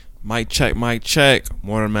Mic check, mic check.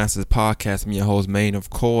 Modern Masters Podcast. I'm your host, Maine,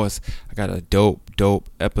 of course. I got a dope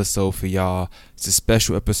episode for y'all. It's a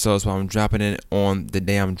special episode, so I'm dropping it on the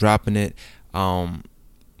day I'm dropping it. One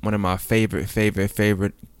of my favorite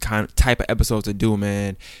type of episodes to do,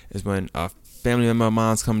 man, is when a family member of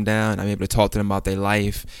mine come down. I'm able to talk to them about their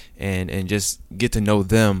life and just get to know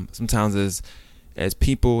them. Sometimes as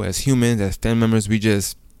people, as humans, as family members, we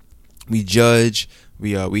judge.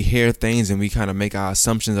 We hear things and we kind of make our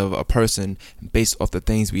assumptions of a person based off the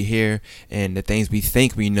things we hear and the things we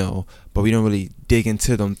think we know, but we don't really dig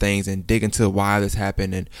into them things and dig into why this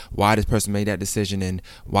happened and why this person made that decision and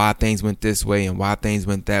why things went this way and why things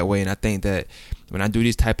went that way. And I think that when I do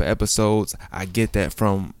these type of episodes, I get that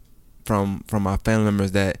from my family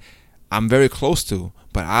members that I'm very close to,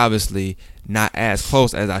 but obviously not as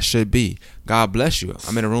close as I should be. God bless you.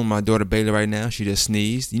 I'm in a room with my daughter Bailey right now. She just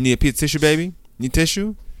sneezed. You need a piece of tissue, baby? Need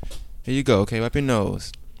tissue? Here you go. Okay, wipe your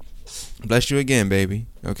nose. Bless you again, baby.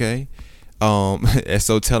 Okay. It's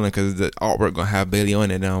so telling because the artwork gonna have Bailey on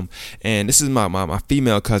it. And this is my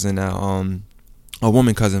female cousin now. A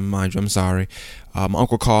woman cousin, mind you. I'm sorry. My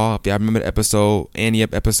Uncle Carl. If y'all remember the episode, Annie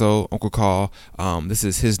episode, Uncle Carl. This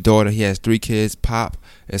is his daughter. He has 3 kids. Pop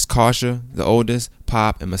is Karsha, the oldest.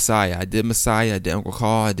 Pop and Messiah. I did Messiah. I did Uncle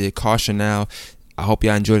Carl. I did Karsha now. I hope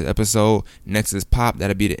y'all enjoyed the episode. Next is Pop.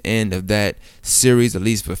 That'll be the end of that series, at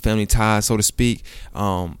least for family ties, so to speak.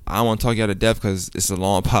 I don't want to talk y'all to death because it's a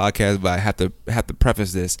long podcast, but I have to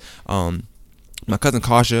preface this. My cousin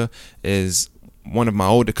Karsha is one of my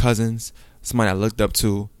older cousins, somebody I looked up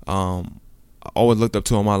to. I always looked up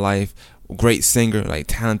to in my life. Great singer, like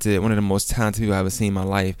talented, one of the most talented people I've ever seen in my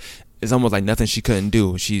life. It's almost like nothing she couldn't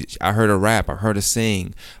do. I heard her rap, I heard her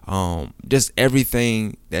sing. Just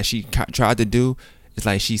everything that she tried to do, it's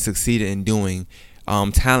like she succeeded in doing,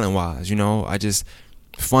 talent-wise.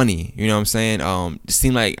 Funny. You know what I'm saying? It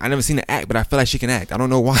seemed like I never seen her act, but I feel like she can act. I don't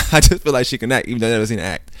know why. I just feel like she can act, even though I never seen her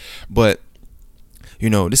act. But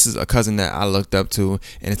this is a cousin that I looked up to,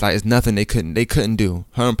 and it's like it's nothing they couldn't do.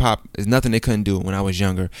 Her and Pop is nothing they couldn't do when I was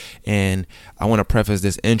younger. And I want to preface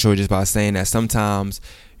this intro just by saying that sometimes,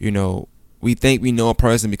 we think we know a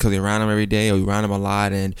person because we're around them every day or we're around them a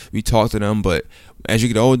lot and we talk to them, but as you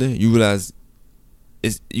get older, you realize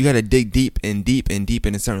you got to dig deep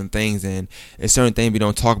into certain things, and it's certain things we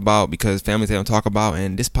don't talk about because families they don't talk about,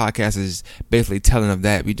 and this podcast is basically telling of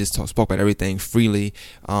that. We just spoke about everything freely.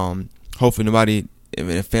 Hopefully nobody, if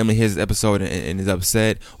a family hears this episode and is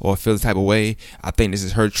upset or feels the type of way, I think this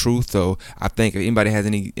is her truth. So I think if anybody has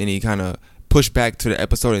any kind of pushback to the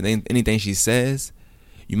episode and anything she says,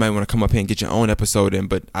 you might want to come up here and get your own episode in.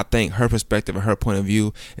 But I think her perspective and her point of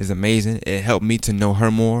view is amazing. It helped me to know her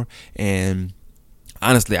more. And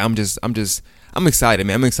honestly, I'm excited,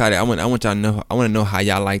 man. I'm excited. I want y'all to know. I want to know how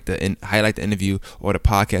y'all like the interview or the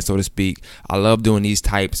podcast, so to speak. I love doing these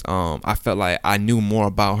types. I felt like I knew more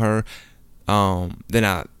about her. I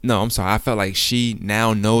felt like she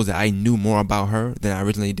now knows that I knew more about her than I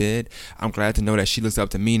originally did. I'm glad to know that she looks up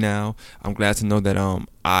to me now. I'm glad to know that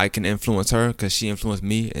I can influence her because she influenced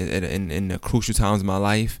me in the crucial times of my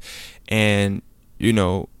life. And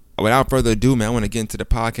without further ado, man, I want to get into the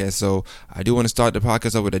podcast. So I do want to start the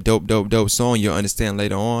podcast off with a dope song. You'll understand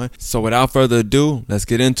later on. So without further ado, let's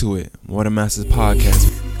get into it. Modern Masters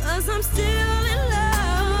Podcast. 'Cause I'm still in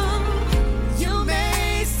love. You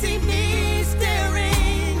may see me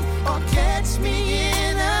staring or catch me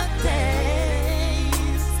in a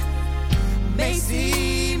daze. May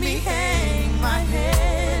see me hang my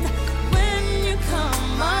head when you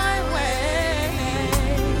come my way.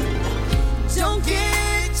 Don't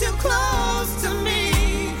get too close to me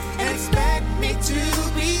and expect me to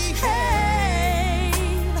behave.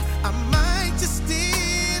 I might just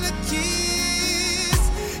steal a kiss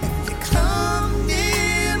if you come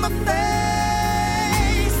near my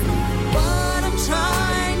face. What I'm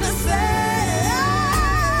trying to say,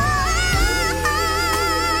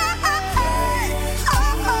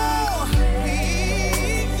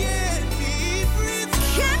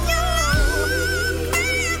 can you look me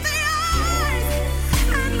in the eyes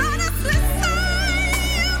and honestly say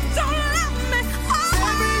you don't love me?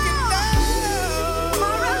 For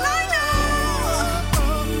all I know,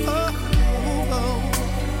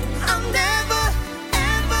 I'll never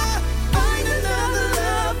ever find another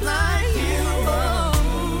love like you.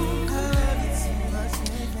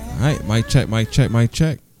 All right, mic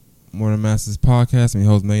check. Modern Masters Podcast. I'm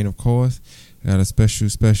your host, Maine, of course. Got a special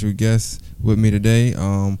guest with me today.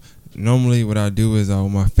 Normally what I do is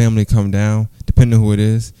when my family come down, depending on who it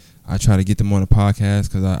is, I try to get them on the podcast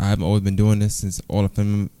because I haven't always been doing this since all the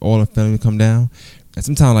family come down. And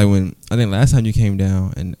sometimes, like when I think last time you came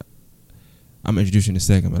down, and I'm introducing the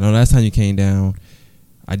second. But the last time you came down,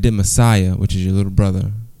 I did Messiah, which is your little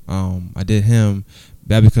brother. I did him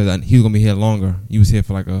that because he was gonna be here longer. He was here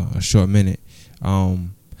for like a short minute.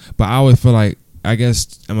 But I always feel like, I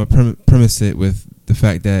guess I'm gonna premise it with the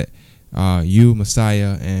fact that you,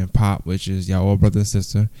 Messiah, and Pop, which is y'all all brother and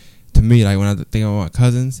sister. To me, like when I think about my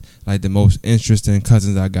cousins, like the most interesting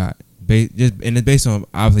cousins I got, and it's based on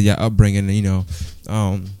obviously your upbringing, and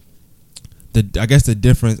I guess the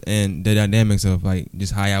difference and the dynamics of like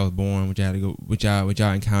just how y'all was born, which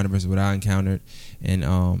y'all encountered versus what I encountered,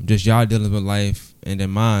 and just y'all dealing with life and their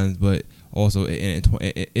minds, but also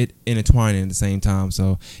it intertwining at the same time.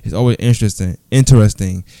 So it's always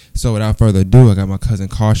interesting. So without further ado, I got my cousin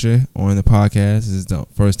Karsha on the podcast. This is the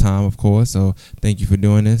first time, of course. So thank you for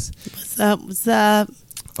doing this. What's up?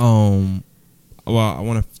 Well, I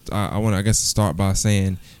want to I guess start by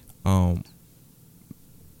saying,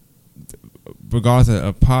 regardless of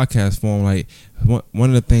a podcast form, like one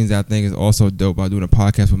of the things that I think is also dope about doing a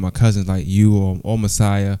podcast with my cousins like you or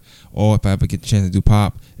Messiah, or if I ever get the chance to do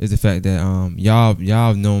Pop, is the fact that y'all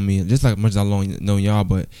have known me just like much as I know y'all,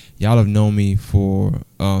 but y'all have known me for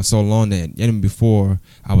so long that even before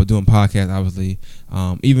I was doing podcasts, obviously.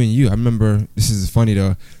 Even you, I remember, this is funny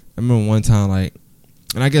though, I remember one time, like,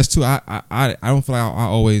 and I guess too, I don't feel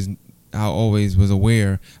like I always was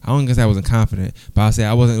aware. I don't guess I wasn't confident, but I say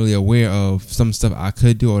I wasn't really aware of some stuff I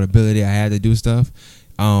could do or the ability I had to do stuff.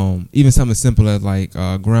 Even something simple as like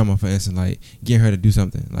grandma, for instance, like getting her to do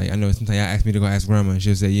something. Like I know sometimes y'all ask me to go ask grandma, and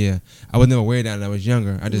she'll say, "Yeah." I was never aware of that when I was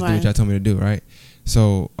younger. I just did what y'all told me to do, right?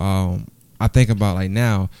 So I think about like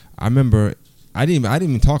now. I remember I didn't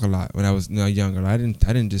even talk a lot when I was younger. I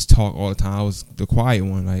didn't just talk all the time. I was the quiet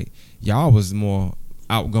one. Like y'all was more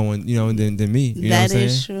outgoing, than me. You know what I'm saying?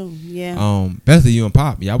 Is true. Yeah. Especially you and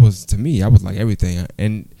Pop. Yeah, to me, I was like everything.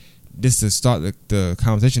 And just to start the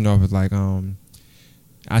conversation off is like,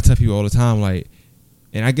 I tell people all the time, like,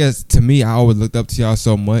 and I guess to me, I always looked up to y'all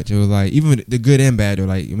so much. It was like, even the good and bad, or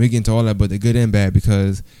like, we get into all that, but the good and bad,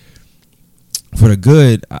 because for the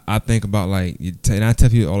good, I think about like, and I tell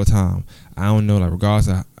people all the time, I don't know, like, regardless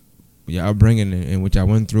of your upbringing and what y'all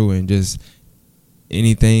went through, and just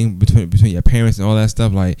anything between your parents and all that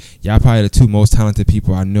stuff, like y'all probably the two most talented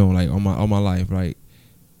people I know, like all my life. Like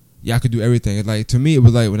y'all could do everything. It's like, to me, it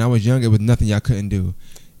was like when I was young, it was nothing y'all couldn't do.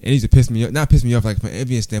 It used to piss me off, not piss me off like from an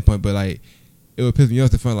envious standpoint, but like it would piss me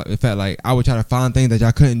off the fact like I would try to find things that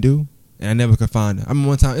y'all couldn't do, and I never could find it. I mean,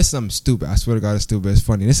 one time, it's something stupid. I swear to God, it's stupid. It's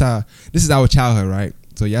funny. This is our childhood, right?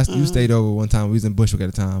 So you stayed over one time. We was in Bushwick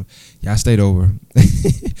at the time. Y'all stayed over,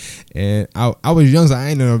 and I was young, so I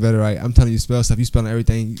ain't know no better, right? I'm telling you, spell stuff. You spelling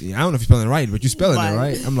everything. I don't know if you spelling it right, but you spelling it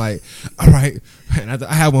right. I'm like, all right, and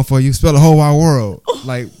I have one for you. Spell the whole wide world.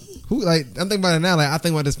 Like who? Like I'm thinking about it now. Like I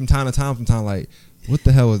think about this from time to time. Like what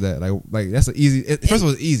the hell was that? Like that's an easy. First of all,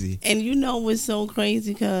 it's easy. And you know what's so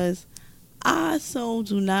crazy? Because I so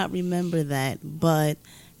do not remember that, but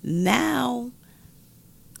now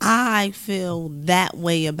I feel that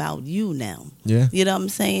way about you now. Yeah. You know what I'm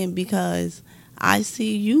saying? Because I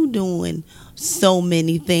see you doing so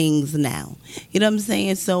many things now. You know what I'm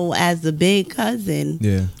saying? So as the big cousin,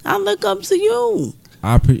 yeah, I look up to you.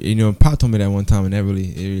 Pop told me that one time, and that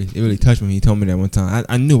it really touched me. He told me that one time.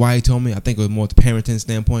 I knew why he told me. I think it was more the parenting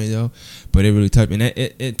standpoint though, but it really touched me. And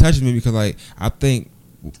it touches me because like I think,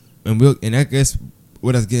 and I guess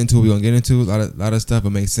what us get into, we're gonna get into a lot of stuff. It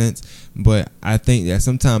makes sense, but I think that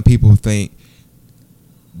sometimes people think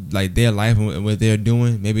like their life and what they're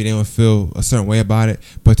doing, maybe they don't feel a certain way about it.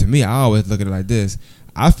 But to me, I always look at it like this.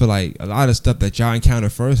 I feel like a lot of stuff that y'all encounter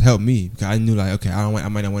first helped me, because I knew like, okay, I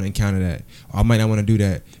might not want to encounter that, or I might not want to do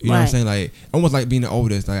that. You know what I'm saying? Like almost like being the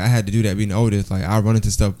oldest. Like I had to do that being the oldest. Like I run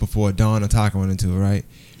into stuff before Dawn or Taka run into it, right?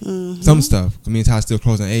 Mm-hmm. Some stuff. I mean, Taka's still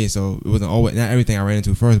close in age, so it wasn't always not everything I ran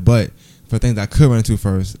into first, but for things I could run into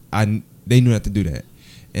first, they knew not to do that.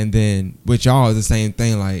 And then with y'all, it's the same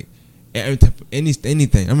thing. Like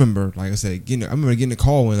anything. I remember, like I said, I remember getting a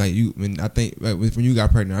call when I think like, when you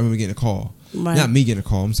got pregnant. I remember getting a call. Right. Not me getting a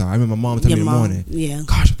call. I'm sorry. I remember my mom telling me in the morning. Yeah.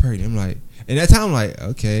 Gosh, I'm pregnant. I'm like, and at that time, I'm like,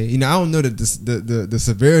 okay, I don't know the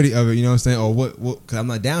severity of it. You know what I'm saying? Or what? Because I'm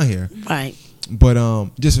not down here. Right. But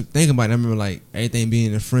just thinking about it, I remember like everything being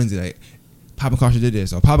in a frenzy. Like Papa Karsha did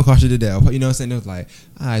this, or Papa Karsha did that. Or, you know what I'm saying? It was like,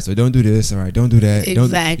 all right, so don't do this. All right, don't do that.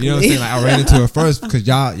 Exactly. You know what I'm saying? Like I ran into it first because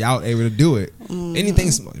y'all were able to do it. Mm-hmm.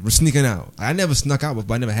 Anything sneaking out. I never snuck out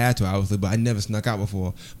before. I never had to, obviously, but I never snuck out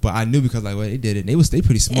before. But I knew because like they did it. They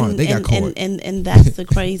pretty smart. They got caught. And that's the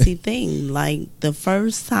crazy thing. Like the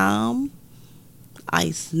first time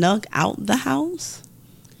I snuck out the house,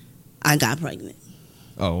 I got pregnant.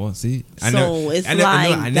 Oh, well, see, So it's I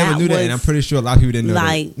never that knew that, and I'm was pretty sure a lot of people didn't know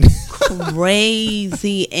like that.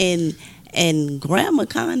 crazy, and grandma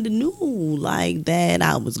kind of knew like that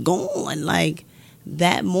I was gone. Like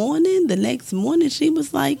that morning, the next morning, she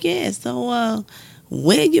was like, "Yeah, so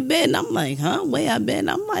where you been?" I'm like, "Huh? Where I been?"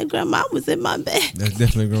 I'm like, "Grandma, I was in my bed." That's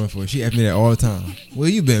definitely growing for her. She asked me that all the time. Where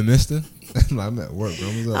you been, mister? I'm like, I'm at work, bro.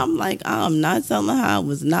 What's up? I'm like, I'm not telling her I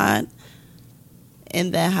was not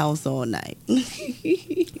in that house all night.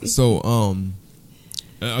 So,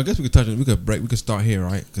 I guess we could touch on. We could start here,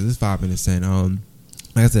 right? Because it's 5 minutes in.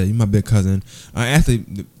 Like I said, you're my big cousin. Actually,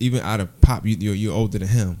 even out of pop, you're older than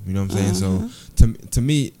him. You know what I'm saying? So to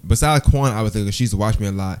me, besides Quana, I was thinking she used to watch me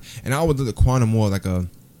a lot, and I always looked at Quana more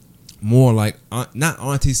like not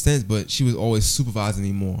auntie sense, but she was always supervising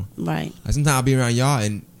me more. Right. Like sometimes I'll be around y'all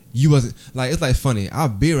and you wasn't like, it's like funny. I'll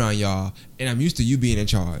be around y'all and I'm used to you being in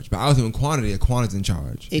charge, but I was in quantity. Quanta's in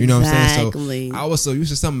charge. You know what I'm saying? Exactly. So I was so used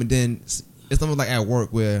to something. Then it's almost like at work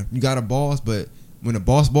where you got a boss, but when the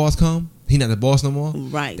boss come, he not the boss no more.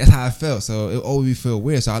 Right. That's how I felt. So it always feel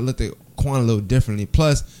weird. So I looked at Quanta a little differently.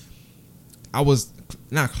 Plus, I was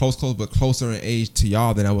not close, but closer in age to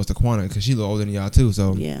y'all than I was to Quanta because she's a little older than y'all too.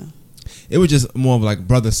 So Yeah. it was just more of like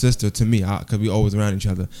brother sister to me because we always around each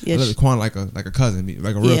other. Yeah, I looked at Quanta like a cousin,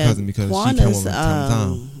 like a real cousin because she came over time to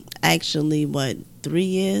time. Actually, 3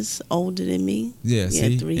 years older than me? Yeah,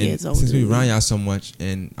 see, 3 and years older. since we than around me. y'all so much,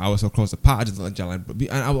 and I was so close to Pop, I just let y'all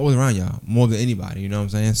I was around y'all more than anybody. You know what I'm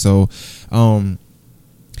saying? So,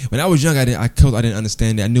 when I was young, I didn't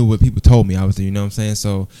understand it. I knew what people told me. Obviously, you know what I'm saying?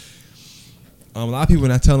 So, a lot of people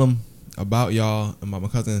when I tell them about y'all and about my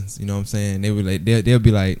cousins, you know what I'm saying? They would like they'll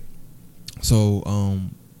be like, so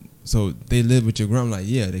they live with your grandma. I'm like,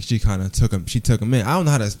 yeah, she kind of took him. She took him in. I don't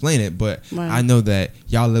know how to explain it, but Right. I know that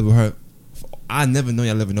y'all live with her. I never know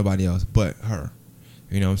y'all live with nobody else but her.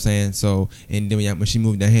 You know what I'm saying? So, and then when she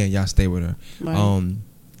moved down here, y'all stay with her. Right.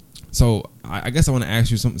 So I guess I want to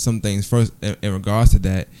ask you some things first in regards to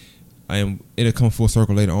that. And it'll come full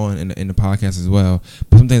circle later on in the podcast as well.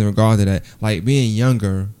 But some things in regards to that, like being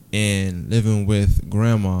younger and living with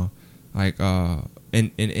grandma, like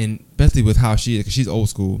and especially with how she is, because she's old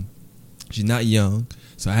school. She's not young,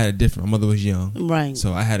 so I had a different. My mother was young, Right.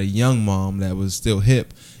 so I had a young mom that was still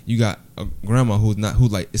hip. You got a grandma who's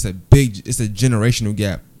like it's a generational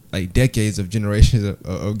gap, like decades of generations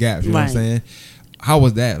of gaps. You know what I'm Right. saying? How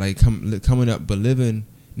was that like coming up, but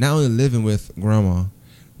not only living with grandma,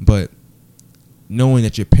 but knowing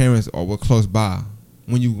that your parents were close by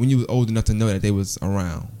when you was old enough to know that they was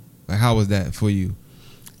around? Like how was that for you?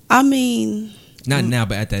 I mean, Not now,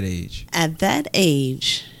 but at that age. at that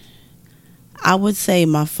age, I would say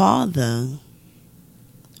my father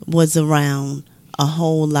was around a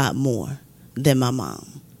whole lot more than my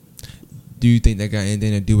mom. Do you think that got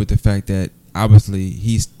anything to do with the fact that obviously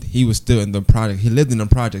he was still in the project? He lived in the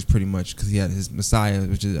projects pretty much because he had his Messiah,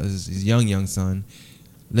 which is his young son,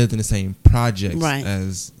 lived in the same projects Right.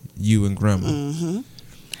 as you and grandma. Hmm.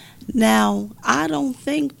 Now, I don't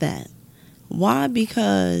think that. Why?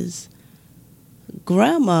 Because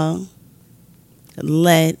grandma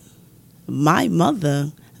let my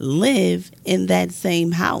mother live in that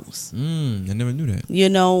same house. I never knew that. You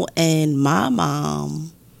know, and my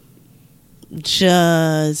mom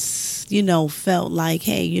just, felt like,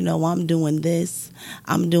 hey, I'm doing this,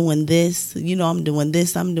 I'm doing this, I'm doing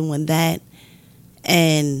this, I'm doing that.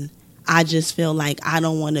 And I just feel like I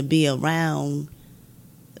don't want to be around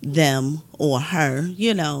them or her,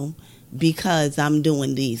 because I'm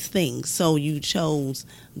doing these things. So you chose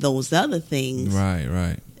those other things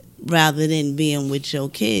Right. rather than being with your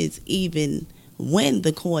kids, even when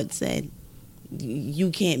the court said you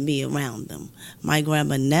can't be around them. My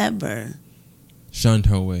grandma never Shunned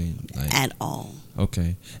her way. Like, at all.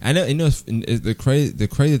 okay. I know. The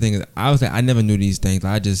crazy thing is, I was like, I never knew these things.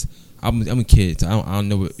 I'm a kid, so I don't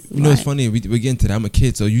know what. You know, it's Right. funny. We get into that. I'm a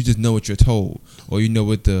kid, so you just know what you're told, or you know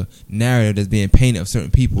what the narrative that's being painted of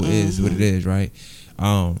certain people is what it is, right?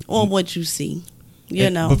 Or what you see,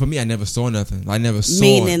 But for me, I never saw nothing. I never saw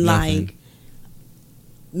meaning nothing.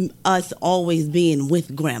 like us always being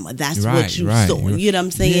with grandma. That's Right, what you right. saw. You know what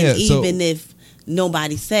I'm saying? Yeah, so- Even if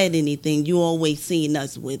nobody said anything, you always seen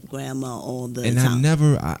us with grandma all the And time. I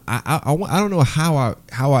never. I don't know how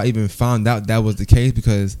I even found out that was the case,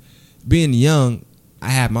 because being young, I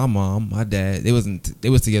had my mom, my dad. They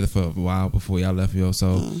was together for a while before y'all left, yo.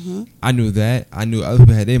 So I knew that. I knew other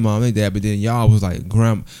people had their mom and dad, but then y'all was like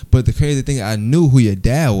grandma. But the crazy thing, I knew who your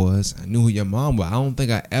dad was. I knew who your mom was. I don't think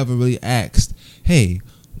I ever really asked, hey,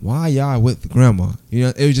 why y'all with grandma? You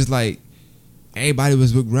know, it was just like everybody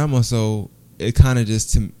was with grandma, so it kind of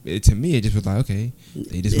just to me it just was like, okay,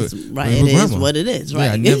 they just It's, with right. It is grandma. what it is. Right.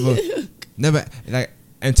 Yeah, I never like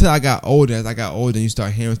until I got older. As I got older, and you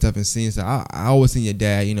start hearing stuff and seeing stuff. I always seen your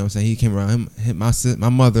dad. You know what I'm saying? He came around. My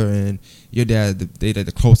mother and your dad. They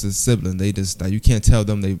the closest sibling. They just like you can't tell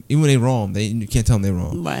them even when they wrong. You can't tell them they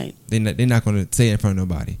wrong. Right. They're not going to say it in front of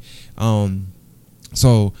nobody.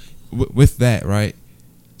 So with that, right?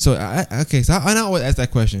 So I always ask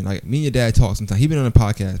that question. Like me and your dad talk sometimes. He been on a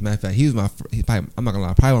podcast. Matter of fact, I'm not gonna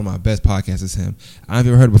lie, probably one of my best podcasts is him. I've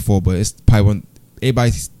never heard it before, but it's probably one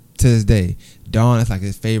everybody to this day. Don is like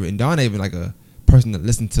his favorite, and Don ain't even like a person that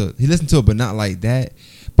listen to it, but not like that.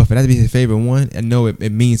 But for that to be his favorite one, I know it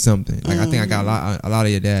means something. Like I think I got a lot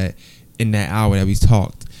of your dad in that hour that we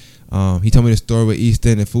talked. He told me the story with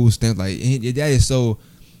Easton and food stamps. Like your dad is so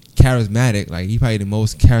charismatic. Like he probably the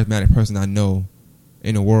most charismatic person I know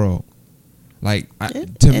in the world. Like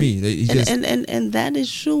to me, he just and that is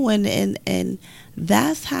true, and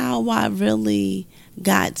that's how I really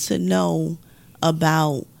got to know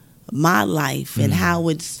about my life and how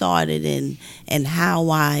it started and how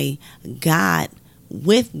I got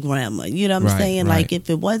with grandma. You know what I'm saying? Right. Like if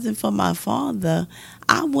it wasn't for my father,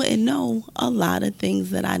 I wouldn't know a lot of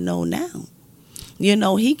things that I know now. You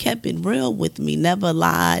know, he kept it real with me, never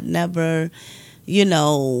lied, never, you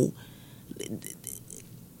know,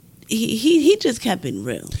 he just kept it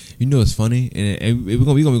real. You know, it's funny, and we're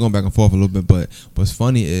gonna be going back and forth a little bit. But what's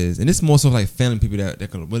funny is, and it's more so like family people that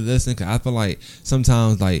can listen. Cause I feel like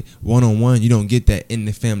sometimes like 1-on-1, you don't get that in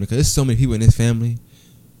the family because there's so many people in this family.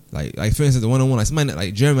 Like for instance, the 1-on-1, like somebody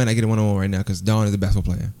like Jeremy might not get a 1-on-1 right now because Don is a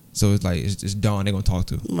basketball player. So it's like it's Don they're gonna talk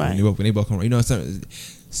to. Right. When they both come around. You know,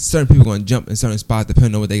 certain people gonna jump in certain spots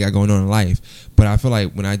depending on what they got going on in life. But I feel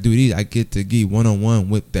like when I do these, I get to get 1-on-1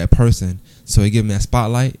 with that person. So it give them that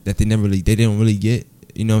spotlight that they didn't really get.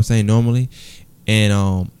 You know what I'm saying? Normally.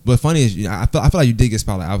 And but funny is, I feel like you did get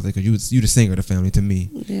spotlight obviously because you the singer of the family to me.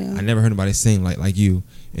 Yeah. I never heard nobody sing like you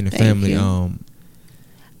in the Thank family. you.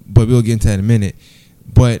 But we'll get into that in a minute.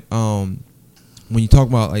 But when you talk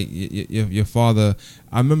about like your father,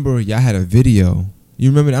 I remember y'all had a video. You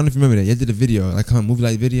remember? I don't know if you remember that. Y'all did a video, like a movie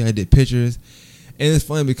like video. I did pictures, and it's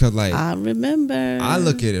funny because like I remember. I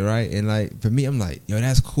look at it right, and like for me, I'm like, yo,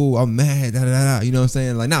 that's cool. I'm mad, da da da. You know what I'm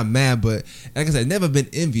saying? Like not mad, but like I said, never been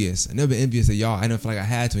envious. I never been envious of y'all. I never feel like I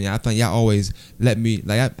had to. And I think y'all always let me.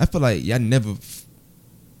 Like I feel like y'all never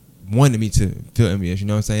wanted me to feel envious. You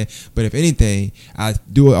know what I'm saying? But if anything, I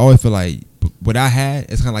always feel like what I had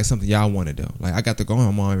is kind of like something y'all wanted though. Like I got to go home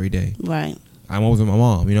with my mom every day. Right. I'm always with my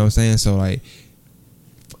mom. You know what I'm saying? So like,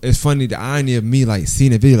 it's funny the irony of me like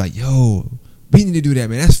seeing a video like, yo, we need to do that,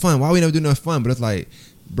 man. That's fun. Why we never do nothing fun? But it's like,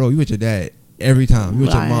 bro, you with your dad every time. You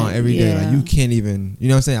with your mom every day. Like you can't even. You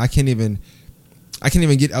know what I'm saying? I can't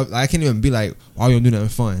even get up. I can't even be like, why we don't do nothing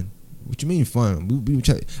fun? What you mean fun?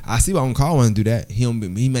 I see why Uncle want to do that. He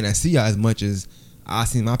may not see y'all as much as I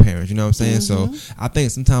see my parents. You know what I'm saying? So I think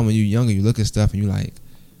sometimes when you're younger, you look at stuff and you like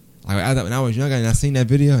when I was younger and I seen that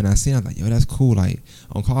video and I was like, yo, that's cool. Like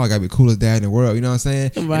Uncle gotta be the coolest dad in the world. You know what I'm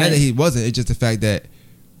saying? Right. And not that he wasn't. It's just the fact that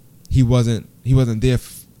he wasn't there.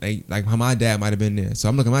 Like how my dad might have been there. So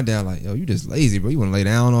I'm looking at my dad like, yo, you just lazy, bro. You want to lay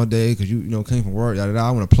down all day because you came from work.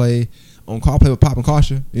 I want to play. Play with Pop and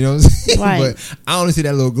Kasha. You know what I'm saying? Right. But I only see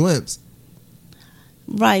that little glimpse.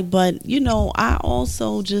 Right, but I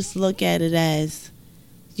also just look at it as,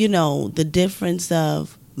 the difference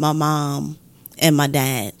of my mom and my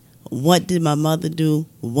dad. What did my mother do?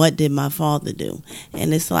 What did my father do?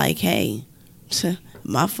 And it's like, hey,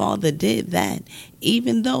 my father did that,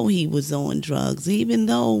 even though he was on drugs, even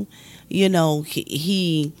though,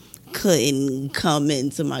 he couldn't come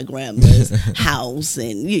into my grandma's house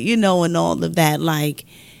and, and all of that. Like,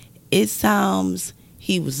 it sounds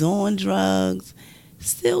he was on drugs,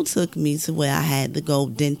 still took me to where I had to go,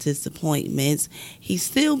 dentist appointments. He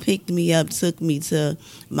still picked me up, took me to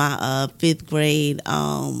my 5th grade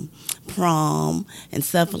prom and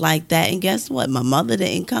stuff like that. And guess what? My mother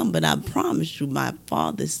didn't come, but I promise you my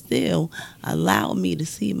father still allowed me to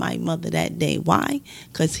see my mother that day. Why?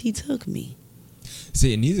 Because he took me.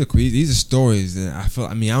 See, and these are stories that I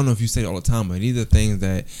don't know if you say it all the time, but these are things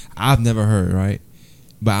that I've never heard, right?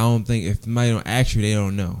 But I don't think if somebody don't ask you, they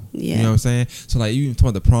don't know. Yeah. You know what I'm saying? So like you talking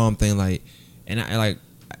about the prom thing, like, and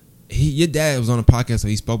your dad was on a podcast, so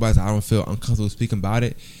he spoke about it. So I don't feel uncomfortable speaking about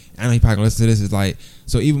it. I know he probably gonna listen to this. It's like,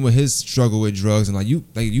 so even with his struggle with drugs and you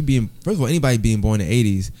being, first of all, anybody being born in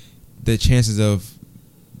the 80s, the chances of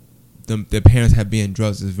their parents have been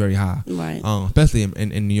drugs is very high. Right. Especially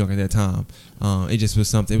in New York at that time. It just was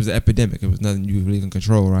something. It was an epidemic. It was nothing you really can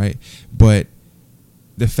control, right? But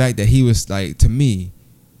the fact that he was like, to me,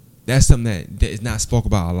 that's something that is not spoke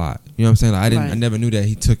about a lot. You know what I'm saying? Like, I never knew that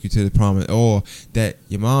he took you to the prom, or that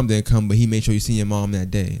your mom didn't come, but he made sure you seen your mom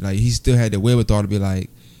that day. Like, he still had the wherewithal to be like,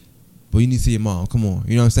 "But you need to see your mom. Come on."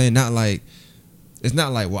 You know what I'm saying? Not like, it's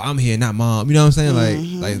not like, "Well, I'm here, not mom." You know what I'm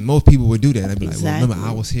saying? Like most people would do that. They'd be like, "Well, remember,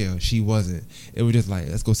 I was here, she wasn't." It was just like,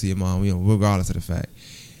 "Let's go see your mom," you know, regardless of the fact.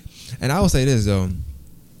 And I would say this though,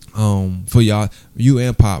 for y'all, you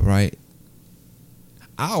and Pop, right?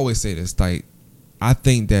 I always say this, like, I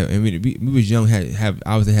think that, and we was young, I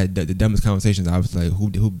obviously had the dumbest conversations. I was like, who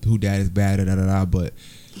dad is bad, or da. But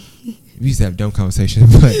we used to have dumb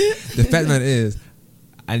conversations. But the fact that is,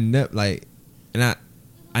 I never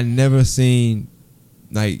I never seen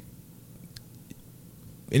like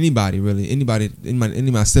anybody any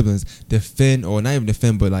of my siblings defend, or not even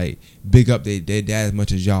defend, but like big up their dad as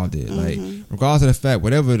much as y'all did. Like, regardless of the fact,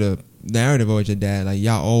 whatever the narrative of your dad, like,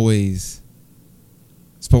 y'all always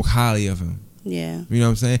spoke highly of him. Yeah. You know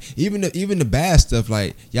what I'm saying? Even the bad stuff,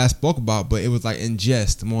 like, y'all spoke about, but it was like in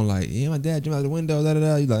jest, more like, "Yeah, my dad jumped out the window, da da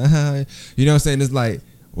da." You like, you know what I'm saying? It's like,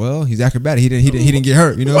 well, he's acrobatic. He didn't get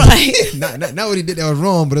hurt. You know, right? not what he did that was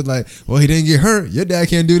wrong, but it's like, well, he didn't get hurt. Your dad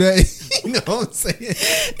can't do that. You know what I'm saying?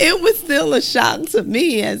 It was still a shock to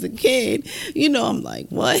me as a kid. You know, I'm like,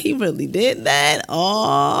 what? He really did that?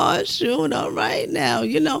 Oh, shoot! All right now,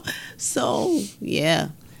 you know. So yeah.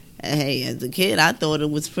 Hey, as a kid, I thought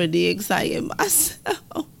it was pretty exciting myself.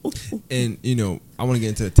 And, you know, I want to get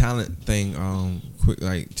into the talent thing quick,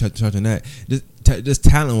 like, touching that. Just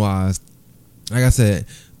talent-wise, like I said,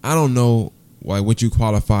 I don't know, like, what you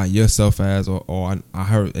qualify yourself as, or I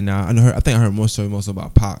heard, and I think I heard more so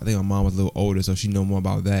about Pop. I think my mom was a little older, so she know more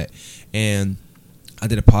about that. And I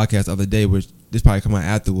did a podcast the other day, which this probably come out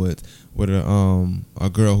afterwards, with a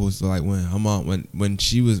girl who's like, when her mom when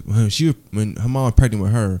her mom was pregnant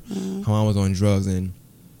with her, her mom was on drugs, and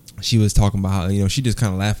she was talking about how, you know, she just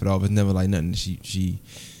kind of laughed it off. It's never like nothing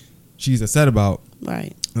she's upset about.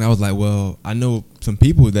 Right. And I was like, well, I know some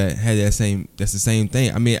people that had that's the same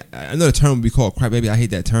thing. I mean, I know the term would be called crybaby. I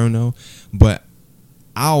hate that term though, but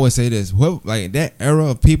I always say this: like, that era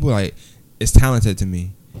of people, like, it's talented to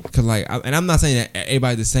me. Cause, like, and I'm not saying that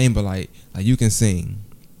everybody's the same, but like you can sing,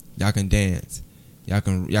 y'all can dance, y'all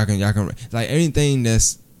can like, anything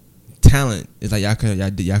that's talent is like y'all could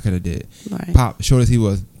have did. Right. Pop, short as he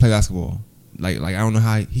was, play basketball. Like I don't know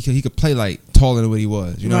how he could play like taller than what he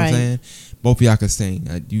was. You know what I'm saying? Both of y'all could sing.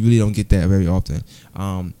 You really don't get that very often.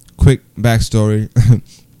 Quick backstory.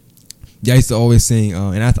 Y'all used to always sing,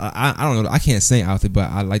 and I don't know, I can't sing out there, but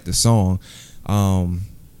I like the song.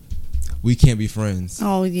 We Can't Be Friends.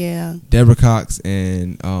 Oh yeah. Deborah Cox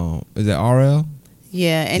and is that RL?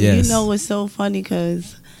 Yeah, and yes. You know, it's so funny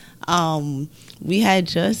because we had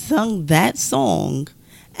just sung that song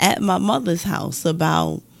at my mother's house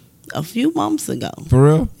about a few months ago. For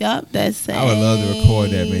real? Yep, that same I would love to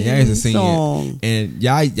record that, man. Y'all used to sing song. it, and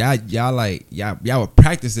y'all would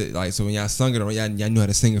practice it, like, so when y'all sung it, y'all knew how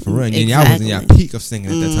to sing it for real. And y'all was in y'all peak of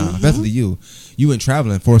singing at that time, especially you went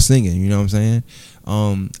traveling for singing. You know what I'm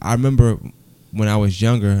saying? I remember when I was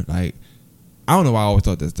younger, like, I don't know why I always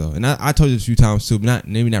thought this though, and I told you this a few times too, but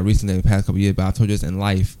maybe not recently, the past couple of years, but I told you this in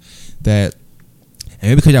life, that, and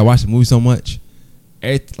maybe because y'all watch the movie so much,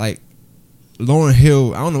 like, Lauryn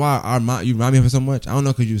Hill, I don't know why you remind me of her so much. I don't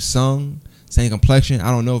know, because you sung, same complexion.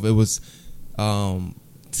 I don't know if it was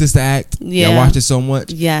Sister Act. Yeah. Y'all watched it so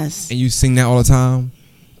much. Yes. And you sing that all the time.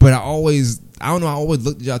 But I always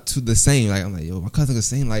looked at y'all two the same. Like, I'm like, yo, my cousin could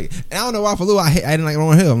sing. Like, and I don't know why for a little I didn't like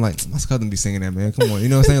Lauryn Hill. I'm like, my cousin be singing that, man. Come on. You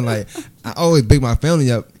know what I'm saying? Like, I always big my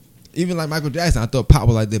family up. Even like Michael Jackson, I thought Pop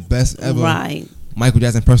was like the best ever Michael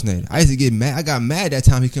Jackson impersonator. I used to get mad. I got mad that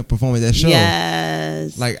time he couldn't perform at that show.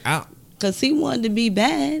 Yes. Like, because he wanted to be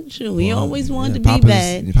bad. Sure, he always wanted to Pop be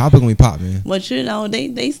bad. Pop is gonna be Pop, man. But you know,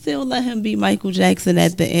 they still let him be Michael Jackson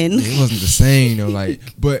at the end. It wasn't the same, you know. Like,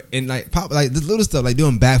 but and like Pop, like this little stuff, like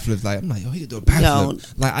doing backflips. Like, I'm like, yo, he could do a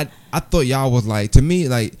backflip. Like, I thought y'all was like, to me,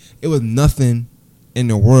 like, it was nothing in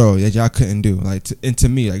the world that y'all couldn't do. Like, and to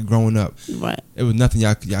me, like, growing up, right, it was nothing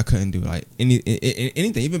y'all couldn't do. Like,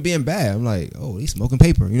 anything, even being bad. I'm like, oh, he's smoking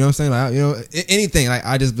paper. You know what I'm saying? Like, you know, anything. Like,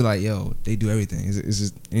 I just be like, yo, they do everything. It's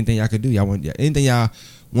just anything y'all could do. Anything y'all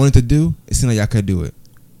wanted to do, it seemed like y'all could do it.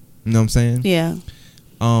 You know what I'm saying? Yeah.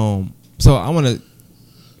 So I want to.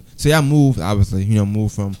 So y'all moved, obviously. You know,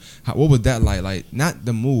 moved from. What was that like? Like, not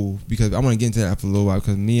the move, because I want to get into that for a little while,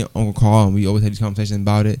 because me and Uncle Carl, and we always had these conversations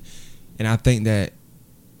about it, and I think that.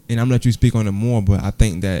 And I'm gonna let you speak on it more, but I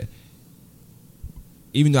think that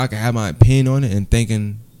even though I can have my opinion on it and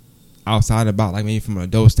thinking outside about, like, maybe from an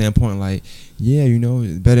adult standpoint, like, yeah, you know,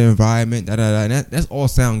 better environment, and that's all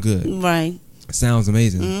sound good. Right. It sounds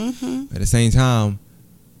amazing. Mm-hmm. At the same time,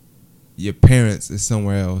 your parents is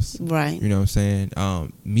somewhere else. Right. You know what I'm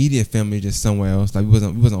saying? Media family just somewhere else. Like we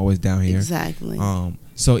wasn't always down here. Exactly.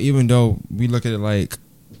 So even though we look at it like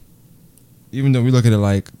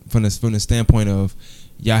from the standpoint of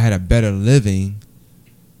y'all had a better living,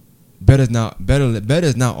 better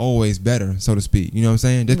is not always better, so to speak. You know what I'm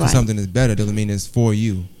saying? Just because Right. something is better doesn't mean it's for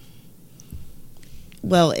you.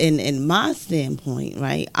 Well, in my standpoint,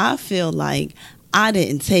 right, I feel like I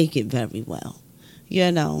didn't take it very well.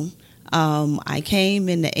 You know, I came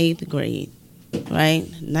in the 8th grade, right,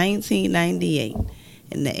 1998,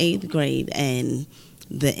 in the 8th grade, and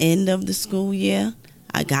the end of the school year,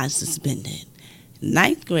 I got suspended.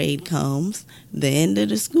 9th grade comes, the end of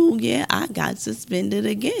the school year, I got suspended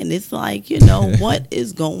again. It's like, you know, what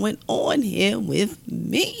is going on here with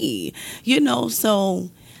me? You know,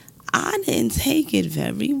 so I didn't take it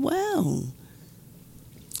very well.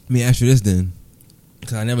 Let me ask you this then,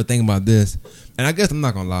 because I never think about this, and I guess I'm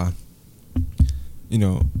not gonna lie. You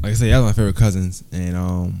know, like I said, y'all my favorite cousins,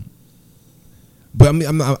 and but I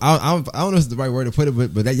mean, I don't know if it's the right word to put it,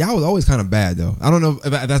 but that y'all was always kind of bad though. I don't know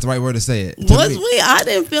if that's the right word to say it. Was we? I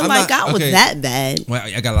didn't feel like I was that bad. Well,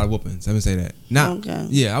 I got a lot of whoopings. Let me say that. Not, Okay.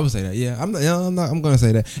 Yeah, I would say that. Yeah, I'm gonna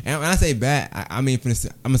say that. And when I say bad, I mean, I'm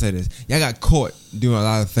gonna say this. Y'all got caught doing a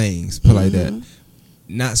lot of things, put like that.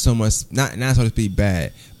 Not so much, not so to speak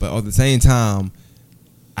bad, but at the same time,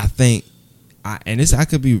 I think, I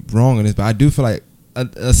could be wrong on this, but I do feel like a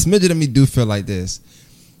smidget of me do feel like this.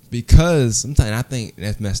 Because sometimes I think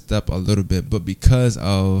that's messed up a little bit, but because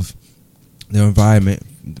of the environment,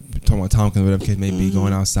 talking about Tompkins, whatever case may be,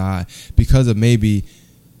 going outside, because of maybe,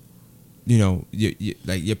 you know,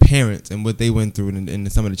 like your parents and what they went through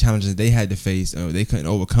and some of the challenges they had to face, they couldn't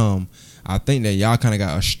overcome. I think that y'all kind of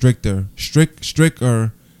got a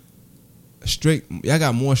y'all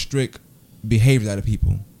got more strict behaviors out of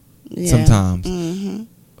people sometimes. Mm-hmm.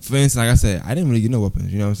 For instance, like I said, I didn't really get no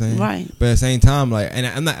weapons. You know what I'm saying? Right. But at the same time, like,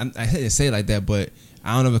 and I hate to say it like that, but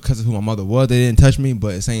I don't know if because of who my mother was, they didn't touch me.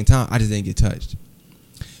 But at the same time, I just didn't get touched.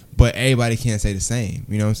 But everybody can't say the same.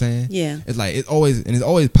 You know what I'm saying? Yeah. It's like it's always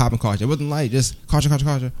popping caution. It wasn't like just caution,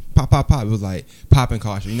 pop. It was like popping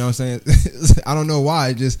caution. You know what I'm saying? I don't know why.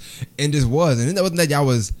 It just was, and it wasn't that y'all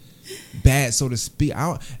was bad, so to speak.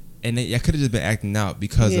 Y'all could have just been acting out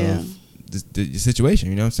because of the situation.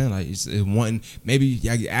 You know what I'm saying? Like it's wanting, maybe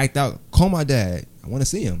y'all act out. Call my dad. I want to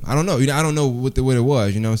see him. I don't know. I don't know what it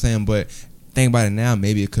was. You know what I'm saying? But think about it now.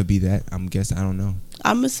 Maybe it could be that. I'm guessing. I don't know.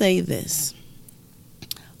 I'm gonna say this.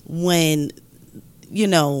 When, you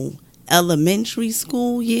know, elementary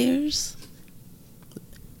school years,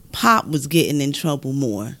 Pop was getting in trouble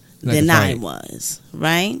more than I was,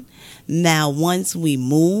 right? Now, once we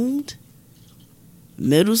moved,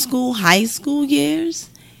 middle school, high school years,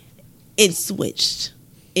 it switched.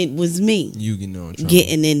 It was me You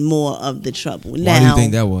getting in more of the trouble. Why Now, do you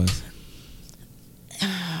think that was?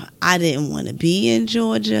 I didn't want to be in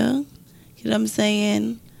Georgia. You know what I'm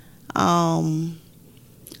saying?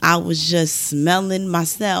 I was just smelling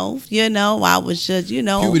myself, you know. I was just, you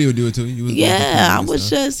know. Puberty would do it to you. I was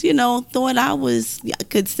just, you know, thought I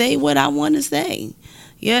could say what I want to say,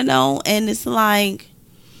 you know. And it's like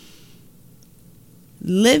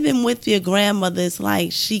living with your grandmother. It's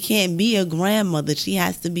like she can't be a grandmother. She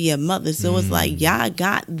has to be a mother. So it's like y'all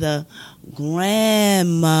got the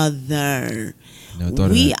grandmother.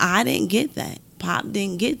 I didn't get that. Pop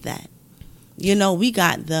didn't get that. You know, we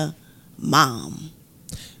got the mom.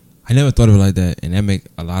 I never thought of it like that, and that make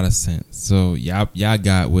a lot of sense. So y'all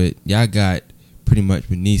got pretty much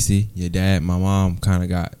with Niecy, your dad, my mom kind of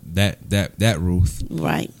got that Ruth.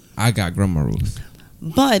 Right. I got Grandma Ruth.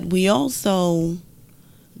 But we also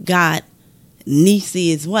got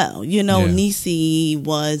Niecy as well. You know, Niecy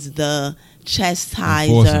was the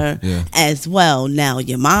chastiser as well. Now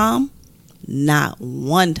your mom, not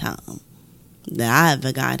one time that I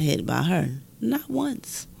ever got hit by her. Not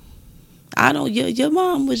once. Your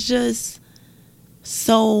mom was just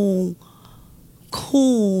so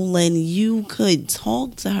cool, and you could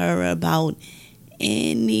talk to her about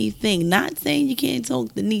anything. Not saying you can't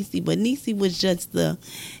talk to Niecy, but Niecy was just the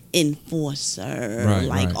enforcer,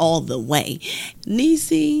 all the way.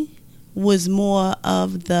 Niecy was more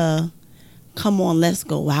of the come on, let's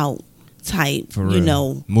go out type, you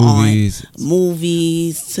know, movies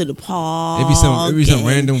to the park. It'd be some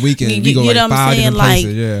random weekend. We go like 5 different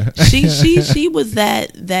places. she was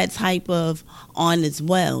that type of on as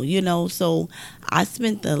well, you know. So I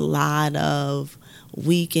spent a lot of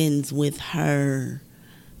weekends with her,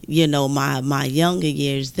 you know, my younger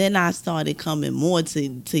years. Then I started coming more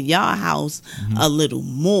to y'all house a little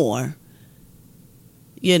more,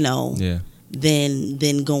 you know. Yeah.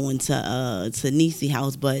 than going to Niecy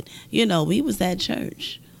house. But you know, we was at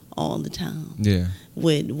church all the time. Yeah.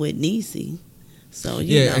 With Niecy. So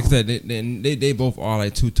you know. Like I said, they both are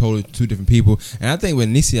like two different people. And I think with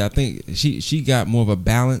Niecy, I think she got more of a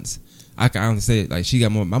balance. I can honestly say, like, she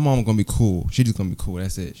got more. My mom gonna be cool. She just gonna be cool.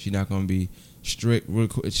 That's it. She's not gonna be strict. Real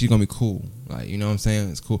cool. She's gonna be cool. Like, you know what I'm saying?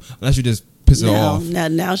 It's cool. Unless you just piss her off.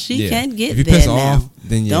 Now she can't get if you there piss her now. off,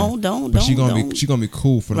 then yeah. Don't. But she gonna be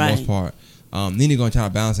cool for the most part. Nene gonna try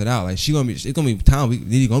to balance it out. Like, it's gonna be time.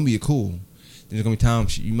 Nene gonna be cool. Then there's gonna be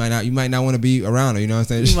times you might not want to be around her. You know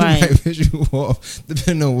what I'm saying? She might piss you off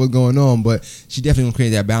depending on what's going on. But she definitely gonna create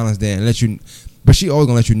that balance there and let you. But she always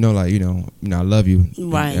gonna let you know, like, you know, I love you,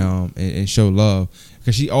 right? And show love,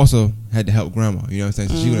 because she also had to help grandma. You know what I'm saying?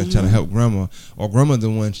 So she gonna try to help grandma, or grandma the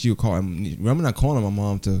one she would call. Grandma not calling my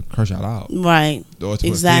mom to curse y'all out, right? Or to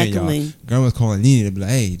exactly. offend y'all. Grandma's calling Nene to be like,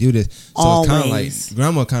 hey, do this. So always. It's kind of like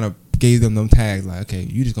grandma kind of gave them tags, like, okay,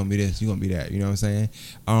 you just gonna be this, you gonna be that. You know what I'm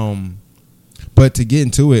saying? But to get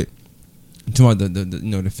into it, to the you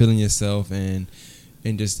know, the feeling yourself and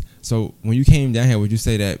just, so when you came down here, would you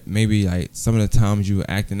say that maybe like some of the times you were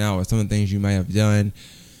acting out or some of the things you might have done,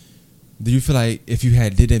 do you feel like if you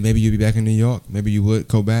had did it, maybe you'd be back in New York? Maybe you would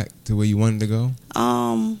go back to where you wanted to go?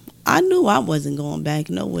 I knew I wasn't going back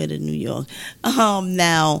nowhere to New York.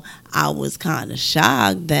 Now I was kind of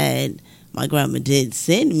shocked that my grandma did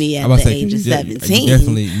send me at the age of 17. You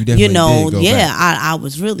definitely you know, did go back. I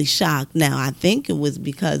was really shocked. Now, I think it was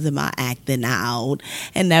because of my acting out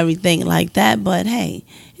and everything like that. But, hey,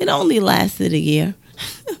 it only lasted a year.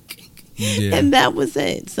 Yeah. And that was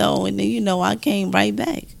it. So, and then, you know, I came right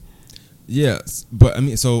back. Yes, but I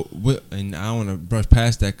mean, and I don't want to brush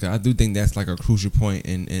past that, because I do think that's like a crucial point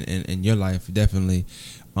in your life, definitely.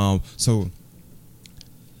 So,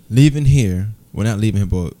 leaving here, well, not leaving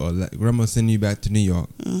here, but grandma sending you back to New York,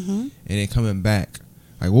 and then coming back,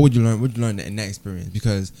 like, what would you learn? What did you learn in that experience?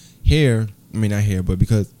 Because here, I mean, not here, but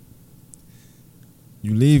because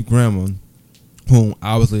you leave grandma, whom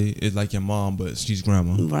obviously is like your mom, but she's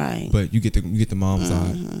grandma, right? But you get the mom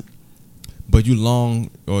side, but you long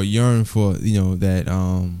or yearn for, you know, that.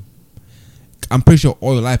 I'm pretty sure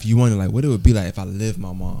all your life you wonder, like, what it would be like if I lived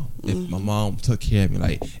my mom, if my mom took care of me,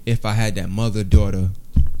 like if I had that mother-daughter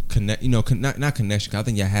connect, you know, not connection, 'cause I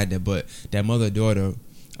think y'all had that, but that mother-daughter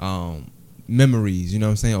memories, you know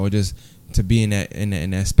what I'm saying, or just to be in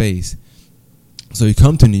that space. So you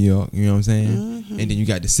come to New York, you know what I'm saying, and then you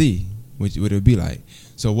got to see what it would be like.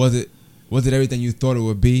 So was it everything you thought it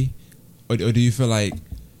would be, or do you feel like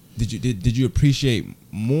did you appreciate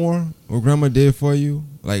more what grandma did for you?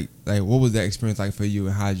 Like what was that experience like for you,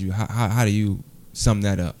 and how do you sum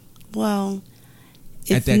that up? Well,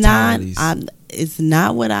 at that time, at least. It's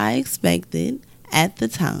not what I expected at the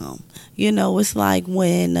time. You know, it's like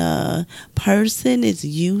when a person is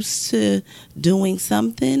used to doing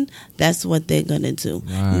something, that's what they're going to do.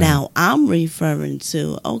 Right. Now, I'm referring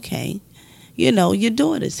to, okay, you know, your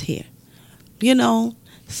daughter's here. You know,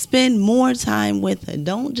 spend more time with her.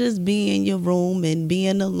 Don't just be in your room and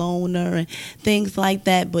being a loner and things like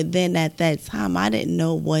that. But then at that time, I didn't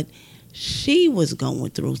know what she was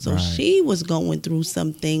going through. So she was going through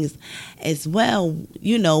some things as well,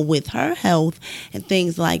 you know, with her health and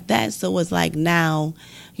things like that. So it's like now,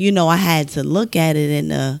 you know, I had to look at it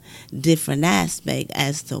in a different aspect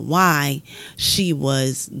as to why she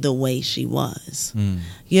was the way she was.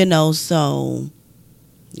 You know, so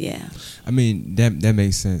yeah. I mean, that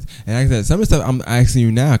makes sense. And like I said, some of the stuff I'm asking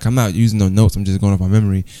you now, 'cause I'm not using no notes, I'm just going off my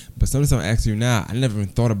memory. But some of the stuff I'm asking you now, I never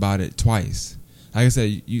even thought about it twice. Like I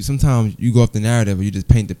said, you sometimes you go off the narrative, or you just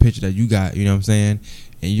paint the picture that you got. You know what I'm saying?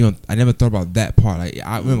 And you don't. I never thought about that part. Like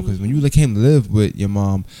I remember, because when you came to live with your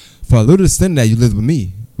mom, for a little extent that you lived with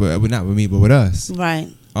me, but not with me, but with us. Right.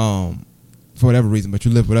 For whatever reason, but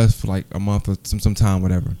you lived with us for like a month or some time,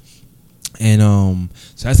 whatever. And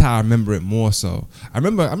so that's how I remember it more so. I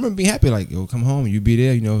remember being happy, like, yo, come home, you be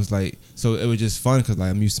there, you know. It's like, so it was just fun because like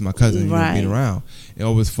I'm used to my cousin, you know, being around. It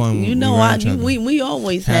always fun. When you know, we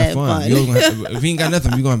always have fun. If we ain't got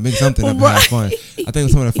nothing, we gonna make something up and have fun. I think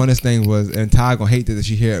some of the funnest things was, and Ty gonna hate this if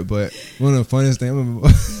she hear it, but one of the funnest things. I remember,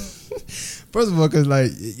 first of all, because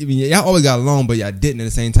like, I mean, y'all always got along, but y'all didn't at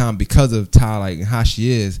the same time because of Ty, like how she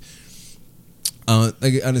is.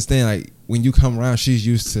 Like, understand, like when you come around, she's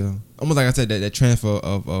used to, almost like I said, that transfer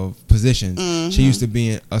of positions. She used to be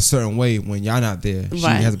in a certain way when y'all not there. She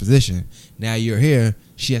has a position. Now you're here,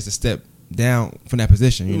 she has to step down from that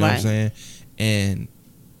position. You know what I'm saying? And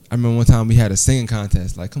I remember one time we had a singing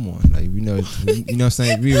contest. Like, come on, like you know what I'm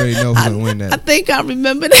saying. We already know who's gonna win I that. think I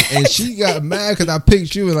remember that. And she got mad because I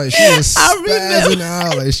picked you, and like she was I spazzing remember.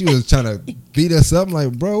 out, like she was trying to beat us up. I'm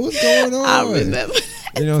like, bro, what's going on? I remember.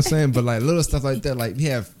 You know what I'm saying? But like little stuff like that, like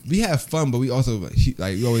we have fun, but we also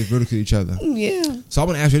like we always ridicule each other. Yeah. So I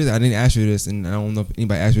want to ask you this. I didn't ask you this, and I don't know if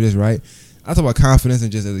anybody asked you this, right? I talk about confidence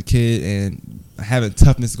and just as a kid and having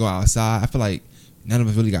toughness to go outside. I feel like none of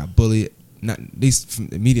us really got bullied. Not at least from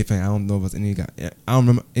the immediate family. I don't know if us any got. I don't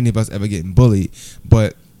remember any of us ever getting bullied,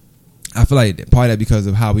 but I feel like part of that because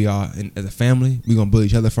of how we are as a family. We gonna bully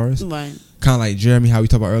each other first. Right. Kind of like Jeremy, how we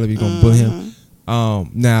talked about earlier. We gonna bully him.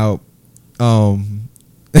 Now,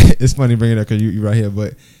 it's funny bringing it up because you right here,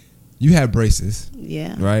 but you had braces,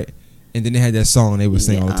 Yeah. right? And then they had that song they would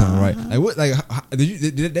sing all the time, right? Uh-huh. Like what? Like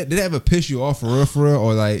did that ever piss you off for real,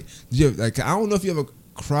 or like did you like? I don't know if you ever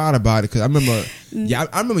cried about it because I remember,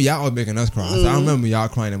 I remember y'all always making us cry. So I don't remember y'all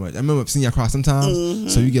crying that much. I remember seeing y'all cry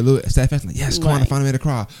sometimes. So you get a little steadfast, like yes, come on, I finally made her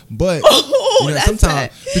cry. But you know, that's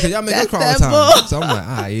sometimes that- because y'all make us that's cry all the that time. bull. So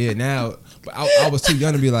I'm like, yeah, now. But I was too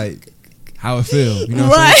young to be like, how it feel, you know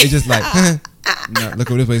what I'm Right. saying? It's just like, no, look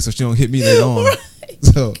over this way so she don't hit me later on. Right.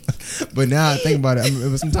 So, but now I think about it. I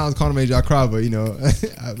mean, sometimes Connor made y'all cry, but you know,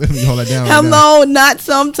 let me hold that down. right now. Hello, not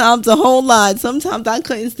sometimes, a whole lot. Sometimes I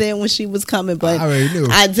couldn't stand when she was coming, but I already knew.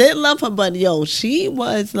 I did love her. But yo, she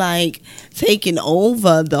was like taking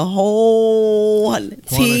over the whole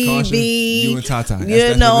TV. You and Tata. That's You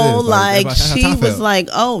what it know, is. like that's how she Tata was felt. like,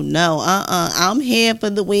 "Oh no, I'm here for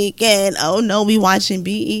the weekend. Oh no, we watching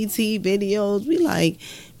BET videos. We like."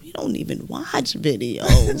 Don't even watch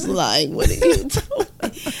videos. Like, what are you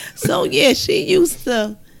doing? So yeah, she used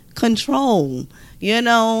to control. You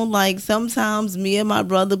know, like sometimes me and my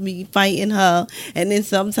brother be fighting her, and then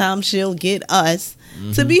sometimes she'll get us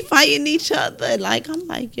to be fighting each other. Like I'm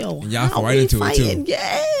like, yo, And y'all how fall right we into it, too. fighting?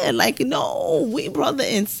 Yeah, like no, we brother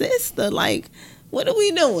and sister. Like, what are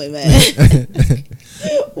we doing, man?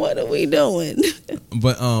 What are we doing?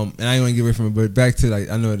 But and I ain't want to get away from it. But back to like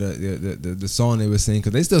I know the song they were singing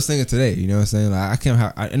because they still sing it today. You know what I'm saying? Like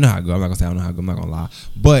I know how it go. I'm not gonna say I don't know how it go. I'm not gonna lie.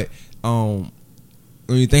 But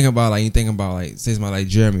when you think about say somebody like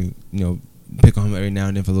Jeremy, you know, pick on him every now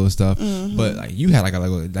and then for little stuff. But like you had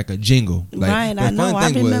like a jingle. Like, Right, but I the know. funny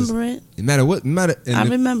I thing was, remember it. no matter what, I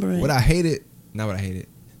remember it. What I hated, not what I hated.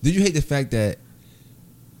 Did you hate the fact that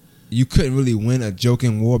you couldn't really win a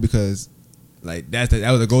joking war because like that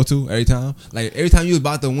was a go to every time? Like every time you was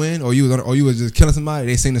about to win or you was just killing somebody,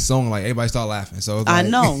 they sing the song like everybody start laughing. So it's I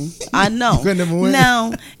like, know. You couldn't never win.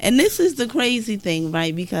 Now, and this is the crazy thing,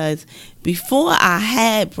 right? Because before I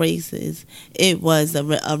had braces, it was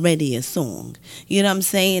already a song. You know what I'm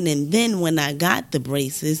saying? And then when I got the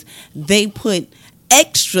braces, they put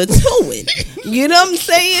extra to it. You know what I'm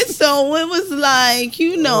saying? So it was like,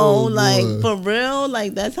 you know, Oh, like boy. for real,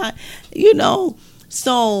 like that's how, you know.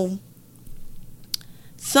 So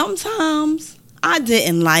sometimes I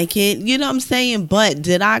didn't like it, you know what I'm saying? But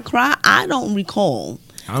did I cry? I don't recall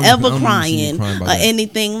I don't ever remember seeing you crying crying or about that.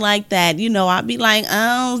 anything like that. You know, I'd be like,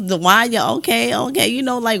 why y'all okay, you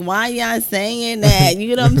know, like why y'all saying that?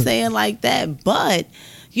 You know what I'm saying? Like that. But,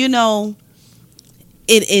 you know,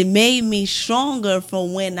 it made me stronger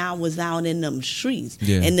for when I was out in them streets.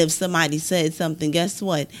 Yeah. And if somebody said something, guess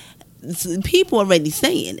what? People already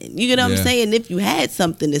saying it. You know what Yeah. I'm saying? If you had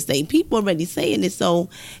something to say, people already saying it, so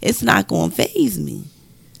it's not gonna faze me.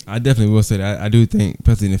 I definitely will say that. I do think,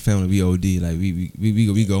 especially in the family, we OD. Like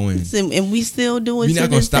we go in. And we still do it. You're to not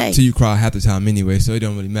gonna this stop day. till you cry half the time anyway, so it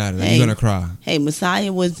don't really matter. Like, Hey. you're gonna cry. Hey,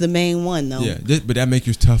 Messiah was the main one though. Yeah, but that makes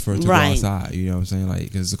you tougher to Right. go outside. You know what I'm saying? Like,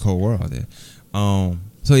 because it's a cold world out there.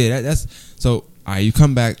 So yeah, that's so. All right, you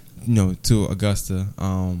come back, you know, to Augusta,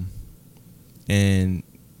 and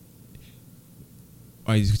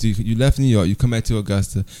all right, you left New York. You come back to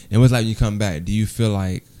Augusta, and what's like when you come back? Do you feel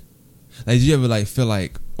like did you ever like feel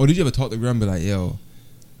like, or did you ever talk to Graham and be like, yo,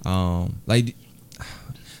 like,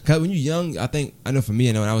 cause when you're young, I know for me,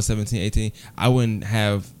 I know when I was 17, 18, I wasn't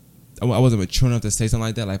mature enough to say something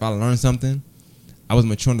like that. Like if I learned something, I wasn't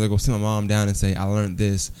mature enough to go sit my mom down and say, I learned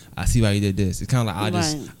this. I see why you did this. It's kind of like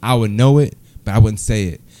Right. I would know it, but I wouldn't say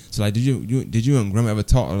it. So like, did you and Grandma ever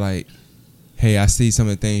talk like, hey, I see some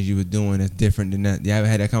of the things you were doing that's different than that? You ever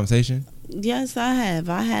had that conversation? Yes, I have.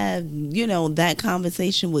 I have, you know, that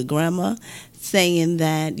conversation with Grandma saying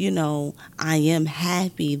that, you know, I am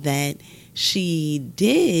happy that she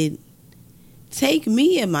did take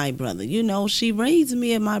me and my brother. You know, she raised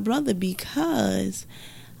me and my brother because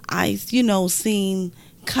I, you know, seen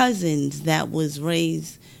cousins that was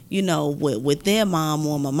raised, you know, with their mom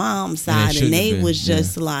on my mom's And it side, shouldn't and have they been, was yeah.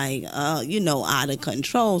 just like, you know, out of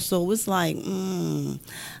control. So it's like,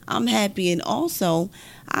 I'm happy. And also,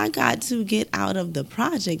 I got to get out of the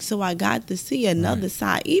project, so I got to see another Right.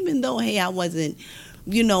 side. Even though, hey, I wasn't,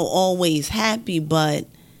 you know, always happy, but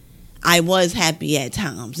I was happy at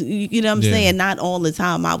times. You know what I'm Yeah. saying? Not all the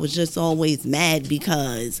time. I was just always mad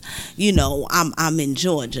because, you know, I'm in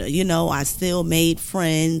Georgia. You know, I still made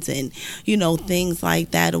friends and, you know, things like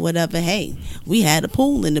that or whatever. Hey, we had a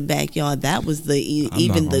pool in the backyard. That was the I'm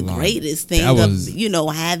even not the gonna lie. greatest thing That was- of, you know,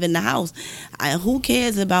 having the house. Who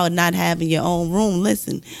cares about not having your own room?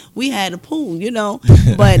 Listen, we had a pool, you know,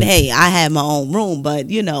 but hey, I had my own room. But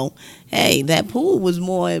you know, hey, that pool was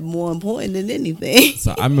more important than anything.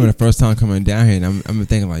 So I remember the first time coming down here, and I'm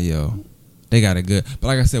thinking like, yo, they got it good. But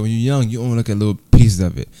like I said, when you're young, you only look at little pieces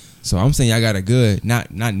of it. So I'm saying y'all got it good,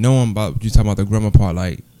 not knowing about what you talking about the grandma part,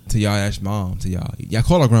 like to y'all that's mom to y'all. Y'all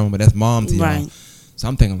call her grandma, but that's mom to y'all. Right. So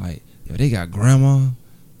I'm thinking like, yo, they got grandma,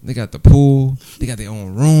 they got the pool, they got their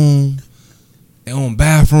own room, their own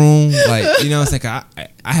bathroom, like you know what I'm saying?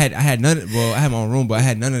 I had none. Well, I had my own room, but I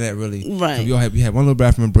had none of that really. Right. So we had one little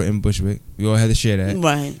bathroom in Bushwick. We all had to share that.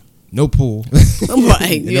 Right. No pool.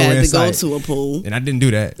 Right. You Nowhere had in to go sight. to a pool. And I didn't do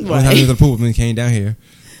that. The only Right. time I went to the pool was when we came down here.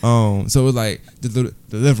 So it was like the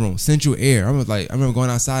living room, central air. I remember going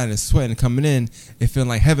outside and sweating and coming in, it feeling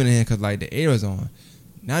like heaven in here because like the air was on.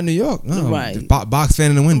 Not New York, no. Right. The box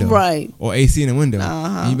fan in the window, Right. or AC in the window.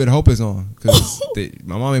 Uh-huh. And you better hope it's on because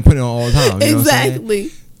my mom ain't putting it on all the time. You know what I'm saying?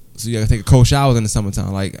 Exactly. So you gotta take a cold shower in the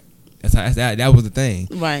summertime. Like that was the thing.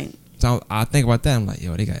 Right. So I think about that. I'm like,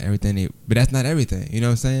 yo, they got everything. But that's not everything. You know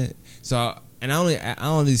what I'm saying? So and I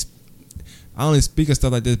only speak of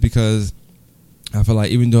stuff like this because I feel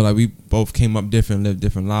like even though like we both came up different, lived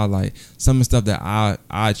different lives, like some of the stuff that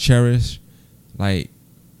I cherish, like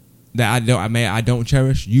that I don't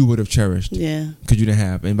cherish, you would have cherished Yeah. because you didn't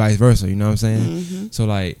have, and vice versa. You know what I'm saying? Mm-hmm. So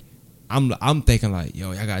like. I'm thinking like,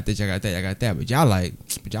 yo, y'all got this, y'all got that, y'all got that, but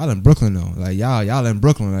y'all in Brooklyn though, like y'all in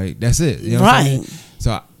Brooklyn, like that's it, you know what I'm saying? Right.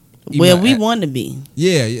 So Where we want to be.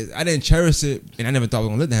 yeah, I didn't cherish it, and I never thought we were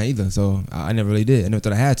gonna live there either. So I never really did. I never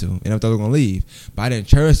thought I had to. I never thought we were gonna leave, but I didn't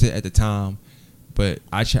cherish it at the time. But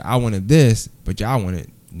I wanted this, but y'all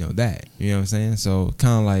wanted that. You know what I'm saying? So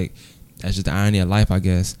kind of like that's just the irony of life, I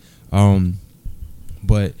guess.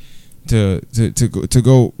 But to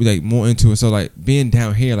go like more into it. So like being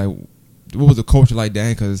down here, like what was the culture like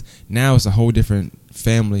down? Because now it's a whole different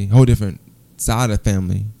family, whole different side of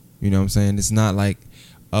family. You know what I'm saying? It's not like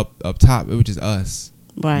up top. It was just us,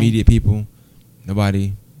 Right. immediate people.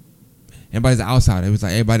 Everybody's an outsider. It was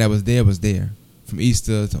like everybody that was there, from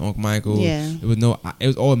Easter to Uncle Michael. Yeah. It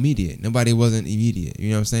was all immediate. Nobody wasn't immediate.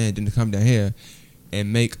 You know what I'm saying? Didn't come down here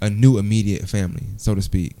and make a new immediate family, so to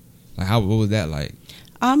speak. Like what was that like?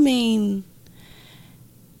 I mean,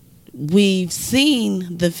 we've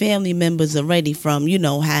seen the family members already from,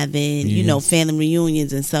 having, Reunions. family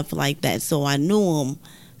reunions and stuff like that. So I knew them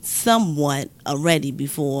somewhat already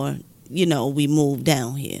before, we moved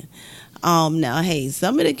down here. Now, hey,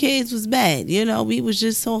 some of the kids was bad. We was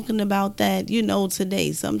just talking about that,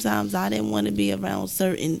 today. Sometimes I didn't want to be around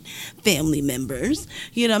certain family members,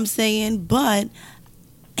 you know what I'm saying? But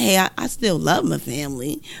hey, I still love my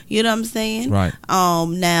family. You know what I'm saying? Right.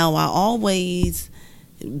 Now I always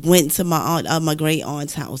went to my great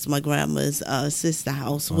aunt's house, my grandma's sister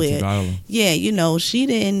house, Auntie where Viola. she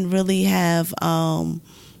didn't really have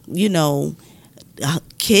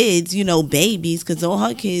kids, babies, because all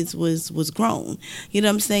her kids was grown. You know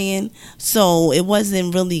what I'm saying? So it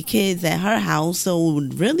wasn't really kids at her house. So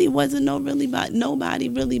it really wasn't nobody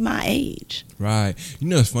really my age. Right.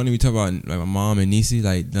 It's funny we talk about like my mom and Niecy,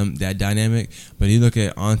 like that dynamic, but you look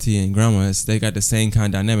at auntie and grandma, they got the same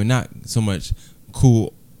kind of dynamic. Not so much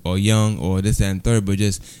cool or young or this, that, and third, but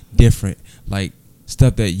just different. Like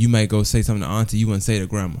stuff that you might go say something to auntie, you wouldn't say to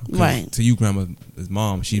grandma. 'Cause Right. To you, grandma is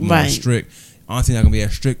mom. She's more Right. strict. Auntie not gonna be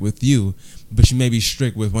as strict with you, but she may be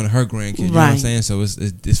strict with one of her grandkids. You know what I'm Right. saying? So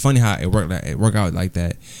it's funny how it worked out like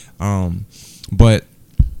that. But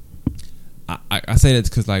I say that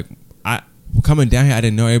because like coming down here, I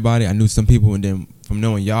didn't know everybody. I knew some people, and then from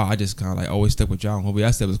knowing y'all, I just kind of like always stuck with y'all. And whoever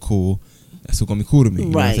I said was cool, that's who gonna be cool to me. You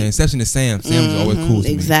know what I'm Right. saying? Exception to Sam. Sam was always cool to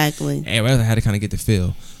me. Exactly. Everybody else I had to kind of get the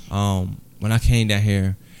feel. When I came down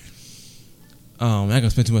here, I'm not gonna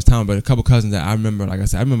spend too much time, but a couple cousins that I remember, like I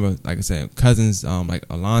said, cousins like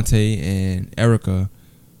Alante and Erica,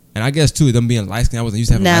 and I guess too them being light skinned. I wasn't used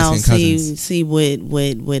to having Now, light skinned cousins. see,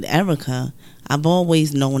 with Erica, I've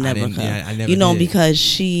always known I didn't- Erica. yeah, I never did.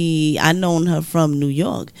 Because I known her from New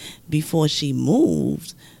York before she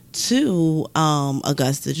moved to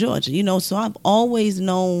Augusta, Georgia. You know, so I've always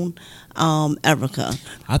known Erica.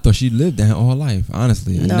 I thought she lived there all her life.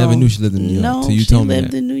 Honestly, I No. never knew she lived in New York. No, Till you she told me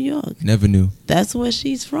lived that. in New York. Never knew. That's where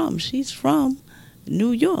she's from. She's from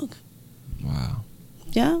New York. Wow.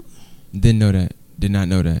 Yeah. Didn't know that. Did not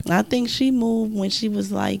know that. I think she moved when she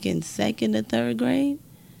was like in 2nd or 3rd grade.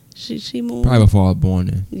 She moved. Probably before I was born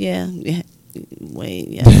then. Yeah. Wait.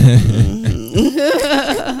 Yeah. Mhm.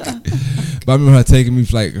 But I remember her taking me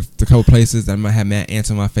for like a couple places. I might have my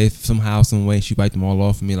aunt on my face somehow, some way. She wiped them all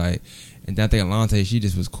off for me, like. And then I think Alante, she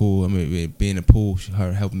just was cool. I mean, being in the pool,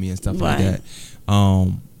 her helping me and stuff like Right.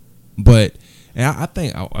 that. But and I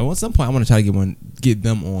think at some point I want to try to get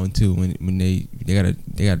them on too. When they gotta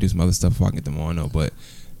do some other stuff before I can get them on though. But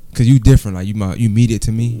because you different, like you meet it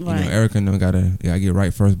to me. Right. You know, Erica and them gotta get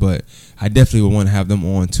right first. But I definitely would want to have them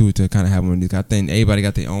on too to kind of have one. I think everybody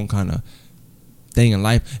got their own kind of thing in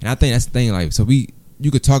life, and I think that's the thing. Like, so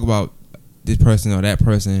you could talk about this person or that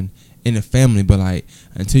person in the family, but like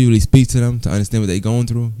until you really speak to them to understand what they're going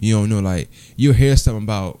through, you don't know. Like, you'll hear something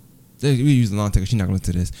about, we use Alante because she's not going to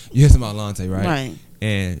listen to this. You hear something about Alante, right? Right.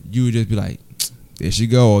 And you would just be like, there she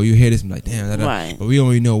go. Or you hear this and be like, damn. Right. But we don't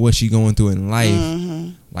really know what she's going through in life. Mm-hmm.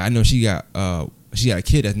 Like, I know she got a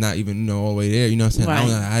kid that's not even all the way there. You know what I'm saying? I don't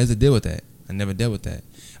know how to deal with that. I never dealt with that.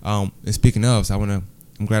 And speaking of, so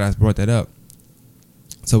I'm glad I brought that up.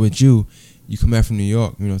 So with you come back from New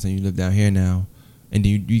York. You know what I'm saying? You live down here now. And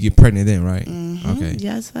then you get pregnant then, right? Mm-hmm. Okay.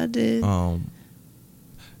 Yes, I did.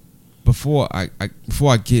 Before I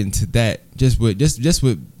get into that, just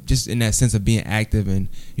in that sense of being active and,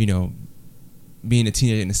 you know, being a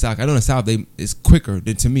teenager in the South. I know in the South it's quicker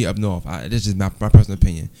than to me up north. That's just my personal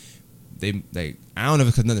opinion. I don't know if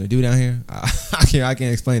it's because nothing to do down here. I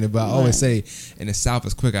can't explain it, but I always say in the South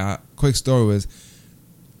it's quicker. Quick story was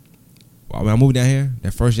when I moved down here.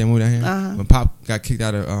 That first year I moved down here, when Pop got kicked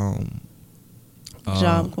out of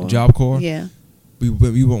Job Corps. Yeah. We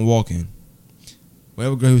went walking.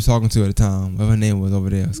 Whatever girl he was talking to at the time, whatever her name was over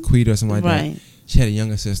there, it was Quita or something like that. She had a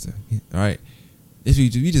younger sister. All right. We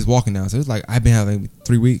just walking now, so it's like I've been having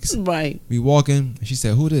 3 weeks. Right. We walking, and she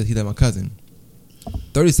said, "Who this?" He said, "My cousin."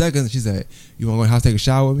 30 seconds, she said, "You want to go in the house take a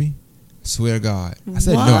shower with me?" I swear to God, I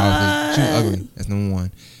said no. She was ugly. That's number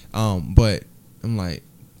one. But I'm like,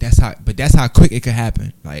 that's how quick it could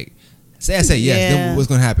happen. Like, say I say yes, then what's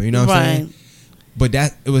gonna happen? You know what I'm saying? But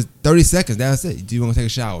it was 30 seconds. That was it. Do you want to take a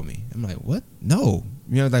shower with me? I'm like, what? No.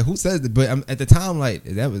 You know, like, who says that? But at the time, like,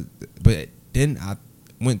 that was. But then I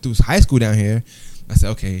went through high school down here. I said,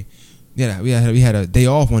 okay, yeah, we had a day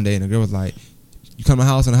off one day, and the girl was like, "You come to my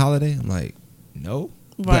house on a holiday?" I'm like, no.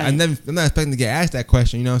 But I'm not expecting to get asked that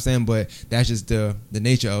question. You know what I'm saying? But that's just the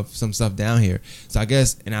nature of some stuff down here. So I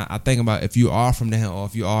guess, and I think about if you are from down here or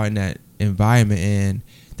if you are in that environment and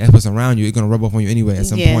that's what's around you, it's gonna rub off on you anyway at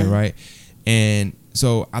some point, right? And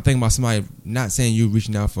so I think about somebody, not saying you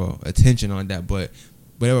reaching out for attention on that, but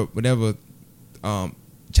whatever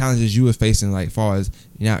challenges you were facing, like far as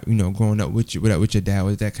growing up with your dad,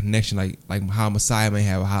 with that connection, like how Messiah may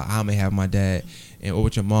have, how I may have my dad, or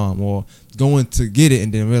with your mom, or going to get it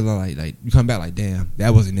and then realize like you come back like, damn,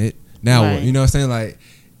 that wasn't it. Now what? You know what I'm saying? Like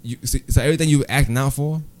so everything you were acting out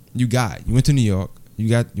for, you got. You went to New York, you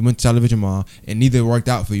went to live with your mom, and neither worked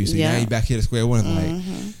out for you. So now you back here to square one. Like,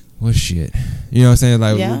 well, shit. You know what I'm saying?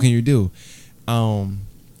 Like, what can you do? And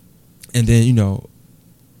then,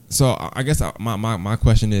 so I guess my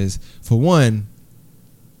question is, for one,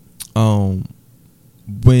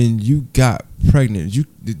 when you got pregnant,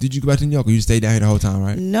 did you go back to New York or you stayed down here the whole time,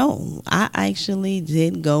 right? No, I actually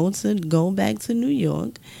did go back to New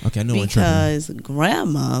York. Okay, I know because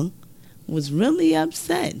Grandma was really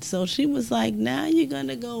upset. So she was like, now you're going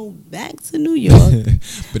to go back to New York.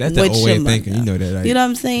 But that's the old way of thinking. You know that, right? You know what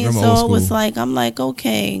I'm saying? So it was like, I'm like,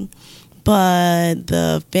 okay. But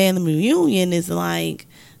the family reunion is like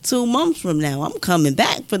 2 months from now. I'm coming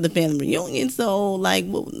back for the family reunion. So like,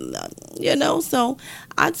 so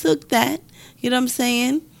I took that, you know what I'm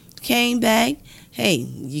saying? Came back. Hey,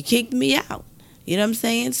 you kicked me out. You know what I'm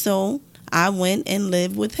saying? So I went and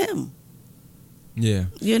lived with him. Yeah.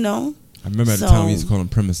 I remember at the time we used to call them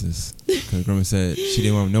premises because Grandma said she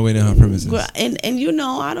didn't want nowhere in her premises. And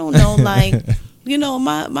I don't know, like,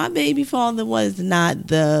 my baby father was not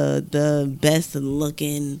the best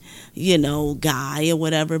looking, guy or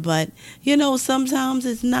whatever. But, sometimes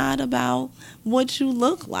it's not about what you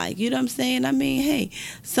look like. You know what I'm saying? I mean, hey,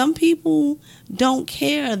 some people don't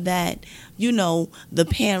care that, the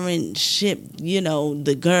parent shipped,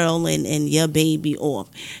 the girl and your baby off.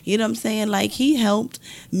 You know what I'm saying? Like, he helped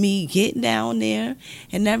me get down there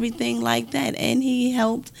and everything like that. And he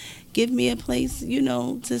helped give me a place, you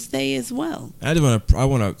know, to stay as well. I want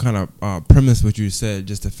to kind of premise what you said,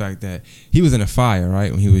 just the fact that he was in a fire,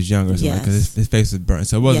 right, when he was younger, so Yes. because his face was burnt,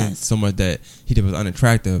 so it wasn't Yes. so much that he was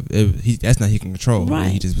unattractive. That's not he can control.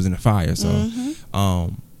 Right. He just was in a fire. So,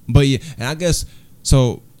 Mhm. but yeah, and I guess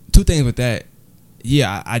so. Two things with that.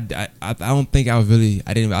 Yeah, I don't think I wasn't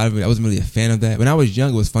really a fan of that. When I was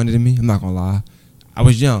young, it was funny to me. I'm not gonna lie. I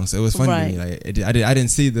was young, so it was funny to me. Like I didn't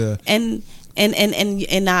see the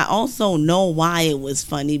And I also know why it was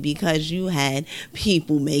funny, because you had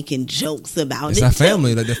people making jokes about It's it. our too.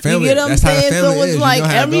 family, like the family. You get what That's I'm how the saying? family So is. it's You like know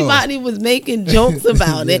how it goes. everybody was making jokes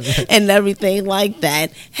about it and everything like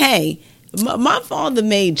that. Hey, my father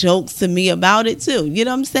made jokes to me about it too. You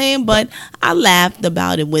know what I'm saying? But I laughed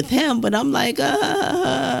about it with him. But I'm like,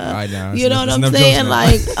 Right now, you know it's what I'm enough saying?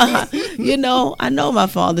 jokes now. Like, you know, I know my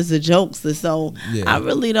father's a jokester, so Yeah. I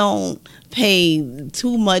really don't pay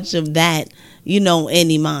too much of that, you know,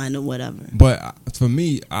 any mind or whatever. But for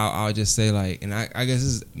me, I'll just say, like, and I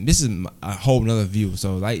guess this is a whole nother view.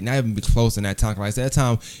 So like, not even be close in that time. Like at that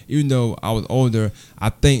time, even though I was older, I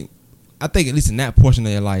think at least in that portion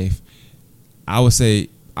of your life, I would say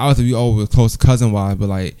I was to be over close cousin wise, but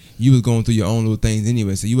like you was going through your own little things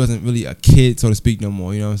anyway, so you wasn't really a kid, so to speak, no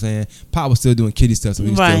more. You know what I'm saying? Pop was still doing kiddie stuff, so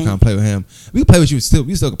we could Right. still kind of play with him. We could play with you still.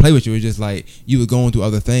 We still could play with you. It's just like you were going through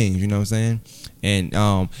other things. You know what I'm saying? And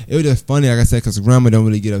it was just funny, like I said, because grandma don't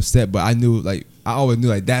really get upset, but I always knew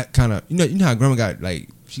like that kind of, you know how grandma got like,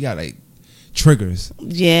 she got like triggers.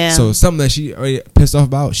 Yeah. So something that she already pissed off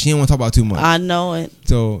about, she didn't want to talk about too much. I know it.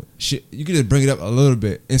 So you could just bring it up a little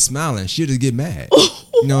bit and smiling. She'll just get mad.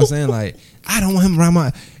 You know what I'm saying? Like, I don't want him around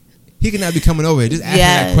my. He cannot be coming over here. Just asking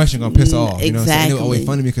that Yes. question gonna piss her off. You know what I'm saying? It was always Exactly.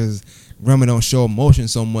 funny because grandma don't show emotion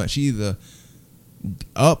so much. She either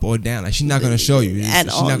up or down. Like she's not gonna show you. At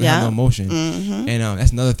She's all, not gonna have no yeah. emotion. Mhm. And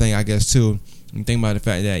that's another thing I guess too. You think about the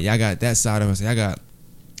fact that y'all got that side of us. Y'all got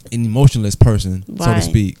an emotionless person, so to Right.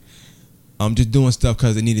 speak. Just doing stuff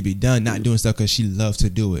because it need to be done, not doing stuff because she loves to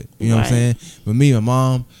do it. You know what I'm Right. saying? With me, my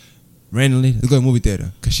mom, randomly, let's go to the movie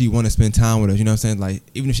theater because she want to spend time with us. You know what I'm saying? Like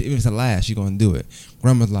even if it's the last, she gonna do it.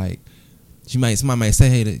 Grandma's like, somebody might say,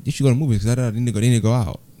 hey, you should go to the movies because they need to go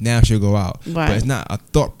out. Now she'll go out, Right. but it's not a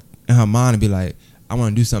thought in her mind to be like, I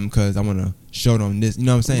want to do something because I want to show them this. You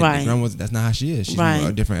know what I'm saying? Right. Grandma, that's not how she is. She's Right. from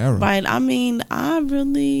a different era. Right. I mean, I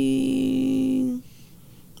really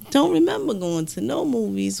don't remember going to no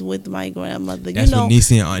movies with my grandmother. That's you know, when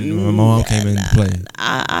Niecy and my mom came in play.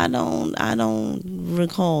 I don't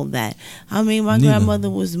recall that. I mean, my Neither. grandmother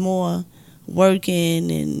was more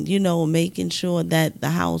working and, you know, making sure that the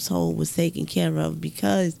household was taken care of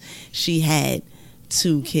because she had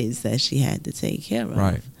 2 kids that she had to take care of.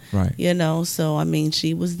 Right. You know, so I mean,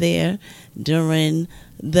 she was there during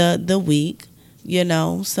the week. You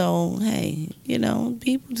know, so hey, you know,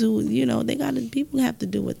 people do. You know, people have to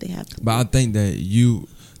do what they have to. But I think that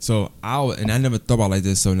I never thought about it like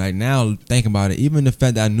this. So like now thinking about it, even the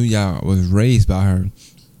fact that I knew y'all was raised by her,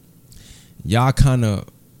 y'all kind of,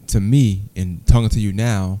 to me, and talking to you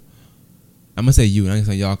now, I'm gonna say you, and I'm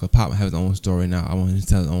gonna say y'all, cause Pop has his own story now. I want him to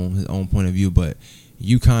tell his own point of view, but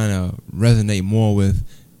you kind of resonate more with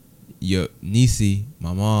your niecey,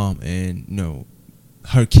 my mom, and you know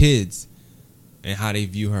her kids. And how they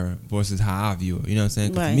view her versus how I view her. You know what I'm saying?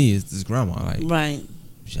 'Cause Right. to me, it's this grandma. Like, Right.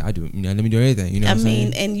 shit, I do. You know, let me do everything. You know what I'm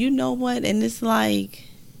saying? And you know what? And it's like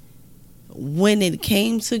when it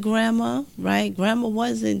came to grandma, right? Grandma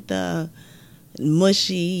wasn't the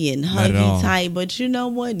mushy and Not at all. huggy type, but you know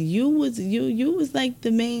what? You was like the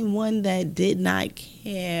main one that did not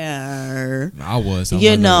care. I was.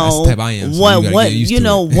 You know that's the type I am. So what you gotta get used you to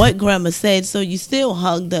know it. what grandma said, so you still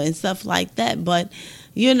hugged her and stuff like that. But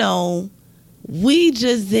you know, we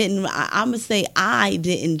just didn't. I'm gonna say I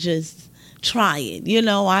didn't just try it. You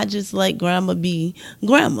know, I just let grandma be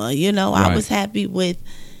grandma. You know, I Right. was happy with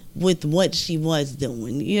what she was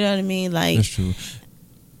doing. You know what I mean? Like, That's true.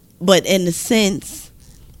 but in a sense,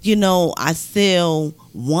 you know, I still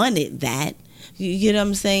wanted that. You know what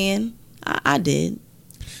I'm saying? I did.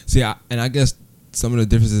 See, I guess some of the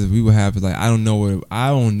differences we would have is like I don't know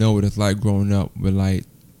what it's like growing up with like,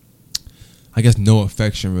 I guess no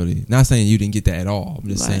affection really. Not saying you didn't get that at all. I'm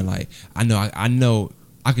just Right. saying like I know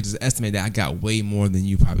I could just estimate that I got way more than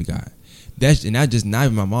you probably got. And not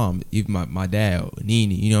even my mom, even my dad,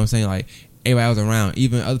 Nene. You know what I'm saying? Like everybody else around,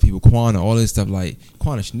 even other people, Quana, all this stuff. Like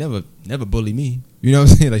Quana, she never bullied me. You know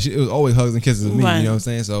what I'm saying? Like it was always hugs and kisses with me. Right. You know what I'm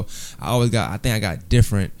saying? So I think I got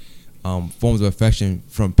different forms of affection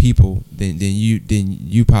from people than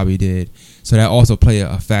you probably did. So that also play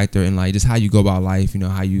a factor in like just how you go about life. You know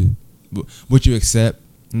what you accept.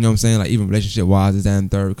 You know what I'm saying? Like even relationship wise, is that and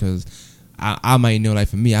third because I might know, like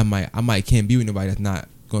for me, I might can't be with nobody that's not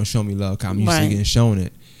gonna show me love. 'Cause I'm used to getting shown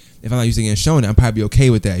it. If I'm not used to getting shown it, I'm probably okay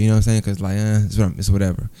with that. You know what I'm saying? Because like, it's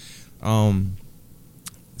whatever.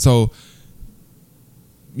 So,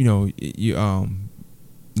 you know, you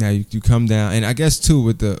now you come down, and I guess too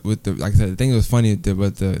with the like I said, the thing that was funny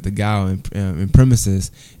with the guy in premises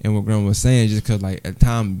and what Grandma was saying, just because like at the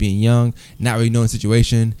time being young, not really knowing the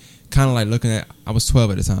situation, kind of like looking at, I was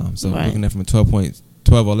 12 at the time, so looking at from a 12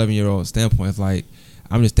 or 11-year-old standpoint, it's like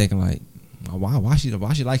I'm just thinking like, why she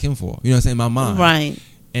like him for? You know what I'm saying? My mind, Right.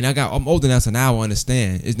 And I'm older now, so now I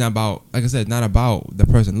understand. It's not about, like I said, not about the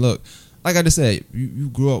person. Look, like I just said, you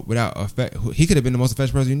grew up without affect. He could have been the most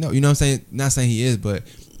affectionate person you know. You know what I'm saying? Not saying he is, but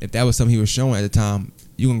if that was something he was showing at the time,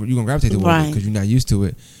 you gonna gravitate towards it because you're not used to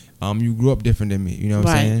it. You grew up different than me. You know what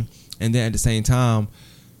I'm saying? And then at the same time,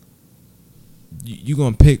 you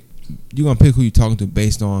gonna pick who you're talking to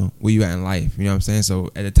based on where you at in life. You know what I'm saying?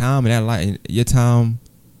 So at the time in that life, your time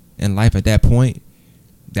in life at that point,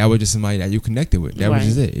 that was just somebody that you connected with. That was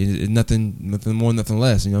just it. It's nothing more, nothing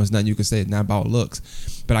less. You know, it's nothing you can say. It's not about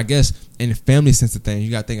looks. But I guess in the family sense of things,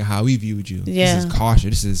 you got to think of how we viewed you. Yeah. This is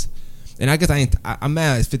cautious. This is, and I guess I'm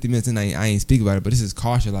mad it's 50 minutes and I ain't speak about it, but this is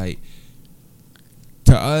cautious. Like,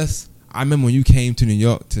 to us, I remember when you came to New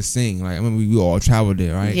York to sing. Like, I remember we all traveled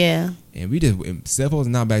there, right? Yeah. And we just, cell phones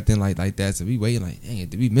not back then like that, so we waiting like, dang,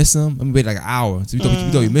 did we miss them? I mean, wait like an hour. So we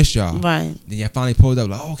thought we missed y'all. Right. Then y'all finally pulled up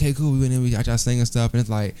like, oh, okay, cool. We went in, we got y'all singing stuff, and it's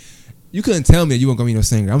like, you couldn't tell me that you weren't gonna be no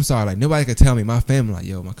singer. I'm sorry, like nobody could tell me. My family like,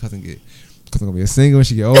 yo, my cousin gonna be a singer when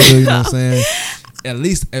she get older. You know what I'm saying? At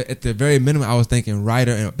least at the very minimum, I was thinking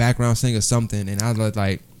writer and a background singer, something. And I was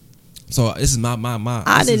like, so this is my.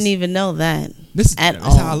 I didn't even know that. This at is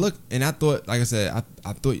all. how I look, and I thought, like I said,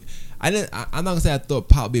 I thought I didn't. I'm not gonna say I thought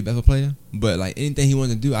Pop would be a better player, but like anything he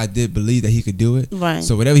wanted to do, I did believe that he could do it. Right.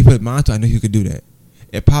 So whatever he put his mind to, I knew he could do that.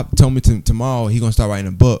 If Pop told me tomorrow he gonna start writing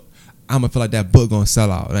a book, I'm gonna feel like that book gonna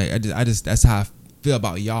sell out. Like I just that's how I feel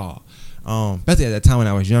about y'all. Especially at that time when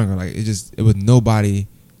I was younger, like it was nobody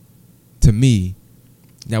to me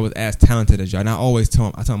that was as talented as y'all. And I always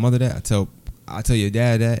tell my mother that. I tell your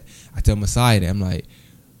dad that. I tell Messiah that. I'm like,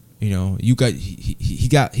 you know, you got he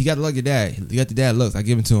got to look your dad. He got the dad looks. I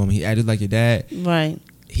give it to him. He acted like your dad. Right.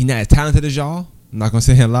 He not as talented as y'all. I'm not gonna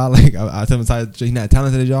say him a lot. Like I tell Messiah, he's not as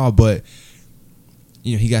talented as y'all, but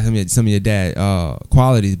you know, he got some of your dad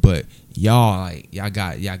qualities. But y'all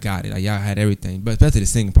got it. Like y'all had everything. But especially the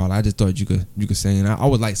singing part, I just thought you could sing. And I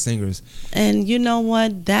would like singers. And you know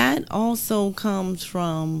what? That also comes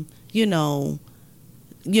from, you know,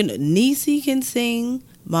 Niecy can sing,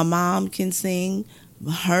 my mom can sing,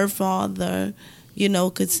 her father, you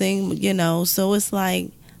know, could sing, you know. So it's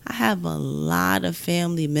like I have a lot of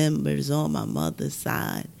family members on my mother's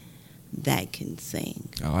side that can sing.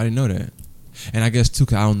 Oh, I didn't know that. And I guess too,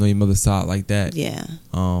 'cause I don't know your mother's side like that. Yeah.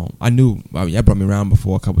 I knew. I mean, y'all brought me around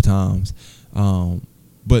before a couple times.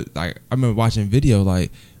 But like I remember watching video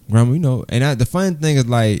like Grandma, you know. And the funny thing is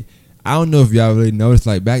like I don't know if y'all really noticed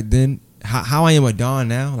like back then how I am with Dawn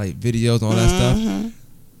now, like videos and all that stuff.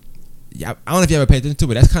 Yeah, I don't know if you ever paid attention to it,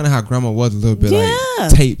 but that's kind of how Grandma was a little bit,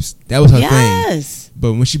 like tapes. That was her thing.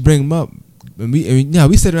 But when she bring them up,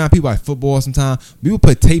 we sit around people like football sometimes. We would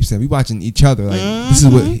put tapes in. We watching each other. Like this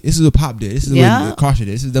is what Pop did. This is what Karsha did.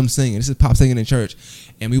 This is them singing. This is Pop singing in church,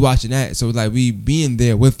 and we watching that. So like we being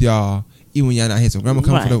there with y'all, even when y'all not here. So Grandma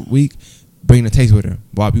come for the week, bring the tapes with her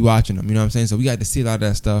while we watching them. You know what I'm saying? So we got to see a lot of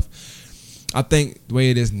that stuff. I think the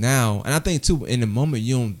way it is now, and I think too, in the moment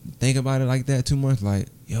you don't think about it like that too much. Like,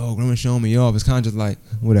 yo, Grandma showing me off. It's kind of just like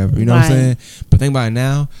whatever, you know what I'm saying? But think about it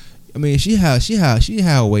now. I mean, she had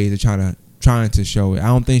ways of trying to show it. I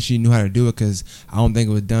don't think she knew how to do it because I don't think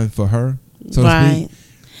it was done for her, so to speak.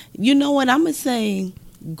 You know what I'm gonna say?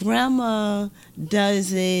 Grandma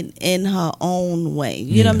does it in her own way.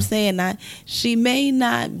 You know what I'm saying? She may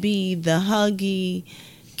not be the huggy,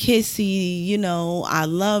 kissy, you know, I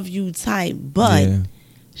love you type, but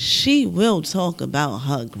she will talk about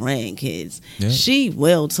her grandkids. She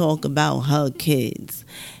will talk about her kids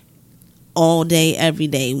all day, every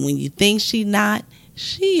day. When you think she not,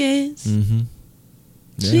 she is.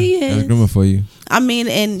 She is. That's Grandma for you. I mean,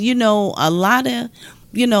 and you know, a lot of,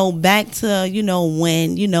 you know, back to, you know,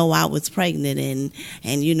 when, you know, I was pregnant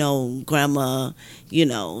and you know, Grandma, you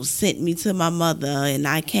know, sent me to my mother and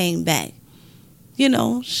I came back. You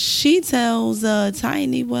know, she tells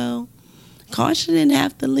Tiny, well, Karsha didn't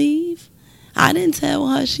have to leave. I didn't tell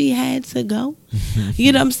her she had to go.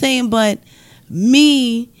 You know what I'm saying? But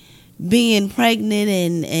me being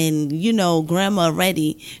pregnant and you know, Grandma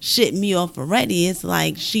already shipped me off already, it's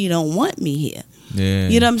like she don't want me here.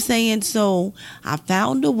 You know what I'm saying? So I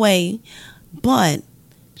found a way, but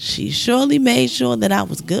she surely made sure that I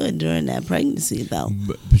was good during that pregnancy, though.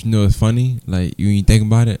 But you know it's funny, like you think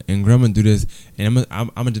about it, and grandma do this, and I'm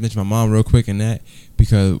gonna just mention my mom real quick in that,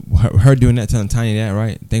 because her doing that, telling Tiny that,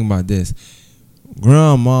 right? Think about this.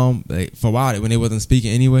 Grandma, like, for a while when they wasn't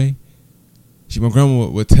speaking anyway, my grandma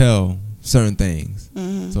would tell certain things.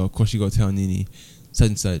 Mm-hmm. So of course she go tell Nene such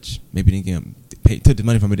and such. Maybe didn't took the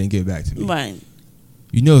money from her, didn't give it back to me. Right.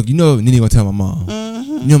 You know Nene gonna tell my mom.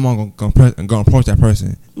 Mm-hmm. You know mom gonna approach that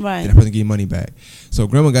person. Right. And that person give you money back. So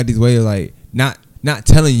grandma got these ways of like not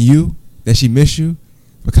telling you that she miss you,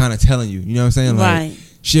 but kind of telling you. You know what I'm saying? Like, Right.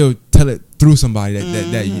 she'll tell it through somebody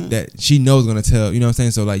that she knows gonna tell. You know what I'm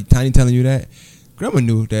saying? So like Tiny telling you that, grandma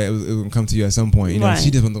knew that it was gonna come to you at some point. You know, Right.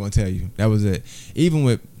 she just wasn't gonna tell you. That was it. Even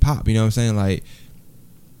with Pop, you know what I'm saying? Like,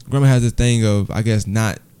 grandma has this thing of, I guess,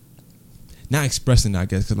 not expressing, I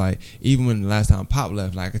guess, because like even when the last time Pop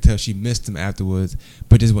left, like I could tell she missed him afterwards,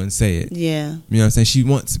 but just wouldn't say it. Yeah. You know what I'm saying? She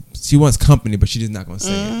wants company, but she's just not gonna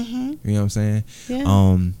say Mm-hmm. it. You know what I'm saying?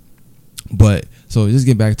 Yeah. But so just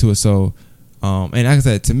get back to it. So, and like I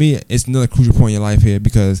said, to me, it's another crucial point in your life here,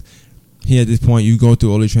 because here at this point you go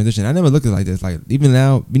through early transition. I never looked at it like this. Like even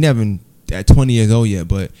now, we never even at 20 years old yet,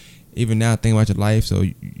 but even now, think about your life. So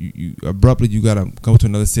you abruptly you gotta go to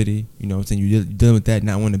another city. You know what I'm saying? You're dealing with that,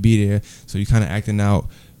 not wanting to be there. So you kind of acting out.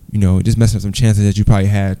 You know, just messing up some chances that you probably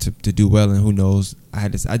had to do well. And who knows? I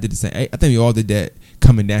did the same. I think we all did that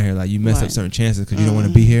coming down here. Like you mess up Right. certain chances because you don't want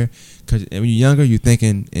to be here. Because when you're younger, you're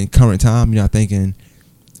thinking in current time. You're not thinking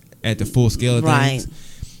at the full scale of Right. things.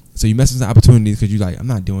 So you mess up some opportunities because you're like, I'm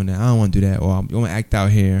not doing that. I don't want to do that, or I'm going to act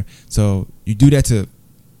out here. So you do that to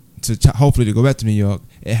hopefully to go back to New York.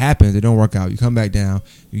 It happens. It don't work out. You come back down.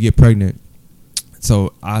 You get pregnant.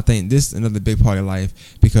 So I think this is another big part of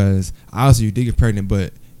life, because obviously you did get pregnant,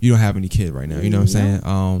 but you don't have any kid right now. You know what I'm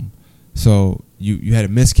saying? So you had a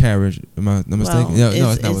miscarriage. Am I mistaken? Well,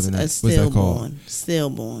 no, it's not. Wasn't that? a What's that called?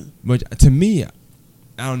 Stillborn. But to me, I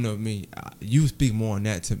don't know me. You speak more on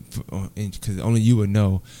that because only you would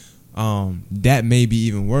know. That may be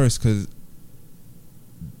even worse because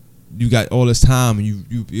you got all this time and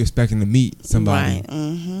you expecting to meet somebody. Right.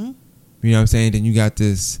 Mm-hmm. You know what I'm saying? Then you got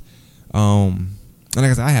this. And like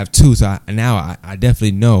I said, I have two, so now I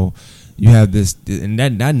definitely know. You have this, and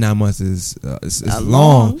that 9 months is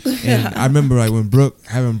long. And I remember like when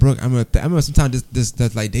having Brooke, I remember sometimes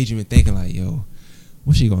that's like daydreaming, thinking like, yo,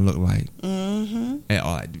 what's she gonna look like? Mm-hmm. And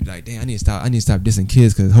all I do, like, damn, I need to stop dissing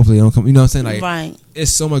kids because hopefully they don't come. You know what I'm saying? Like, Right.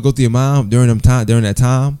 it's so much go through your mind during that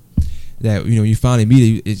time that you finally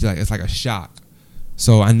meet it. It's like a shock.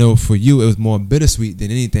 So I know for you it was more bittersweet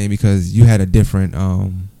than anything because you had a different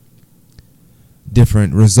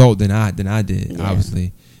result than I did, Yeah.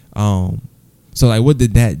 obviously. So like, what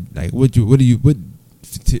did that like?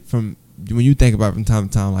 From when you think about it from time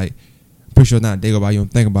to time? Like, I'm pretty sure not a day go by you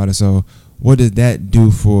don't think about it. So, what did that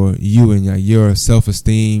do for you and your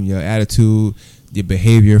self-esteem, your attitude, your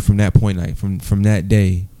behavior from that point, like from that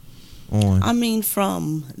day on? I mean,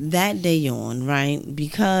 from that day on, right?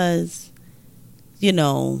 Because,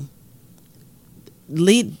 leading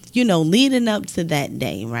up to that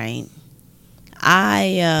day, right?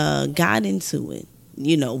 I got into it,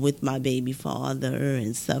 with my baby father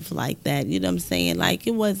and stuff like that. You know what I'm saying? Like,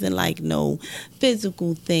 it wasn't like no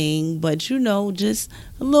physical thing, but, just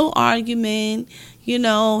a little argument.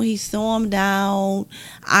 He stormed out.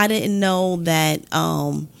 I didn't know that,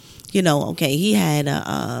 okay, he had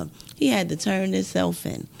to turn himself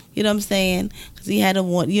in. You know what I'm saying? Because he had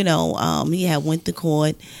he had went to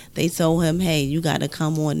court. They told him, hey, you got to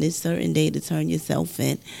come on this certain day to turn yourself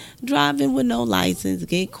in. Driving with no license,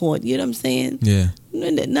 get caught. You know what I'm saying? Yeah.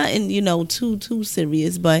 Nothing, too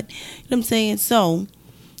serious. But, you know what I'm saying? So,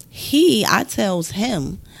 I tells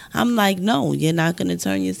him, I'm like, no, you're not going to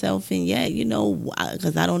turn yourself in yet,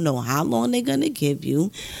 because I don't know how long they're going to give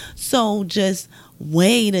you. So, just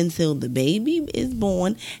wait until the baby is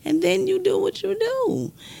born, and then you do what you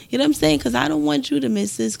do. You know what I'm saying? Because I don't want you to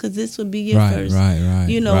miss this, because this would be your first, right,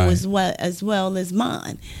 as well as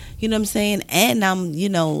mine. You know what I'm saying? And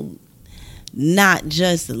I'm, not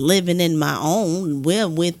just living in my own. We're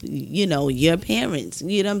with, your parents.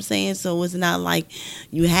 You know what I'm saying? So it's not like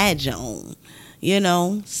you had your own,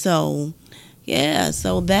 So, yeah,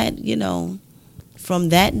 so that, from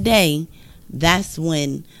that day, that's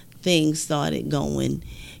when things started going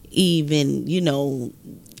even,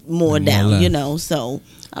 more down, left. So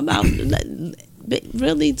about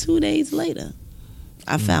really 2 days later,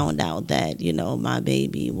 I found out that, my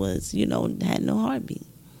baby was, had no heartbeat.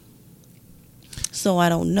 So I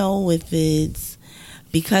don't know if it's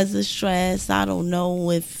because of stress. I don't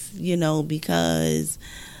know if, because,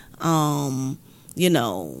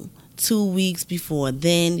 2 weeks before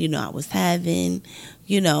then, you know, I was having,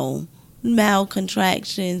 you know, mild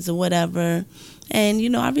contractions or whatever. And, you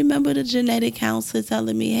know, I remember the genetic counselor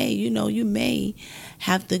telling me, hey, you know, you may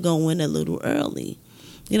have to go in a little early.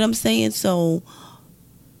 You know what I'm saying? So,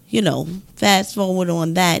 you know, fast forward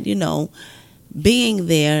on that, you know, being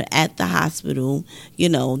there at the hospital, you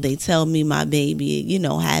know, they tell me my baby, you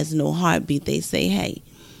know, has no heartbeat. They say, hey,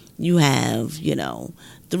 you have, you know,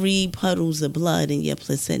 3 puddles of blood in your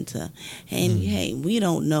placenta. And, hey, we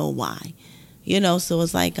don't know why. You know, so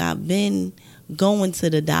it's like I've been going to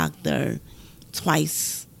the doctor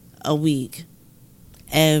twice a week,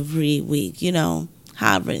 every week, you know,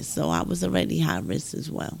 high risk. So I was already high risk as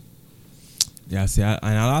well. Yeah, see, a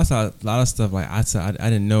lot of stuff like I said, I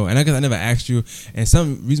didn't know, and I guess I never asked you. And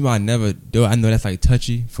some reason why I never do it, I know that's like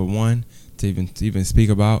touchy for one to even speak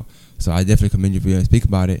about. So I definitely commend you for even speak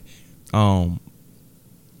about it. And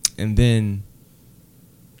then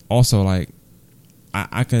also like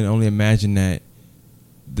I can only imagine that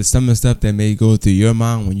some of the stuff that may go through your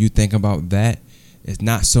mind when you think about that is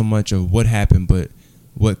not so much of what happened, but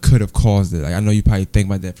what could have caused it. Like I know you probably think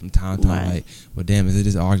about that from time to time. Right. Like, well, damn, is it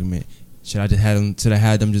this argument? Should I have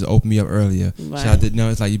had them just open me up earlier? Right. Should I did no?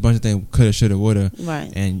 It's like a bunch of things, coulda, shoulda, woulda.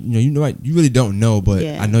 Right. And you know what? You really don't know, but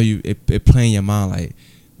Yeah. I know it play in your mind like,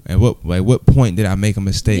 at what point did I make a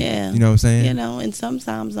mistake? Yeah. You know what I'm saying? You know, and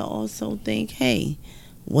sometimes I also think, hey,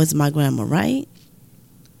 was my grandma right?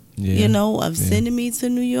 Yeah. You know, of Yeah. sending me to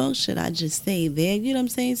New York, should I just stay there? You know what I'm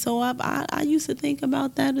saying? So I used to think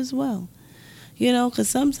about that as well. You know, because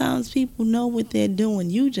sometimes people know what they're doing.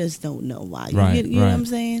 You just don't know why. You Right, know what right. I'm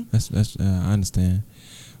saying? That's I understand.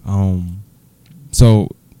 So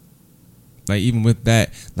like even with that,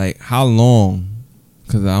 like how long?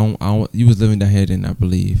 Because you was living down here then, I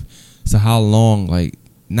believe. So how long? Like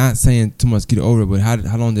not saying too much, get over it, but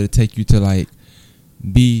how long did it take you to like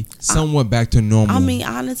be somewhat back to normal? I mean,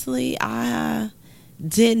 honestly, I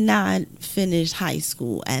did not finish high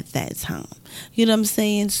school at that time. You know what I'm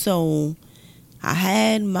saying? So I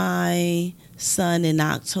had my son in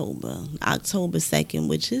October 2nd,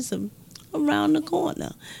 which is around the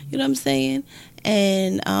corner. You know what I'm saying?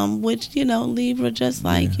 And which, you know, Libra just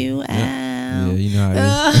like you. Yeah, you know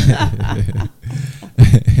how it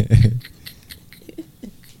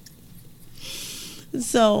is.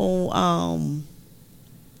 So,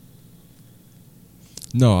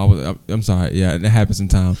 no, I'm sorry. Yeah, that happens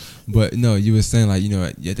sometimes. But no, you were saying like, you know,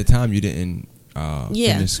 at the time you didn't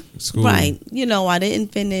finish school. Right. You know, I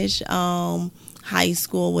didn't finish high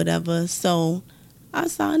school, whatever. So I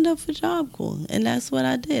signed up for Job Corps, and that's what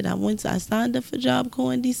I did. I signed up for Job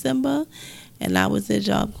Corps in December, and I was at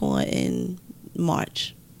Job Corps in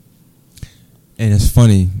March. And it's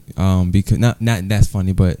funny, because not that's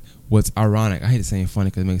funny, but what's ironic, I hate saying funny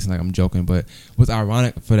because it makes it sound like I'm joking, but what's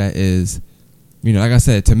ironic for that is, you know, like I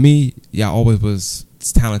said, to me, y'all always was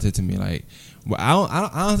talented to me. Like, well,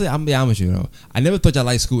 honestly, I'm gonna be honest with you though. I never thought y'all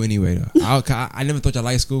liked school anyway though. I never thought y'all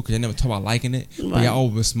liked school because I never talked about liking it. But Right. y'all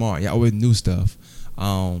always was smart. Y'all always knew stuff.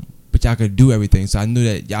 But y'all could do everything, so I knew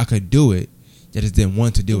that y'all could do it. Y'all just didn't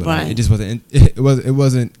want to do it. Right. Like, it just wasn't. It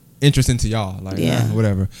wasn't interesting to y'all. Like, Yeah.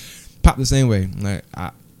 whatever. Pop the same way. Like,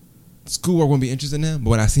 schoolwork wouldn't be interesting to him, but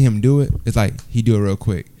when I see him do it, it's like he do it real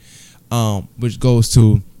quick. Which goes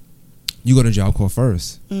to, you go to Job Corps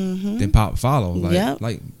first, then Pop follow. Like, Yep.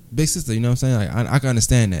 like big sister, you know what I'm saying? Like, I can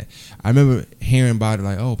understand that. I remember hearing about it,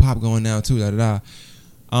 like, oh, Pop going now too, da da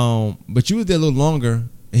da. But you was there a little longer,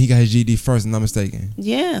 and he got his GED first, if I'm not mistaken.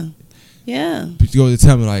 Yeah. Yeah. But you go to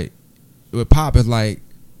tell me, like, with Pop is like,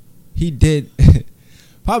 he did.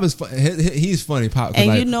 Pop is he's funny, Pop. 'Cause And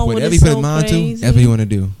like, you know what whatever is he put so his mind crazy? to, that's what he want to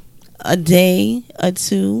do. A day or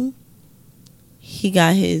two, he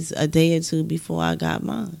got his a day or two before I got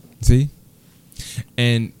mine. See?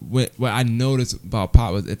 And what I noticed about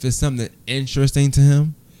Pop was if it's something interesting to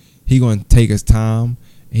him, he going to take his time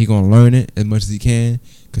and he going to learn it as much as he can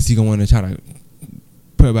because he going to want to try to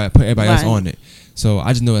put everybody else Right. on it. So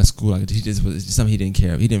I just know at school, like, it's just something he didn't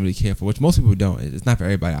care. He didn't really care for, which most people don't. It's not for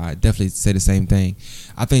everybody. I definitely say the same thing.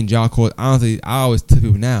 I think Job Corps, honestly, I always tell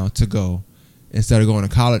people now to go instead of going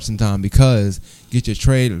to college sometime, because get your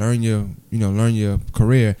trade, learn your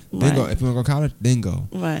career, then go. Right. If you want to go to college, then go.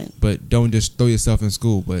 Right. But don't just throw yourself in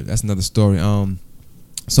school. But that's another story.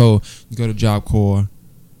 So you go to Job Corps.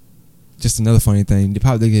 Just another funny thing. They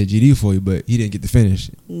probably did get a GD for you, but he didn't get to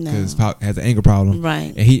finish No. because Pop has an anger problem.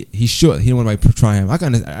 Right. And he's short. He didn't want to try him. I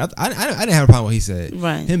didn't have a problem with what he said.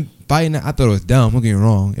 Right. Him fighting, I thought it was dumb. Don't get me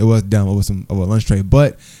wrong. It was dumb over a lunch tray.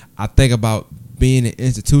 But I think about being in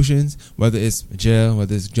institutions, whether it's jail,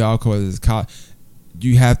 whether it's Job Corps, whether it's college,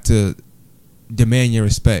 you have to demand your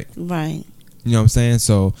respect. Right. You know what I'm saying?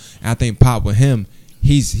 So I think Pop with him,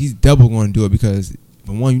 he's double going to do it because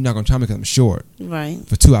for one, you're not going to try me because I'm short. Right.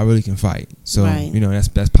 For two, I really can fight. So Right.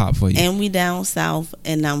 That's Pop for you. And we down south,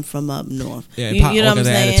 and I'm from up north. Yeah, you, Pop you know what I'm got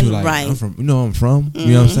that saying? attitude, like, Right. I'm from, where I'm from.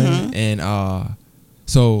 You know what I'm saying? And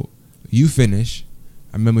so you finish.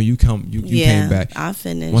 I remember you came back. I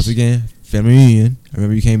finished. Once again, family reunion. I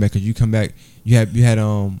remember you came back because you come back. You had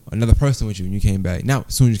another person with you when you came back. Not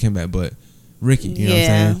as soon as you came back, but Ricky. You know what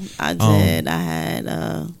I'm saying? I did. I had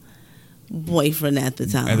a boyfriend at the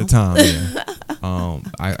time. At the time, yeah.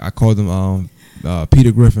 I called him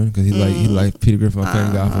Peter Griffin because he liked Peter Griffin on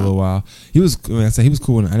Family Guy for a little while. He was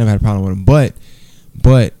cool and I never had a problem with him.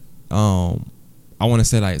 But I want to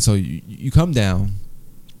say, like, so you come down,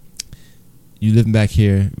 you living back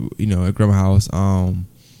here, at grandma's house.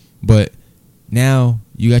 But now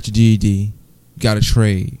you got your GED, you got a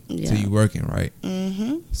trade, so you working, right?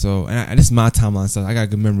 Mm-hmm. So, and this is my timeline stuff. I got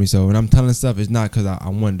good memory. So when I'm telling stuff, it's not because I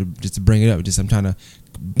wanted to just to bring it up. Just I'm trying to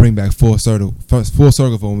bring back full circle for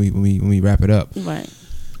when we wrap it up. Right.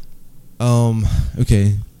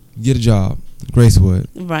 Okay. Get a job, Gracewood.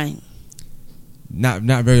 Right. Not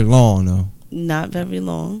very long though. Not very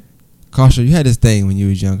long. Kasha, you had this thing when you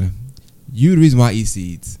was younger. You the reason why I eat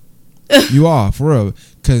seeds. You are, for real.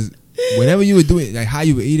 Because whenever you would do it, like how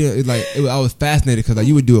you would eat it, I was fascinated because like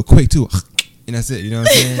you would do it quick too, and that's it. You know what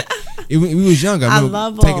I'm saying? We was younger. I remember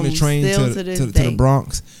love taking the train to the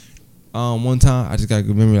Bronx. One time, I just got a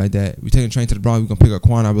good memory like that. We taking the train to the Bronx. We gonna pick up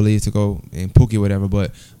Quan, I believe, to go in Pookie or whatever.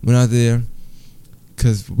 But went out there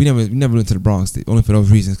because we never went to the Bronx only for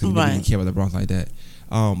those reasons because we didn't care about the Bronx like that.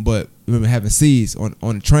 But we remember having seeds on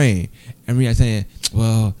the train, and we were saying,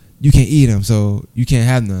 well, you can't eat them, so you can't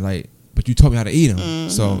have them. Like, but you taught me how to eat them,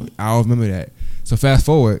 so I always remember that. So fast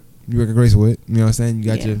forward, you work at Gracewood. You know what I'm saying? You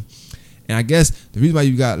got your, and I guess the reason why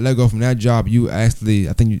you got let go from that job, you actually,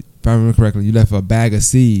 I think, if I remember correctly, you left a bag of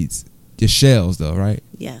seeds, just shells though, right?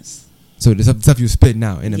 Yes. So the stuff you were spitting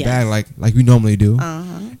out in a bag like we normally do,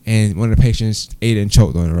 and one of the patients ate it and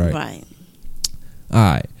choked on it, right? Right. All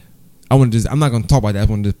right. I'm not gonna talk about that.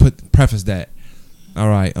 I want to preface that. All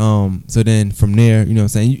right. So then from there, you know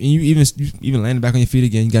what I'm saying? You even landed back on your feet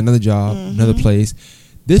again. You got another job, another place.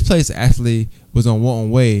 This place actually was on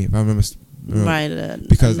Walton Way, if I remember. Right.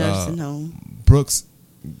 Because a nursing home. Brooks'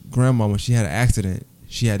 grandma, when she had an accident,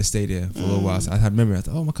 she had to stay there for a little while. So I remember, I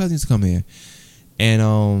thought, oh, my cousin used to come here. And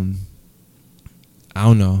I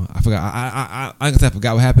don't know. I forgot. I guess I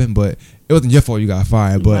forgot what happened, but it wasn't your fault you got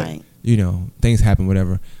fired. But, things happen,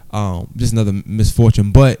 whatever. Just another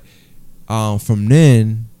misfortune. But from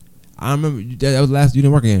then, I remember that was the last. You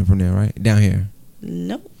didn't work again from there, right? Down here.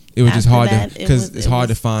 Nope. It was just hard that, because it's hard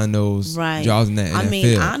to find those jobs in that.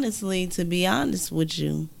 Field. Honestly, to be honest with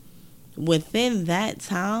you, within that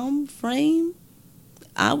time frame,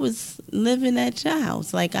 I was living at your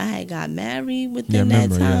house. Like I had got married within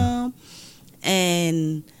that time,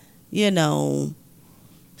 and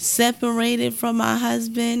separated from my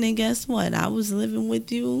husband. And guess what? I was living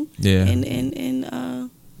with you. Yeah.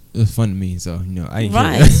 And it was fun to me, so I ain't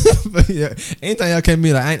care. But yeah, anytime y'all came to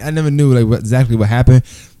me, like I never knew exactly what happened.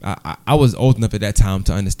 I was old enough at that time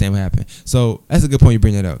to understand what happened. So that's a good point you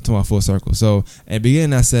bring that up to my full circle. So at the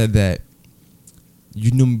beginning, I said that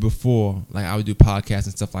you knew me before, like I would do podcasts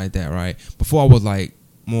and stuff like that, right? Before I was like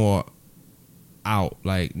more out,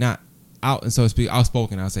 like not out and so to speak,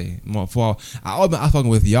 outspoken. I'll say more. Before I always been outspoken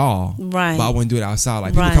with y'all, right? But I wouldn't do it outside.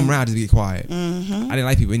 Like people come around, I just get quiet. I didn't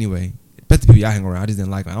like people anyway. Especially people y'all hang around, I just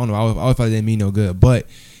didn't like them. I don't know. I always thought it didn't mean no good. But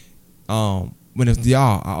when it's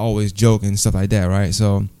y'all, I always joke and stuff like that, right?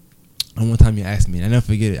 So one time you asked me, and I never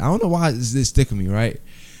forget it. I don't know why this stick with me, right?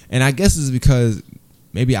 And I guess it's because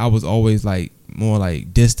maybe I was always like more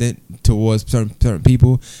like distant towards certain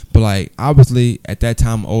people, but like obviously at that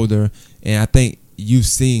time older, and I think you've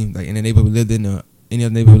seen like in the neighborhood we lived in, any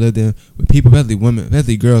other neighborhood we lived in, with people, especially women,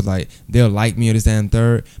 especially girls, like they'll like me or this, that, and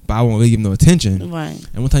third, but I won't really give them no attention. Right.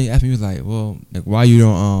 And one time you asked me, you was like, well, like why you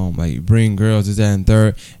don't like bring girls this, that, and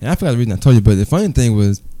third, and I forgot the reason I told you, but the funny thing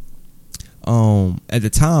was, at the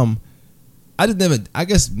time, I just never. I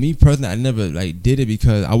guess me personally, I never like did it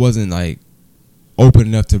because I wasn't like open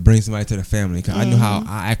enough to bring somebody to the family. Cause I knew how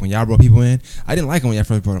I act when y'all brought people in. I didn't like it when y'all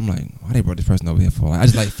first brought them. I'm like, why they brought this person over here for?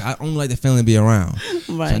 Like, I only like the family to be around.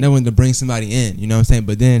 Right. So I never wanted to bring somebody in. You know what I'm saying?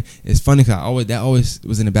 But then it's funny because that always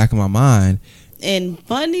was in the back of my mind. And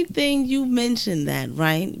funny thing you mentioned that,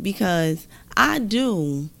 right? Because I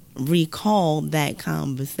do recall that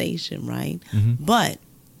conversation, right? But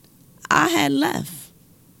I had left.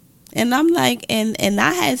 And I'm like, and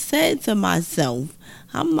I had said to myself,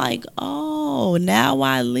 I'm like, oh, now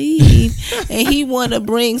I leave, and he want to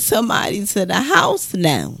bring somebody to the house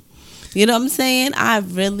now. You know what I'm saying? I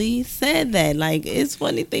really said that. Like, it's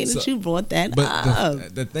funny thing that So- you brought that But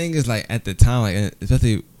up. the thing is, like, at the time, like,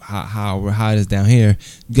 especially how it is down here,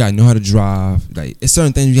 you gotta know how to drive. Like, it's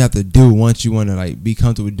certain things you have to do once you want to, like, be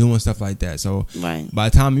comfortable doing stuff like that. So Right. by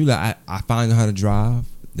the time you, like, I finally know how to drive,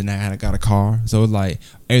 then I got a car. So it's like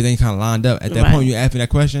everything kind of lined up. At that Right. point, you asked me that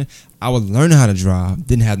question, I was learning how to drive,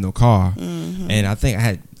 didn't have no car, Mm-hmm. and I think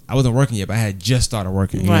I wasn't working yet, but I had just started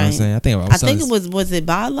working. You know what I'm Right. saying? I think I think it was it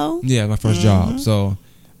Barlow? yeah, my 1st job. So,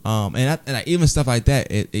 and like, even stuff like that,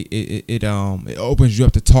 it opens you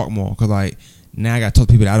up to talk more, cause like now I got to talk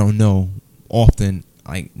to people that I don't know often,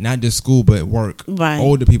 like not just school but work, Right.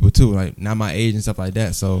 older people too, like not my age and stuff like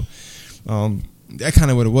that. So, that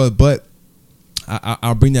kind of what it was. But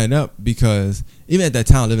I'll bring that up because even at that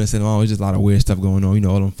time, living in St. Louis, it was just a lot of weird stuff going on. You know,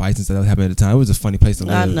 all them fights and stuff that happened at the time. It was a funny place to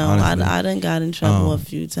live. I know. honestly. I done got in trouble a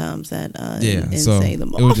few times at in so St. it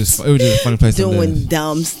was just a funny place to live. doing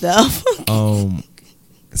dumb stuff.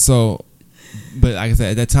 So, but like I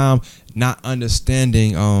said, at that time, not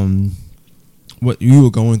understanding what you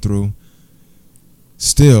were going through,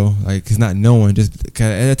 still, like, cause not knowing, just cause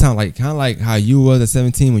at that time, like, kind of like how you was at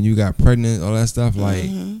 17 when you got pregnant, all that stuff, like,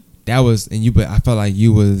 that was, and you, but I felt like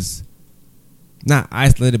you was not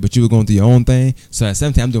isolated, but you were going through your own thing. So at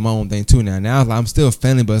 17, I'm doing my own thing too now. Now, like, I'm still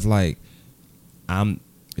family, but it's like,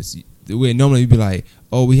 it's the way normally you'd be like,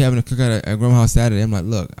 oh, we having a cookout at Grandma's Saturday. I'm like,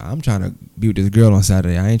 look, I'm trying to be with this girl on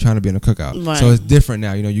Saturday. I ain't trying to be in a cookout. Right. So it's different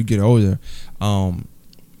now. You know, you get older.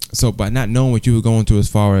 So by not knowing what you were going through as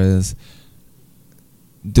far as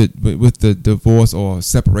with the divorce or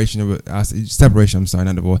separation of separation. I'm sorry,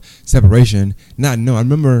 not divorce. Separation. Not knowing. I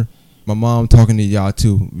remember my mom talking to y'all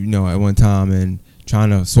too. You know, at one time and trying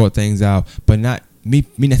to sort things out, but not me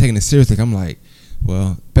not taking it seriously. I'm like,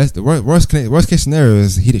 well, worst case scenario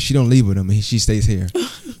is she don't leave with him and she stays here.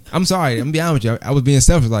 I'm sorry, I'm gonna be honest with you. I was being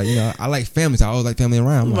selfish, like, you know, I like family, so I always like family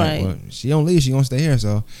around. I'm Right. like, well, she don't leave, she gonna stay here.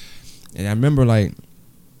 So, and I remember like,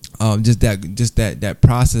 just that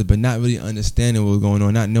process, but not really understanding what was going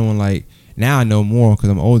on, not knowing, like, now I know more because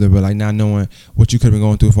I'm older, but like not knowing what you could have been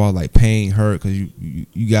going through for like pain, hurt, because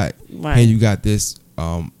you got Right. hey, you got this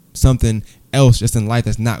something else just in life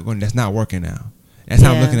that's not working now. That's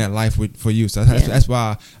how I'm Yeah. looking at life for you. So that's, Yeah. that's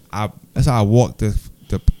why I walked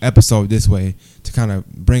the episode this way, to kind of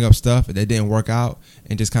bring up stuff that didn't work out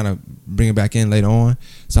and just kind of bring it back in later on.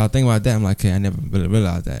 So I think about that. I'm like, okay, I never really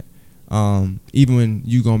realized that. Even when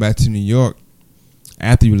you going back to New York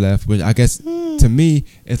after you left, which I guess to me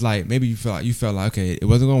it's like maybe you felt like okay, it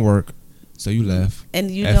wasn't gonna work, so you left. And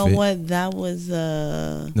you F know it. what? That was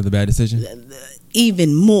Another bad decision.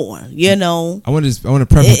 even more. You know, I want to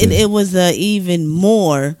preface this. it was a even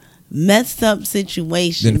more messed up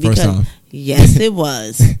situation. Than the first time. Yes, it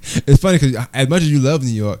was. It's funny because as much as you love New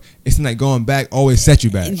York, it's like going back always set you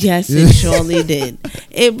back. Yes, it surely did.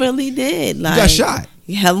 It really did. Like, You got shot.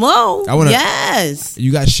 Hello. Yes.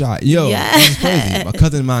 You got shot. Yo, Yeah. this is crazy. My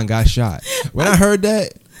cousin of mine got shot. When I heard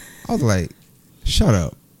that, I was like, shut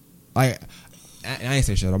up. Like, I ain't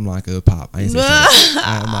say shut up. I'm like, pop. I ain't say shut up.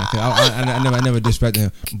 I'm like, I never disrespected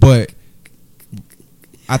him. But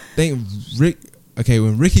I think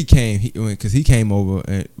when Ricky came, because he came over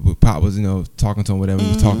and Pop was, you know, talking to him, whatever, he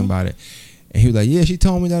was talking about it. And he was like, yeah, she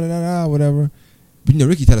told me da whatever. But, you know,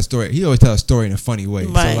 Ricky tell a story. He always tell a story in a funny way.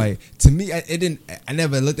 Right. So, like, to me, I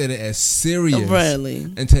never looked at it as serious. Really?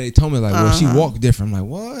 Until they told me, like, well, she walked different. I'm like,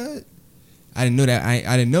 what? I didn't know that.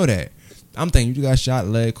 I didn't know that. I'm thinking, you got shot,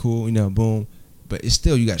 leg, cool, you know, boom. But it's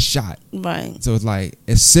still, you got shot. Right. So it's like,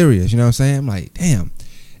 it's serious, you know what I'm saying? I'm like, damn.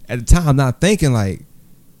 At the time, I'm not thinking, like,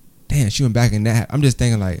 damn, she went back in that. I'm just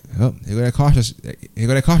thinking, like, oh, here go that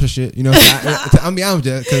cautious shit. You know, I'm be honest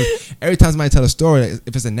with you, because every time somebody tell a story,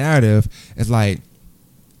 if it's a narrative, it's like,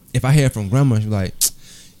 if I hear it from grandma, she's like,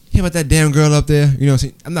 hear about that damn girl up there? You know,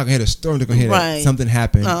 I'm not going to hear the story. I'm just going to hear that something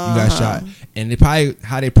happened, you got shot. And they probably,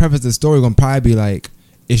 how they preface the story, going to probably be like,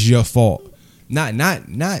 it's your fault.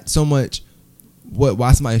 Not so much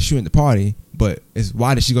why somebody's shooting the party, but it's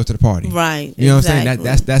why did she go to the party? Right. You know what I'm exactly.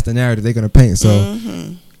 saying? That's the narrative they're gonna paint. So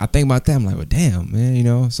I think about that. I'm like, well, damn, man. You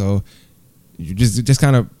know. So you just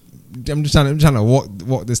kind of, I'm just trying to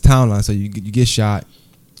walk this town line. So you get shot,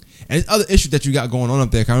 and there's other issues that you got going on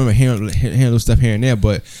up there. 'Cause I remember hearing little stuff here and there.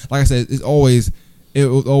 But like I said, it was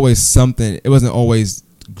always something. It wasn't always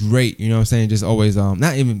great. You know what I'm saying? Just always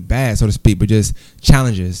not even bad, so to speak, but just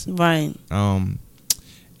challenges. Right.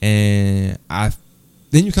 And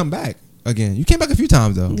then you come back again. You came back a few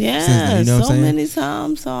times though. Yeah. Since then, you know what I'm so saying? many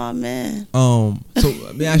times. Oh man. So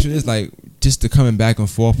let me ask you this, like, just the coming back and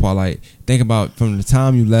forth part, like, think about from the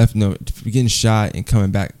time you left, you know, getting shot and coming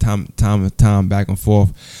back time back and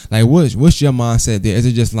forth. Like, what's your mindset there? Is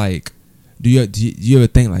it just like, do you ever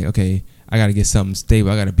think like, okay, I gotta get something stable,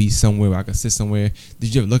 I gotta be somewhere where I can sit somewhere?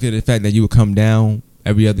 Did you ever look at the fact that you would come down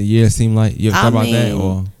every other year? It seemed like you ever thought about that,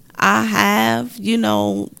 or I have,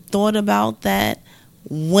 thought about that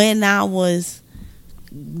when I was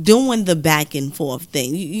doing the back and forth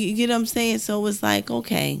thing. You get what I'm saying? So it's like,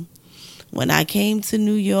 okay, when I came to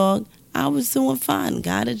New York, I was doing fine,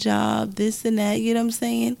 got a job, this and that, you know what I'm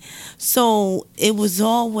saying? So it was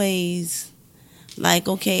always like,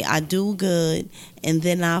 okay, I do good and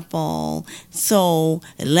then I fall. So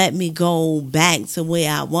let me go back to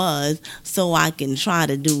where I was so I can try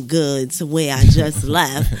to do good to where I just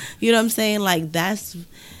left. You know what I'm saying? Like that's,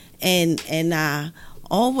 and I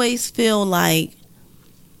always feel like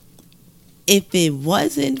if it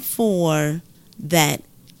wasn't for that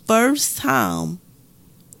first time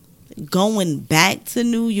going back to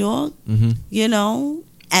New York,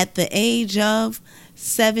 at the age of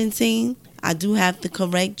 17, I do have to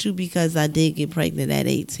correct you because I did get pregnant at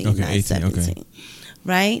 18, okay, not 18, 17. okay.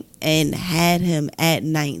 Right? And had him at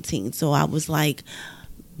 19. So I was like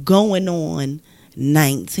going on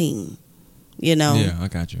 19, Yeah, I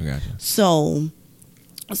got you. So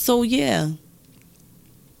yeah.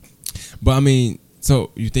 But I mean,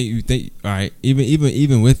 so you think, all right,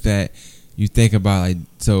 even with that, you think about like,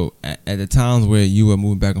 so at the times where you were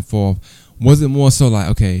moving back and forth, was it more so like,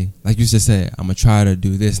 okay, like you just said, I'm gonna try to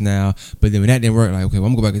do this now, but then when that didn't work, like, okay, well,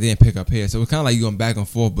 I'm gonna go back there and pick up here. So it's kind of like you going back and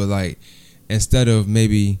forth, but like instead of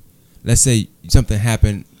maybe, let's say something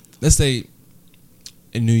happened, let's say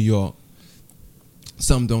in New York,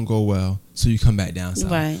 something don't go well, so you come back down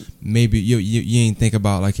south. Right. Maybe you ain't think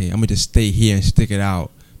about like, hey, I'm gonna just stay here and stick it out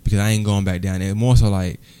because I ain't going back down there. More so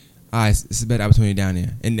like, all right, it's a better opportunity down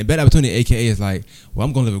there, and the better opportunity, aka, is like, well,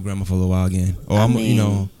 I'm gonna live with grandma for a little while again, or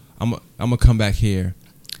I'm gonna come back here.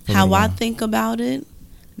 How I think about it,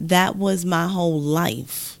 that was my whole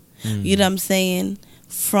life. Mm-hmm. You know what I'm saying?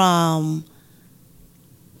 From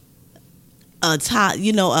a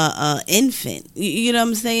infant. You know what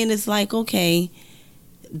I'm saying? It's like, okay,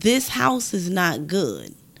 this house is not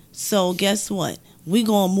good. So guess what? We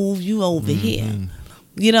gonna move you over here.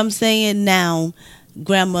 You know what I'm saying? Now,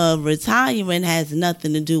 grandma retiring has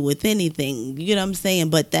nothing to do with anything. You know what I'm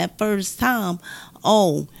saying? But that first time,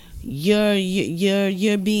 you're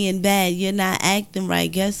being bad, you're not acting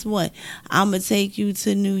right, guess what? I'm gonna take you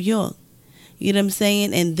to New York. You know what I'm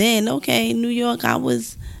saying? And then, okay, New York, I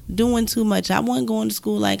was doing too much. I wasn't going to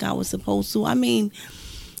school like I was supposed to. I mean,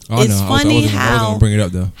 it's funny I was gonna bring it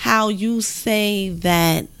up though. How you say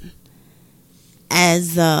that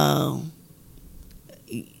as a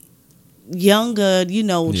younger,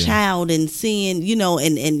 child, and seeing,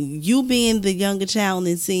 and you being the younger child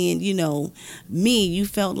and seeing, me, you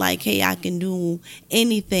felt like, hey, I can do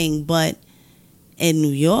anything. But in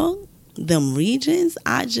New York, them regions,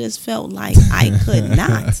 I just felt like I could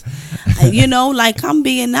not. Like, I'm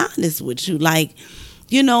being honest with you. Like,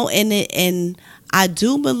 and I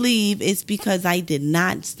do believe it's because I did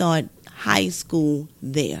not start high school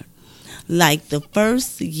there. Like the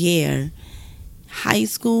first year high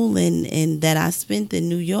school and that I spent in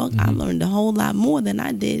New York, I learned a whole lot more than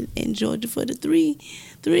I did in Georgia for the three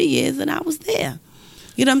years that I was there.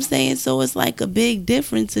 You know what I'm saying? So it's like a big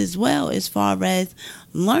difference as well as far as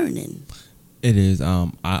learning. It is.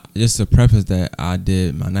 I just to preface that, I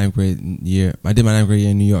did my ninth grade year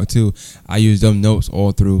in New York too. I used them notes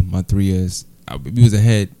all through my 3 years. We was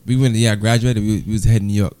ahead. I graduated. We was ahead in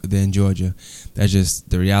New York, then Georgia. That's just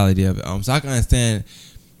the reality of it. So I can understand.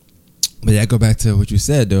 But I go back to what you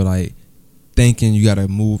said though, like thinking you gotta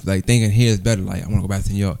move, like thinking here is better. Like I want to go back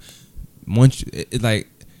to New York. Once it's like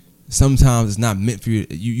sometimes it's not meant for you.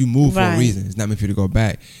 You move for a reason. It's not meant for you to go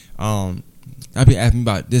back. I'd be asking me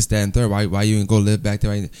about this, that, and third. Why you didn't go live back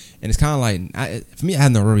there? And it's kind of like for me, I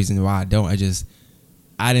had no real reason why I don't. I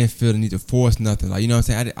didn't feel the need to force nothing. Like, you know what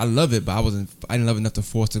I'm saying? I love it, but I didn't love it enough to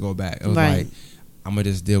force to go back. It was like, I'm gonna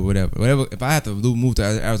just deal with whatever. If I have to move to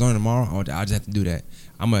Arizona tomorrow, I'll just have to do that.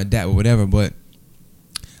 I'm gonna adapt with whatever. But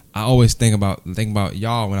I always think about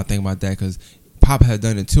y'all when I think about that, because Pop has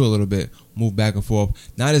done it too a little bit, move back and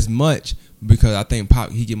forth. Not as much, because I think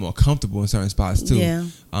Pop, he get more comfortable in certain spots too. Yeah.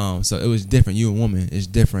 So it was different. You and woman, it's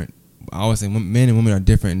different. I always say men and women are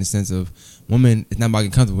different in the sense of women, it's not about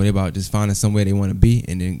getting comfortable. It's about just finding somewhere they want to be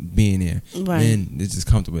and then being there. Right. Men, it's just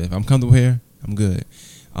comfortable. If I'm comfortable here, I'm good.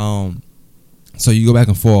 So you go back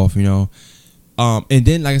and forth, and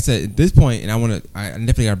then, like I said, at this point, and I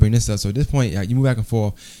definitely gotta bring this up. So at this point, you move back and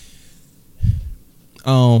forth.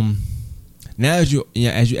 Now as you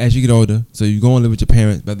get older, so you go and live with your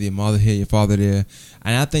parents, whether your mother here, your father there,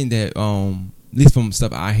 and I think that at least from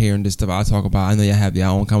stuff I hear and this stuff I talk about, I know y'all have your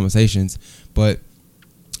own conversations, but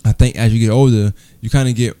I think as you get older, you kind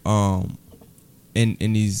of get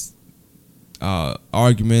in these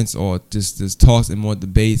arguments or just talks and more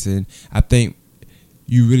debates, and I think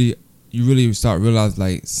you really start realizing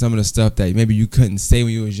like some of the stuff that maybe you couldn't say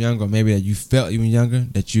when you was younger, or maybe that you felt even younger,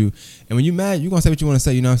 and when you mad, you're gonna say what you want to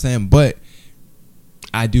say, you know what I'm saying? But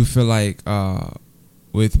I do feel like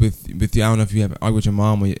with you, I don't know if you have argued with your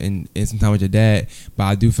mom and sometimes with your dad, but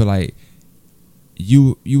I do feel like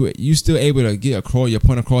you still able to get your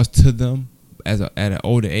point across to them at an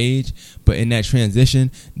older age, but in that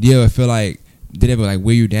transition, do you ever feel like did it ever like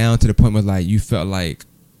weigh you down to the point where like you felt like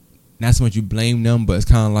not so much you blame them, but it's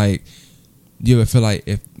kind of like, do you ever feel like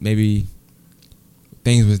if maybe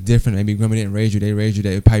things was different, maybe grandma didn't raise you, they raised you,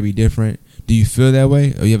 that it'd probably be different? Do you feel that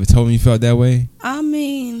way, or you ever told me you felt that way? I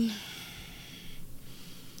mean,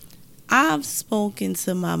 I've spoken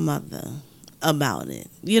to my mother about it.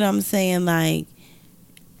 You know what I'm saying? Like,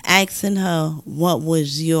 asking her what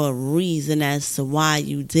was your reason as to why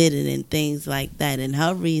you did it and things like that. And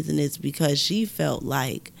her reason is because she felt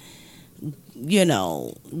like, you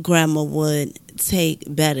know, grandma would take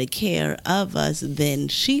better care of us than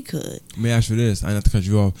she could. Let me ask you this. I don't have to cut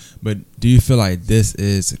you off, but do you feel like this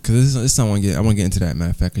is, because this I want to get into that, matter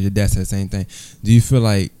of fact, because your dad said the same thing. Do you feel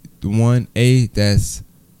like that's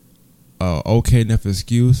okay enough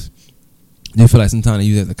excuse? Do you feel like sometimes they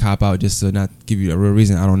use it as a cop out just to not give you a real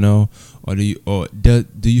reason? I don't know. Or do you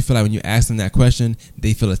feel like when you ask them that question,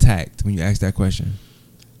 they feel attacked when you ask that question?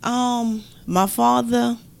 My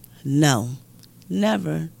father, no,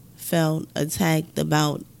 never felt attacked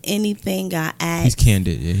about anything I asked. He's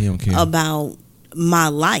candid. Yeah, he don't care about my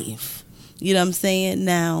life. You know what I'm saying?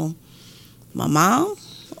 Now, my mom,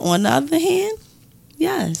 on the other hand,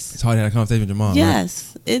 yes. It's hard to have a conversation with your mom. Yes.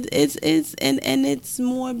 Right? It's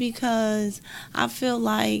more because I feel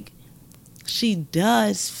like she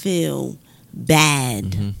does feel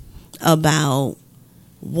bad about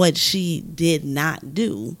what she did not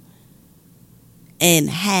do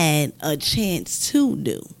and had a chance to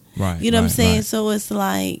do. Right. You know what I'm saying? Right. So it's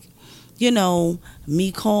like, you know,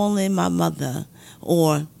 me calling my mother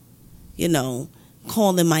or, you know,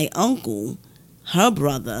 calling my uncle, her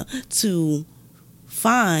brother, to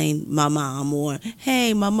find my mom, or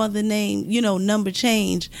hey, my mother name, you know, number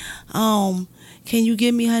change. Can you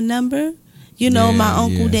give me her number? You know, my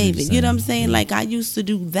Uncle David. You know what I'm saying? Yeah. Like, I used to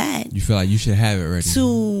do that. You feel like you should have it ready.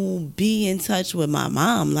 To be in touch with my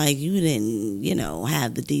mom. Like, you didn't, you know,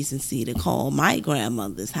 have the decency to call my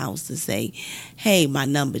grandmother's house to say, hey, my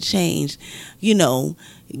number changed. You know,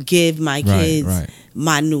 give my kids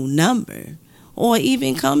my new number. Or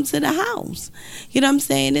even come to the house. You know what I'm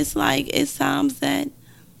saying? It's like, it's times that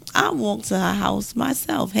I walk to her house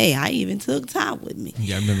myself. Hey, I even took Ty with me.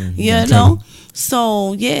 Yeah, I remember. You know?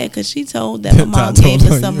 So, yeah, because she told that my mom gave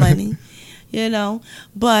her some money. You know?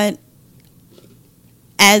 But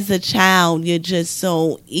as a child, you're just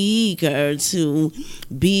so eager to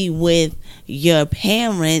be with your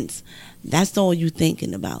parents. That's all you're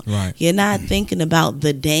thinking about. Right. You're not thinking about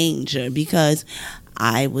the danger, because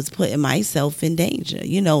I was putting myself in danger.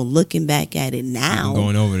 You know, looking back at it now. I'm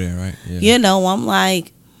going over there, right? Yeah. You know, I'm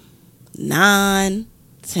like 9,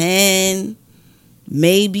 10,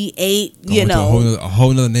 maybe 8, going you know. a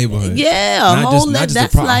whole nother neighborhood. Yeah,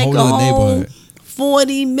 that's like a whole neighborhood.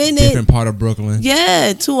 40 minutes. Different part of Brooklyn.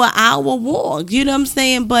 Yeah, to an hour walk. You know what I'm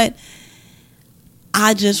saying? But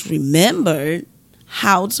I just remembered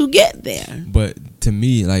how to get there. But to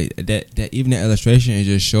me, like, that even that illustration, it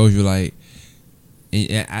just shows you, like,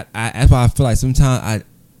 and that's why I feel like sometimes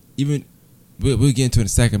we'll get into it in a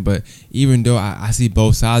second, but even though I see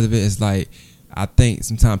both sides of it, it's like I think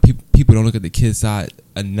sometimes people don't look at the kid side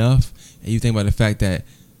enough, and you think about the fact that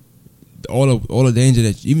all the danger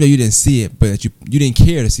that, even though you didn't see it, but that you didn't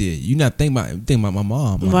care to see it, you're not thinking about my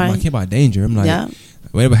mom. I care about danger. I'm like,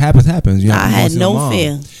 whatever happens. You know, I had no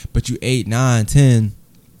fear. But you 8, 9, 10.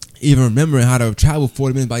 Even remembering how to travel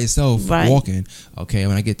 40 minutes by yourself walking. Okay,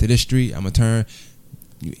 when I get to this street, I'm gonna turn.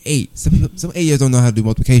 You 8. Some 8-years don't know how to do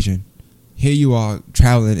multiplication. Here you are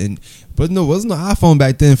traveling, but no, wasn't no iPhone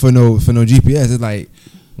back then for no GPS. It's like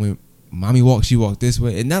when mommy walked, she walked this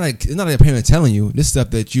way. It's not like a parent telling you this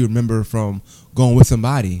stuff that you remember from going with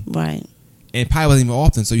somebody, right? And probably wasn't even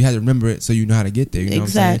often, so you had to remember it so you know how to get there. You know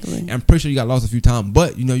exactly. What I'm saying? I'm pretty sure you got lost a few times,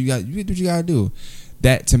 but you know you do what you gotta do.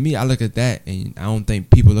 That, to me, I look at that, and I don't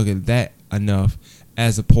think people look at that enough,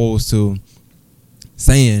 as opposed to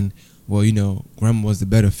saying, well, you know, grandma was the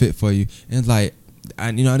better fit for you. And it's like, I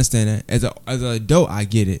understand that. As an adult, I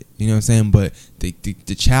get it. You know what I'm saying? But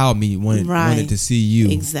the child me wanted to see you.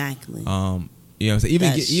 Exactly. You know what I'm saying?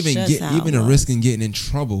 Even the risk in getting in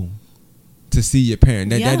trouble to see your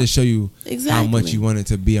parent. That Yeah. just show you Exactly. how much you wanted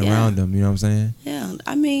to be Yeah. around them. You know what I'm saying? Yeah,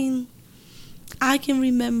 I mean, I can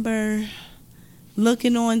remember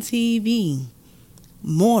looking on TV,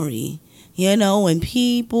 Maury, and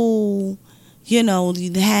people, he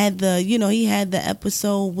had the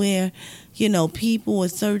episode where, people were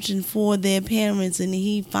searching for their parents and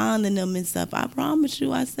he finding them and stuff. I promise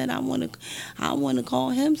you, I said I want to call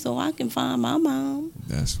him so I can find my mom.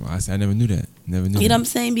 That's why I said I never knew that. Never knew. You know what that. I'm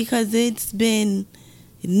saying? Because it's been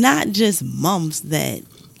not just months that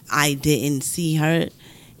I didn't see her,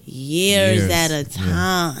 years at a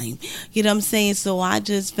time. You know what I'm saying? So I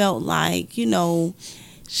just felt like,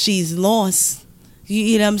 she's lost.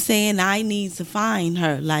 You know what I'm saying? I need to find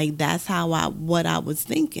her. Like, that's what I was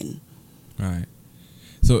thinking. Right.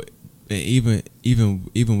 So even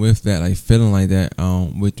with that, like feeling like that,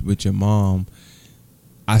 with your mom,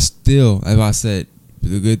 I still, as I said,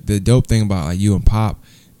 the dope thing about like you and Pop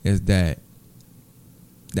is that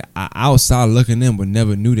outside looking in would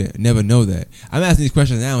never know that. I'm asking these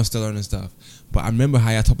questions now and still learning stuff. But I remember how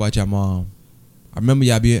y'all talk about your mom. I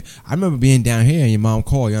remember being down here and your mom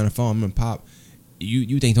called you on the phone. I remember Pop.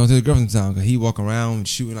 You think talking to the girlfriend sometime because he walk around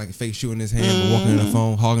shooting like a fake shooting his hand, but walking on the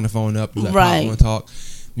phone, hogging the phone up. You let Right. Pop want to talk.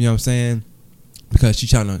 You know what I'm saying? Because she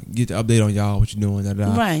trying to get the update on y'all, what you doing, da, da,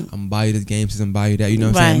 da. Right. I'm gonna buy you this game system, buy you that. You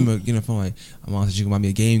know what I'm saying? I remember getting on the phone like, my mom said she gonna buy me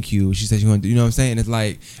a GameCube. She said she gonna do, you know what I'm saying? It's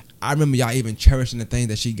like, I remember y'all even cherishing the things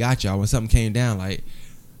that she got y'all when something came down. Like,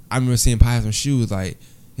 I remember seeing Pop have some shoes. Like,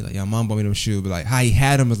 he's like, your mom bought me them shoes. But like, how he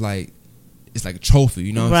had them was like, it's like a trophy.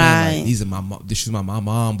 You know what I'm saying? Like, these are these shoes my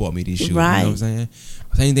mom bought me these shoes. Right. You know what I'm saying?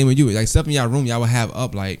 Same thing with you. Like, stuff in y'all room, y'all would have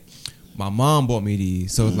up like, my mom bought me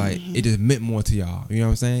these. So it's like, it just meant more to y'all. You know what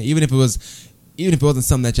I'm saying? Even if it wasn't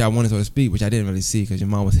something that y'all wanted, so to speak, which I didn't really see because your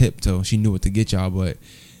mom was hip, so she knew what to get y'all. But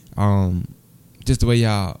just the way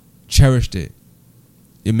y'all cherished it,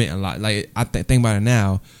 it meant a lot. Like, I think about it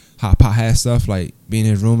now, how Pop had stuff like being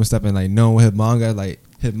in his room and stuff, and like knowing what his mom got, like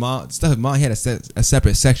his mom he had a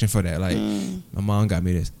separate section for that. Like, my mom got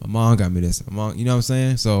me this, my mom got me this, my mom, you know what I'm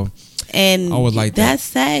saying? So, And I was like that's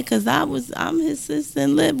sad because I'm his sister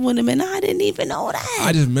and lived with him, and I didn't even know that.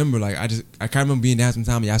 I just remember, like, I can't remember being down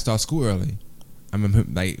sometime. Y'all start school early. I remember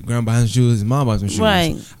him, like, grandma buying shoes, his mom bought some shoes.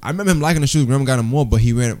 Right. I remember him liking the shoes. Grandma got him more, but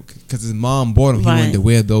he ran because his mom bought him. He wanted to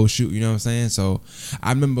wear those shoes. You know what I'm saying? So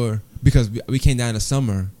I remember because we came down in the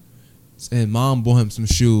summer, and his mom bought him some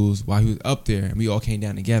shoes while he was up there, and we all came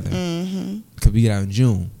down together. Because we get out in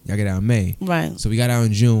June. Y'all get out in May. Right. So we got out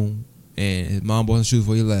in June, and his mom bought some shoes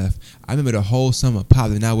before he left. I remember the whole summer,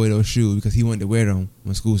 Pop did not wear those shoes because he wanted to wear them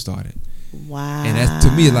when school started. Wow. And that's,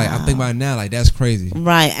 to me, like, I think about it now, like, that's crazy.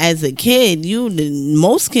 Right. As a kid,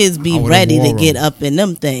 most kids be ready to get up in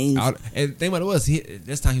them things. And the thing about it was,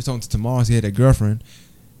 this time he was talking to Tamar, he had a girlfriend.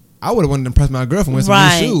 I would have wanted to impress my girlfriend with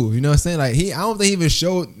some new shoes. You know what I'm saying? Like, I don't think he even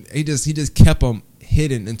showed. He just kept them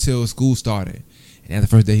hidden until school started, and that's the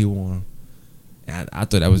first day he wore them. And I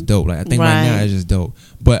thought that was dope. Like, I think right now it's just dope.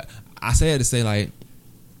 But I say that to say, like,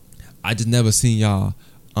 I just never seen y'all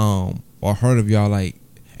or heard of y'all, like.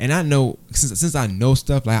 And I know, since I know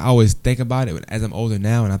stuff, like, I always think about it as I'm older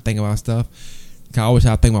now and I think about stuff. I always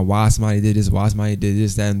try to think about why somebody did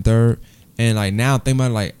this, that, and third. And, like, now I'm thinking about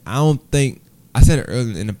it, like, I don't think, I said it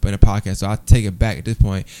earlier in the podcast, so I'll take it back at this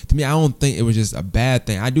point. To me, I don't think it was just a bad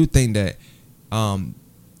thing. I do think that the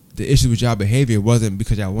issue with y'all behavior wasn't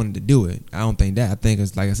because y'all wanted to do it. I don't think that. I think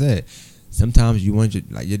it's, like I said, sometimes you want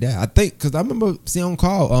your dad. I think, because I remember seeing on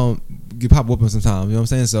call, get Pop whooping sometimes, you know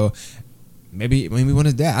what I'm saying? So, maybe one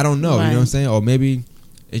is that. I don't know. Right. You know what I'm saying? Or maybe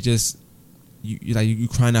it's just you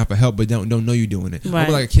crying out for help, but don't know you doing it. Right.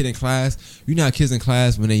 I'm like a kid in class. You know how kids in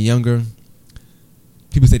class when they're younger,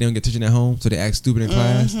 people say they don't get attention at home, so they act stupid in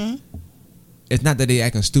class. It's not that they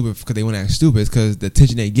acting stupid because they want to act stupid. It's because the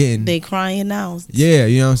attention they getting. They crying out. Yeah,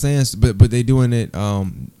 you know what I'm saying. But they doing it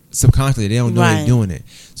subconsciously. They don't know they're doing it.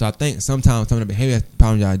 So I think sometimes some of the behavior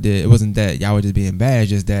problems y'all did, it wasn't that y'all were just being bad. It's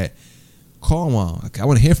just that. Call mom. I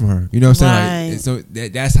want to hear from her. You know what I'm saying? Like, so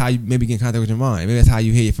that's how you maybe get in contact with your mom. Maybe that's how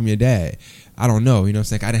you hear it from your dad. I don't know. You know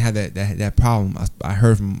what I'm saying? I didn't have that problem. I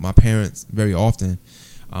heard from my parents very often.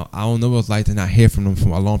 I don't know what it's like to not hear from them for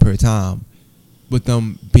a long period of time, with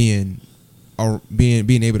them being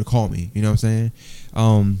able to call me. You know what I'm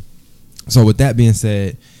saying? So with that being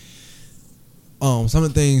said, some of the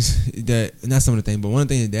things that, not some of the things, but one of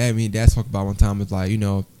the things that dad talked about one time was like, you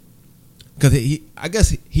know. Because I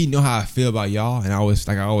guess he know how I feel about y'all, and I always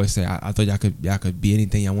say, I thought y'all could be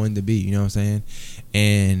anything y'all wanted to be. You know what I'm saying?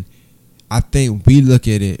 And I think we look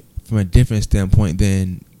at it from a different standpoint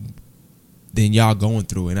than y'all going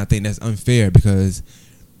through, and I think that's unfair because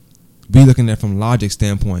we looking at it from a logic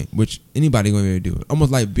standpoint, which anybody gonna be able to do.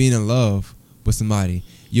 Almost like being in love with somebody,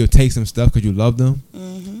 you'll take some stuff because you love them,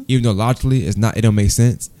 even though logically it don't make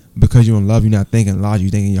sense. Because you're in love, you're not thinking logic,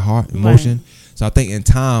 you're thinking your heart, emotion. Right. So I think in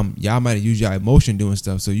time, y'all might have used your emotion doing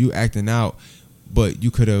stuff. So you acting out, but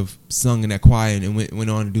you could have sung in that choir and went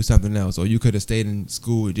on to do something else. Or you could have stayed in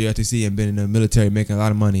school at JRTC and been in the military making a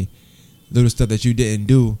lot of money. Little stuff that you didn't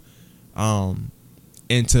do.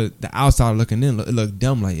 And to the outside looking in, it looked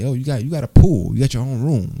dumb. Like, yo, you got a pool. You got your own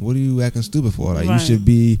room. What are you acting stupid for? Like, Right. you should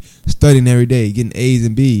be studying every day, getting A's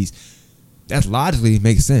and B's. That's logically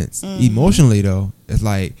makes sense. Emotionally though, it's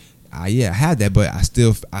like, yeah, I had that, but I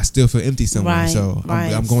still feel empty somewhere. Right, So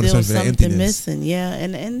right. I'm going to Still search for that something emptiness. missing, yeah,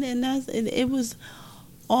 and that's it was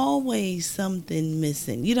always something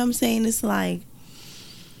missing. You know what I'm saying? It's like,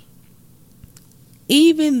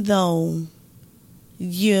 even though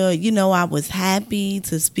I was happy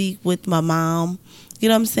to speak with my mom. You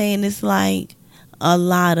know what I'm saying? It's like a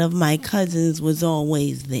lot of my cousins was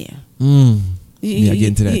always there. Yeah, I get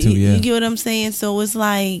into that too. Yeah, You get what I'm saying? So it's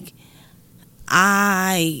like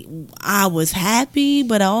I was happy,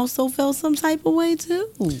 but I also felt some type of way too.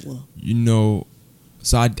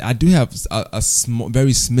 So I do have a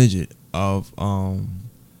very smidget of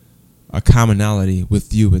a commonality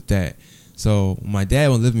with you with that. So my dad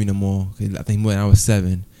won't live with me no more. I think when I was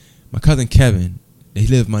 7, my cousin Kevin, he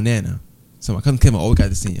lived with my nana. So my cousin Kevin, I always got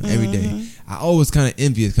to see him every day. I always kind of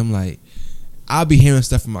envious. I'm like, I'll be hearing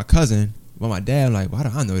stuff from my cousin, but my dad, I'm like, why do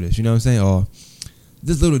I know this? You know what I'm saying? Or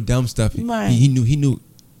this little dumb stuff. Right. He knew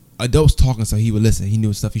adults talking, so he would listen. He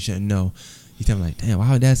knew stuff he shouldn't know. He tell me like, damn, why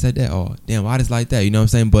her dad said that? Or damn, why this like that? You know what I'm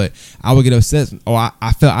saying? But I would get upset, or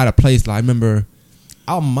I felt out of place. Like I remember,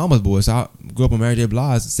 I'm a mama's boy, so I grew up on Mary J.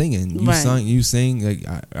 Blige singing. You sing like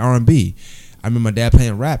R&B. I remember my dad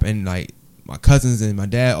playing rap, and like my cousins and my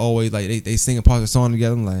dad always like they singing parts of the song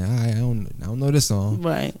together. I'm like, I don't know this song.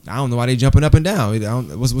 Right. I don't know why they jumping up and down.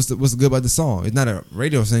 What's good about the song? It's not a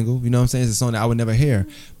radio single. You know what I'm saying? It's a song that I would never hear.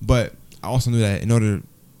 But I also knew that in order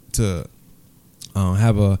to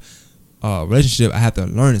have a relationship, I had to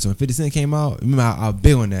learn it. So when 50 Cent came out, remember I was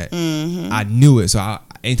big on that. I knew it. So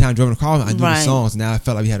anytime I drove in the car, I knew the songs. Now I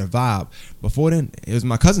felt like we had a vibe. Before then, it was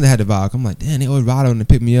my cousin that had the vibe. I'm like, damn, they always ride on and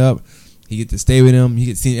pick me up. He get to stay with him. He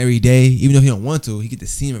get to see him every day. Even if he don't want to, he get to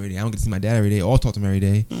see him every day. I don't get to see my dad every day or talk to him every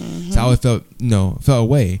day. So I always felt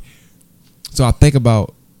away. So I think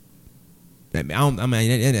about, you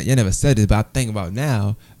never said this, but I think about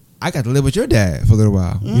now, I got to live with your dad for a little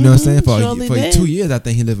while. You know what I'm saying? For 2 years, I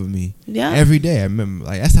think he lived with me. Yeah. Every day. I remember,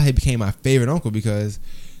 like, that's how he became my favorite uncle, because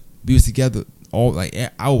we was together all, like,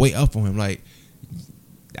 I would wait up for him. Like,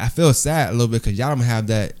 I feel sad a little bit because y'all don't have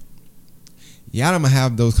that. Y'all don't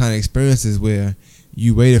have those kind of experiences where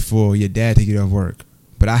you waited for your dad to get off work.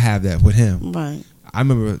 But I have that with him. Right. I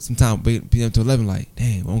remember sometimes being up to 11, like,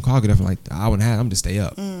 dang, when Carl get up, like, an hour and a half, I'm just stay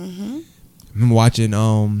up. I remember watching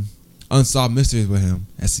Unsolved Mysteries with him,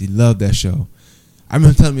 as he loved that show. I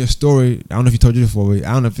remember him telling me a story. I don't know if he told you before, but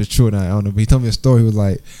I don't know if it's true or not. I don't know. But he told me a story. He was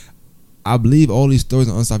like, I believe all these stories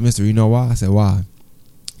on Unsolved Mystery. You know why? I said, why?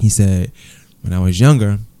 He said, when I was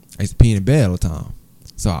younger, I used to pee in the bed all the time.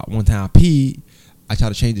 So one time I peed, I tried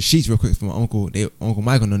to change the sheets real quick for my uncle. Uncle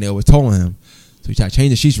Michael, and they always told him. So he tried to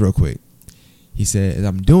change the sheets real quick. He said, as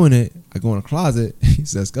I'm doing it, I go in the closet. He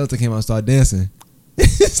said, Skeleton came out and started dancing.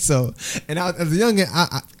 So, and as a youngin',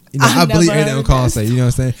 I believe everything Uncle Carl say. You know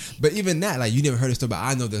what I'm saying? But even that, like, you never heard the story, but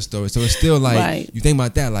I know that story. So it's still like, you think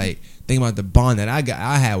about that, like, think about the bond that I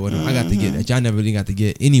had with him. I got to get that y'all never really got to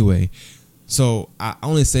get anyway. So I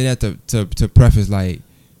only say that to preface, like,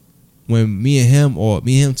 when me and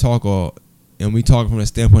him talk, and we talk from the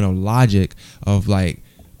standpoint of logic of like,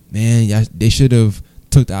 man, they should have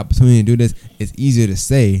took the opportunity to do this. It's easier to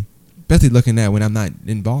say, especially looking at when I'm not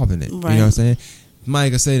involved in it. Right. You know what I'm saying?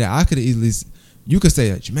 Somebody could say that I could have easily. You could say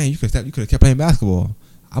that, man, you could have kept playing basketball.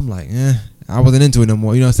 I'm like, I wasn't into it no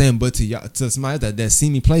more. You know what I'm saying? But to somebody that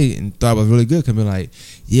seen me play and thought I was really good, could be like,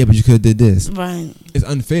 yeah, but you could have did this. Right. It's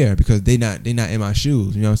unfair because they not in my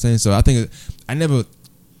shoes. You know what I'm saying? So I think I never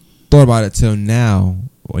thought about it till now,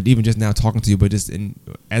 or even just now talking to you, but just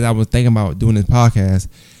as I was thinking about doing this podcast,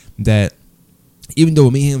 that even though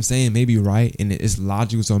me and him saying maybe right and it's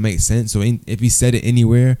logical, so it makes sense. So if he said it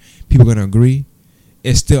anywhere, people are gonna agree.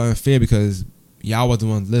 It's still unfair because y'all was the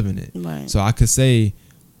ones living it. Right. So I could say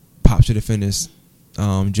Pop should have finished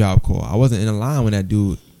Job Corps. I wasn't in a line when that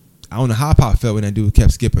dude. I don't know how Pop felt when that dude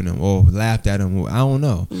kept skipping him or laughed at him. Or, I don't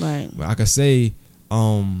know. Right. But I could say,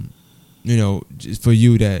 just for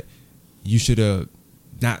you that you should have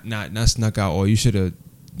not snuck out, or you should have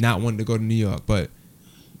not wanted to go to New York, but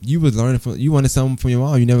you was learning you wanted something from your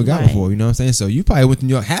mom you never got before. You know what I'm saying? So you probably went to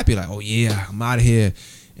New York happy, like, oh yeah, I'm out of here.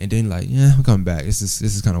 and then like, yeah, I'm coming back. This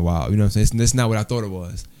is kind of wild. You know what I'm saying? It's not what I thought it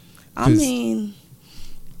was. I mean,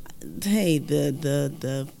 hey,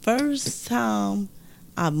 the first time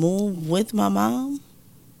I moved with my mom,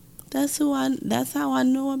 that's how I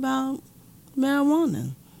knew about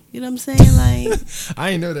marijuana. You know what I'm saying? Like,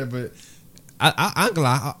 I didn't know that, but I'm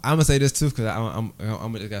gonna say this too because I'm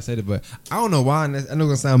gonna say it, but I don't know why. I know it's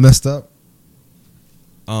gonna sound messed up.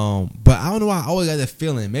 But I don't know why I always got that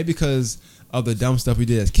feeling. Maybe because of the dumb stuff we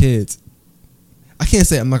did as kids. I can't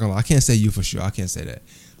say, I'm not gonna lie, I can't say you for sure. I can't say that.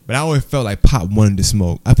 But I always felt like Pop wanted to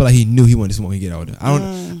smoke. I feel like he knew he wanted to smoke when he get older.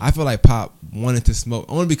 I feel like Pop wanted to smoke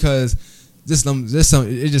only because it's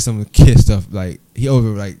just some kid stuff. Like he over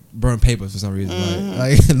like burned papers for some reason.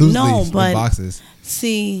 Like loose leaves in boxes.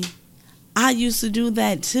 See, I used to do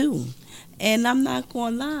that too, and I'm not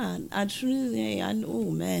gonna lie. I truly,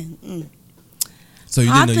 man. So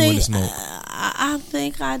you didn't know you wanted to smoke? I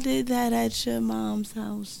think I did that at your mom's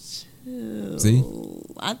house too. See?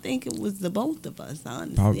 I think it was the both of us,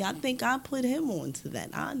 honestly. I think I put him onto that,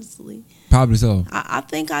 honestly. Probably so. I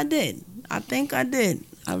think I did. I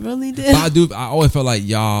really did. But I always felt like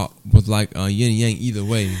y'all was like yin and yang either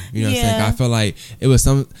way. You know what I'm saying? I felt like it was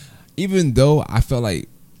even though I felt like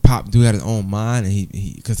Pop do have his own mind, and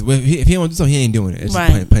because if he don't do something, he ain't doing it. It's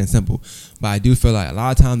just plain simple. But I do feel like a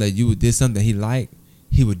lot of times that you did something that he liked,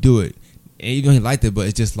 he would do it, and even though he liked it, but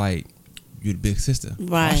it's just like you're the big sister.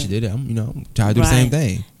 Right? She did it. I'm trying to do the same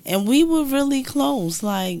thing. And we were really close,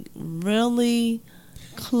 like really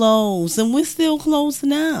close, and we're still close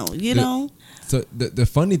now. You know. So the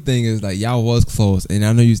funny thing is like y'all was close, and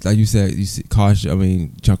I know you like you said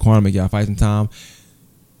Shaquan make y'all fight some time.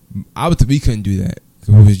 We couldn't do that.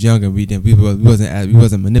 Cause we was younger, we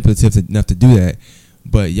wasn't manipulative enough to do that.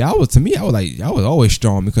 But y'all was, to me, I was like, y'all was always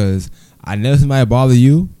strong because I never seen somebody bother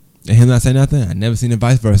you and him not say nothing. I never seen it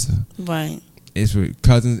vice versa. Right. It's with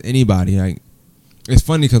cousins, anybody. Like, it's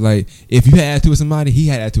funny because like if you had attitude with somebody, he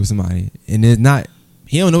had attitude with somebody, and it's not,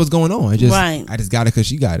 he don't know what's going on. It's just I just got it because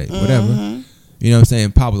she got it. Whatever. You know what I'm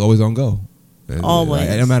saying? Pop was always on go. Always.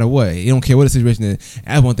 Like, no matter what, he don't care what the situation is.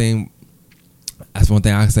 That's one thing I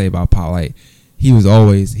can say about Pop. Like, he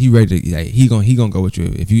ready to, like, he gonna go with you.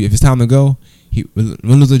 If it's time to go, he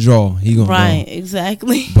lose a draw, he gonna go. Right,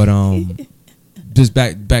 exactly. But just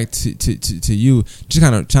back to you, just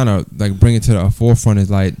kind of trying to like bring it to the forefront is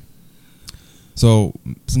like, so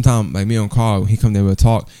sometimes like me on Carl, he come there, we'll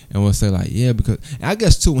talk and we'll say like, yeah, because I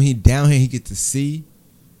guess too when he down here he get to see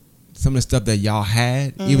some of the stuff that y'all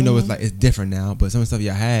had, even though it's like it's different now, but some of the stuff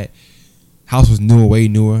y'all had. House was way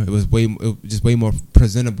newer. It was just way more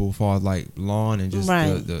presentable for like lawn and just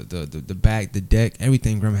the back, the deck,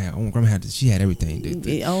 everything. Grandma had. She had everything.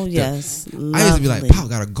 Yes. I used to be like, Pop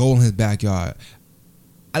got a goal in his backyard.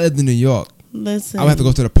 I lived in New York. Listen, I would have to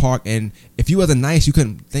go to the park, and if you wasn't nice, you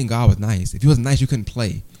couldn't. Thank God was nice. If you wasn't nice, you couldn't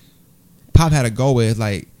play. Pop had a goal where it's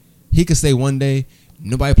like he could say one day,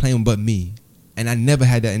 nobody playing but me, and I never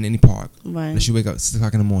had that in any park. Right. Unless you wake up 6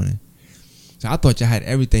 o'clock in the morning. So I thought y'all had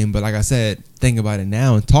everything, but like I said, thinking about it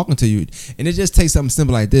now and talking to you, and it just takes something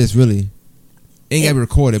simple like this, really. Ain't got to be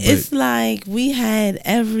recorded, but it's like we had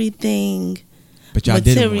everything, but y'all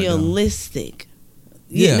materialistic,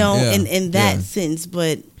 you know, in that sense,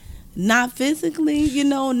 but not physically,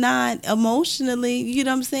 not emotionally, you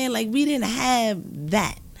know what I'm saying? Like we didn't have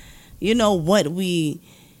that, what we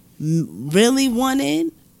really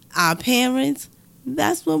wanted, our parents,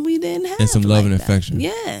 that's what we didn't have. And some love and affection.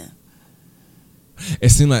 Yeah. It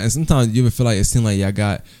seemed like, and sometimes you ever feel like it seemed like y'all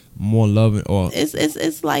got more love, or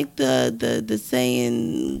it's like the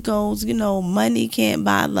saying goes, money can't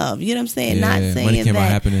buy love. You know what I'm saying? Not saying money can't that, buy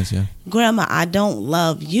happiness. Yeah, Grandma, I don't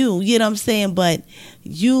love you. You know what I'm saying? But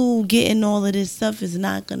you getting all of this stuff is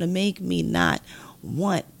not gonna make me not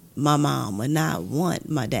want my mom or not want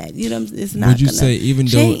my dad. You know, it's not. Would you gonna say even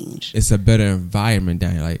change. though it's a better environment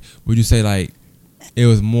down here, like would you say like it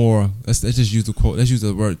was more? Let's just use the quote. Let's use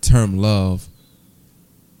the term love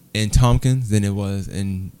in Tompkins than it was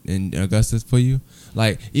in Augustus for you?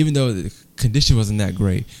 Like, even though the condition wasn't that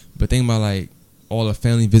great, but think about like all the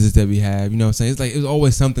family visits that we have, you know what I'm saying? It's like it was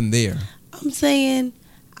always something there. I'm saying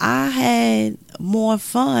I had more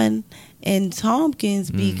fun in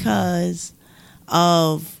Tompkins because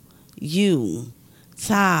of you,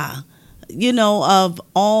 Ty, of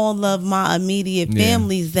all of my immediate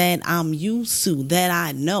families that I'm used to, that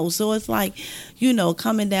I know. So it's like,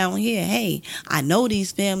 coming down here, hey, I know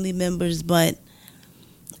these family members, but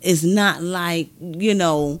it's not like,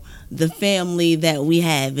 the family that we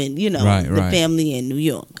have in, the family in New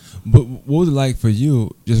York. But what was it like for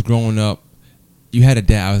you just growing up? You had a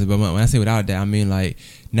dad, but when I say without a dad, I mean like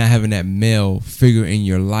not having that male figure in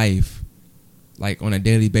your life. like on a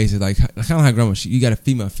daily basis, like kind of like grandma. You got a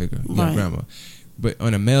female figure, you got Right. grandma, but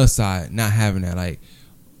on the male side, not having that, like,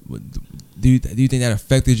 do you think that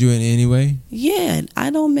affected you in any way? Yeah, I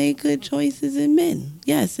don't make good choices in men.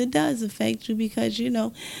 Yes, it does affect you because,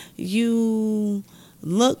 you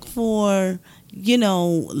look for,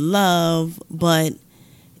 love, but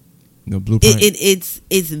No blueprint.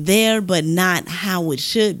 it's there, but not how it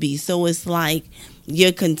should be. So it's like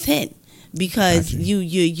you're content because Gotcha.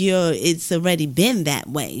 you're it's already been that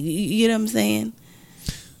way. You know what I'm saying?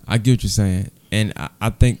 I get what you're saying, and I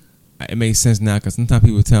think it makes sense now because sometimes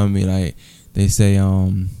people tell me, like, they say it's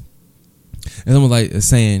almost like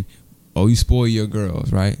saying, "Oh, you spoil your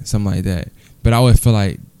girls," right? Something like that. But I always feel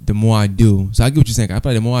like the more I do, so I get what you're saying. I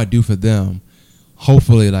feel like the more I do for them,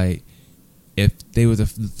 hopefully, like, if they were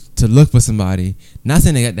to look for somebody, not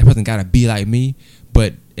saying that person gotta be like me,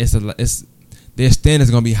 but it's their standards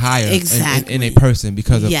gonna be higher Exactly. in a person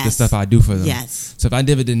because of the Yes. stuff I do for them. Yes. So if I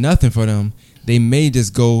never did nothing for them, they may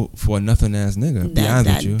just go for a nothing ass nigga. To be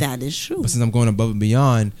honest with you. That is true. But since I'm going above and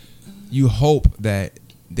beyond, you hope that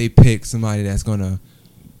they pick somebody that's gonna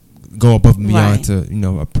go above and beyond Right.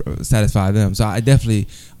 to satisfy them. So I definitely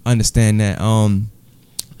understand that. And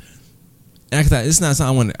like I said, it's not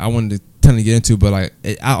something I wanted to tell you to get into, but like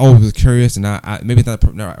I always was curious, and I maybe it's not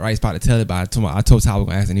the right spot to tell it, but I told Tyler I was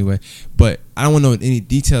gonna ask anyway. But I don't want to know any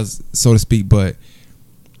details, so to speak. But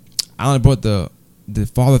I only brought the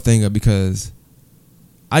father thing up because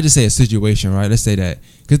I just say a situation, right? Let's say that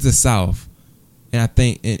because it's the South, and I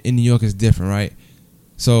think in New York it's different, right?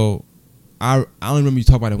 So I only remember you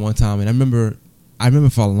talking about it one time, and I remember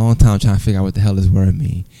for a long time trying to figure out what the hell this word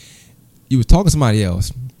mean. You were talking to somebody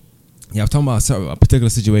else. Yeah, I was talking about a particular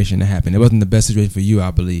situation that happened. It wasn't the best situation for you,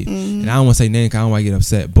 I believe. Mm-hmm. And I don't want to say name because I don't want to get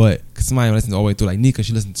upset, but cause somebody listens all the way through. Like Nika,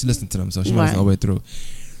 she listened to them, so she might listen all the way through.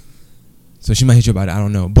 So she might hit you about it. I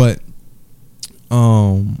don't know, but I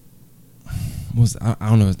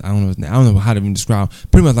don't know how to even describe.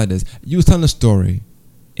 Pretty much like this. You was telling a story,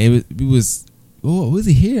 and was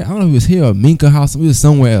he here? I don't know if he was here or Minka House. We was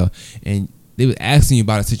somewhere else, and they was asking you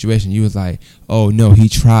about a situation. You was like, "Oh no, he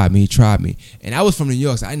tried me. And I was from New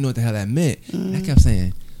York, so I didn't know what the hell that meant. And I kept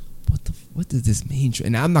saying, "What does this mean?"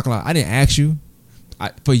 And I'm not gonna lie, I didn't ask you.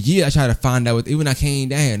 For years, I tried to find out. Even when I came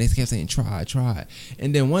down here, and they kept saying, "Try."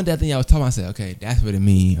 And then one day, I think I was talking. I said, "Okay, that's what it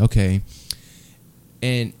means." Okay,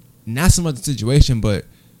 and not so much the situation, but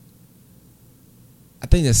I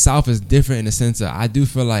think the South is different in the sense that I do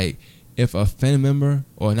feel like if a family member,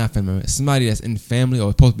 or not family member, somebody that's in the family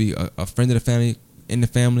or supposed to be a friend of the family, in the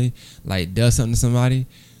family, like does something to somebody,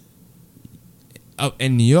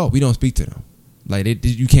 in New York, we don't speak to them. Like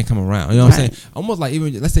you can't come around. You know what I'm saying? Almost like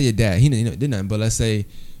even, let's say your dad, he did nothing, but let's say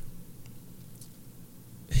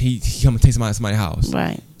he come and take somebody's house.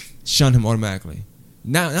 Right. Shun him automatically.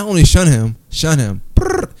 Not only shun him.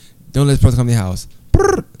 Don't let this person come to your house.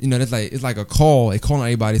 That's like, it's like a call. They calling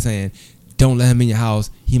everybody saying, don't let him in your house.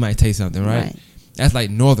 He might take something, right? That's like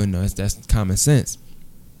northerners. That's common sense.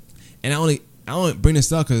 And I only bring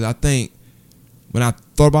this up because I think when I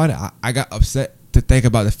thought about it, I got upset to think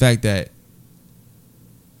about the fact that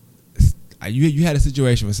you had a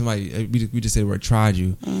situation with somebody, we just said the word tried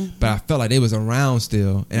you, but I felt like they was around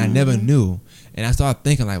still, and I never knew. And I started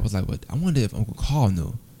thinking, what? I wonder if Uncle Carl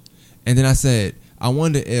knew. And then I said, I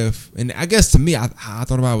wonder if, and I guess to me, I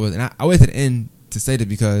thought about it was, and I waited to the end to say this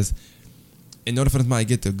because in order for somebody to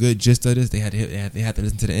get the good gist of this, they had to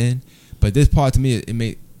listen to the end. But this part to me, it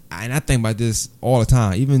made, and I think about this all the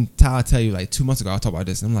time. Even Tyler tell you, like 2 months ago, I talked about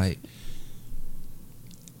this, and I'm like,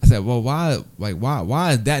 I said, well, why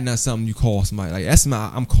is that not something you call somebody? Like, that's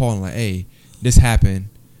my, I'm calling, like, hey, this happened.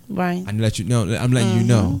 Right. I let you know. I'm letting you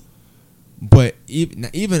know. But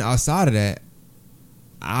even outside of that,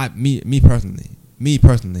 me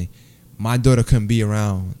personally, my daughter couldn't be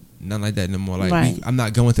around nothing like that no more. Like, I'm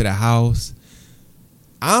not going to the house.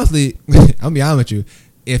 Honestly, I'll be honest with you.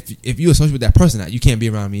 If you associate with that person, you can't be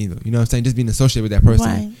around me either. You know what I'm saying? Just being associated with that person.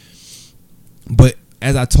 Right. But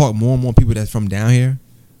as I talk more and more people that's from down here,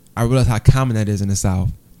 I realize how common that is in the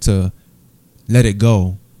South to let it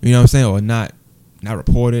go. You know what I'm saying? Or not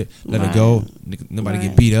report it, let it go. Nobody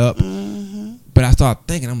get beat up. But I started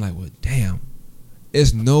thinking, I'm like, well, damn.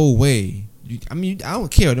 There's no way. I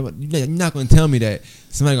don't care. You're not going to tell me that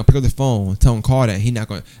somebody going to pick up the phone, tell him call that. He not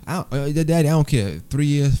going to. Daddy, I don't care. 3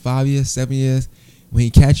 years, 5 years, 7 years. When he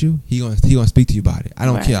catch you, he gonna speak to you about it. I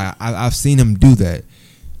don't care. I've seen him do that.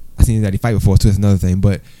 I've seen his daddy fight before too. That's another thing.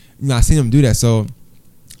 But I've seen him do that. So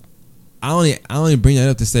I only bring that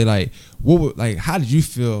up to say, like, how did you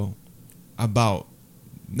feel about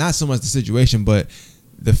not so much the situation, but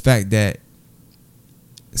the fact that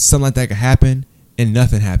something like that could happen and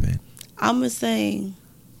nothing happened? I'm going to say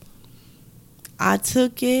I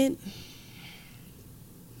took it.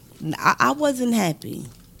 I wasn't happy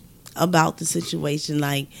about the situation.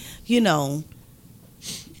 Like, you know,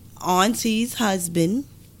 Auntie's husband,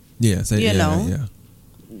 Yeah, say, You yeah, know.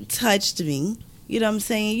 yeah. touched me. You know what I'm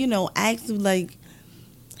saying? You know, actually, like,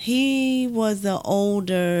 he was an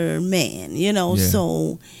older man, you know, Yeah.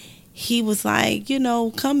 so he was like, you know,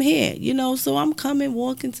 come here, you know, so I'm coming,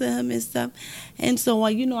 walking to him and stuff. And so,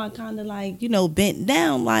 you know, I kind of like, you know, bent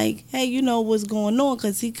down like, hey, you know, what's going on?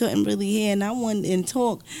 Because he couldn't really hear and I wanted to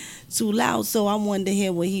talk too loud. So I wanted to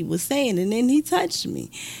hear what he was saying. And then he touched me.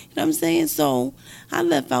 You know what I'm saying? So I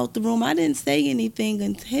left out the room. I didn't say anything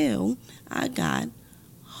until I got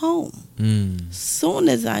home. Soon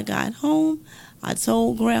as I got home, I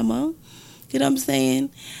told grandma, you know what I'm saying?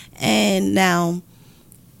 And now,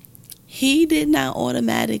 he did not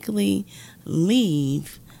automatically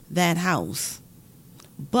leave that house.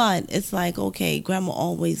 But it's like, okay, grandma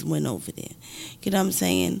always went over there. You know what I'm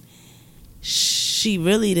saying? She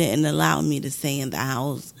really didn't allow me to stay in the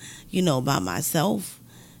house, you know, by myself,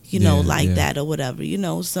 you know, Yeah, like yeah. that or whatever, you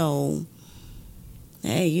know. So,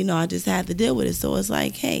 hey, you know, I just had to deal with it. So it's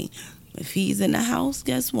like, hey, if he's in the house,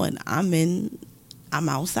 guess what? I'm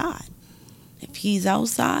outside. If he's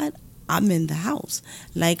outside, I'm in the house.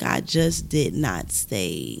 Like, I just did not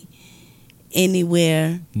stay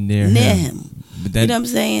anywhere Near him. But that, You know what I'm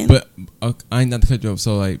saying? But I ain't not to cut you off.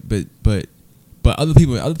 So like, but other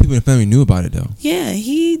people in the family knew about it though. Yeah,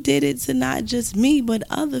 he did it to not just me, but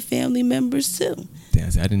other family members too.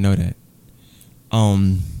 Damn, see, I didn't know that.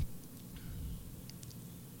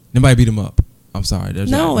 Nobody beat him up. I'm sorry. There's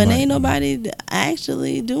No, not- and ain't nobody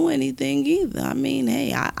actually do anything either. I mean,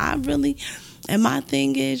 hey, I really, and my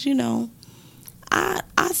thing is, you know, I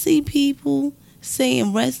see people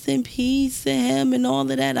saying rest in peace to him and all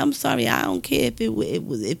of that. I'm sorry, I don't care if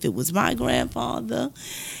it was my grandfather.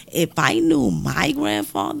 If I knew my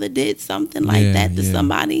grandfather did something like Yeah, that to yeah.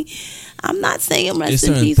 somebody, I'm not saying rest It's in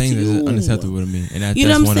certain peace things to that's you. unacceptable to me, and You know that's what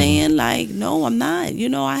I'm one of them. saying? Like, no, I'm not. You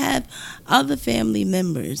know, I have other family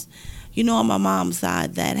members, you know, on my mom's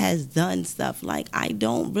side that has done stuff like I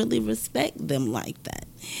don't really respect them like that.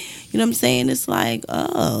 You know what I'm saying? It's like,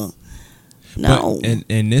 oh, no. But,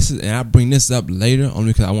 and this is, and I bring this up later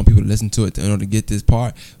only because I want people to listen to it in order to get this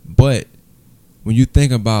part. But when you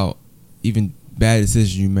think about even bad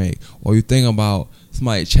decisions you make, or you think about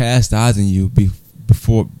somebody chastising you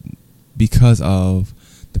because of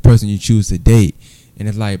the person you choose to date, and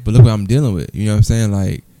it's like, but look what I'm dealing with. You know what I'm saying?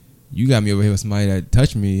 Like, you got me over here with somebody that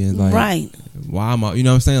touched me, and like, Right. why am I? You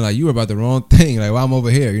know what I'm saying? Like, you were about the wrong thing. Like, why I'm over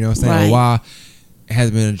here? You know what I'm saying? Right. Or why it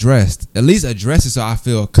hasn't been addressed? At least address it so I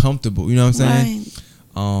feel comfortable. You know what I'm saying?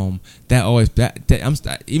 Right. That always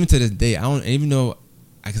even to this day, I don't even know.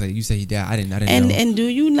 I can say you say he died. I didn't know. And do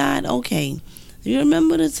you not, okay, do you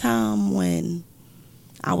remember the time when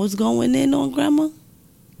I was going in on grandma?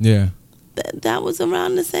 Yeah. That was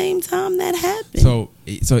around the same time that happened.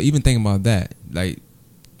 So even thinking about that, like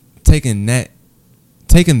taking that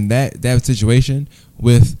situation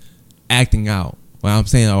with acting out. Well, I'm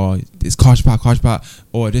saying, oh, it's cautious pot,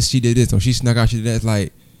 or this she did this, or she snuck out, she did that. It's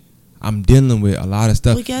like I'm dealing with a lot of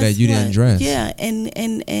stuff But guess that you what? didn't address. Yeah,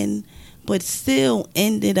 and but still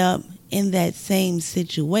ended up in that same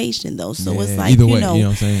situation though. So it's Yeah, like, either you way, know, you know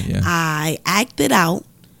what I'm saying? Yeah. I acted out,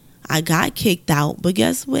 I got kicked out, but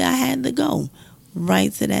guess where I had to go?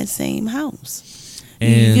 Right to that same house.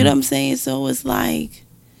 And You know what I'm saying? So it's like,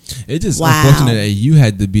 it's just Wow. unfortunate that you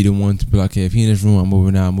had to be the one to be like, okay, if he in this room, I'm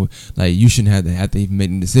moving out. Like, you shouldn't have to even make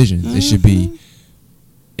the decisions. Mm-hmm.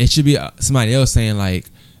 It should be somebody else saying like,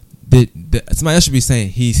 somebody else should be saying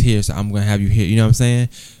he's here, so I'm gonna have you here. You know what I'm saying?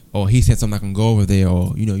 Or he said something, I can go over there,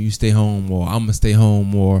 or you know, you stay home, or I'm gonna stay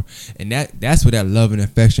home, and that's where that love and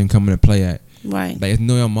affection come into play at. right. Like, there's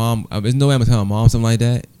no way I'm gonna tell my mom something like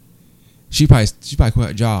that. She probably quit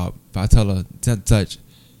her job if I tell her to touch.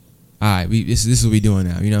 All right, this is what we doing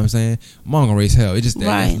now. You know what I'm saying? Mom gonna raise hell. It's just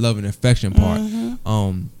that love and affection part.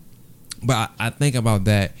 Mhm. But I think about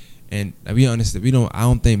that, and we understand. I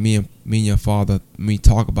don't think me and your father,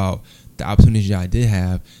 talk about the opportunities y'all did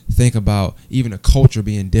have. Think about even the culture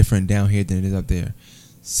being different down here than it is up there.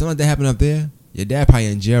 Something like that happened up there. Your dad probably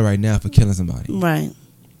in jail right now for killing somebody. Right.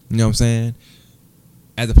 You know what I'm saying?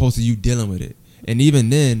 As opposed to you dealing with it. And even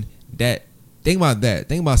then, think about that.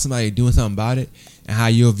 Think about somebody doing something about it and how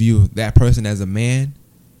you'll view that person as a man,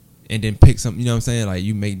 and then pick something, you know what I'm saying? Like,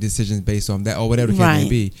 you make decisions based on that or whatever the case may Right.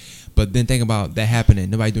 be. But then think about that happening.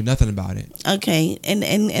 Nobody do nothing about it. Okay, and know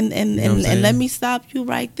what I'm saying? let me stop you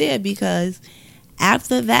right there, because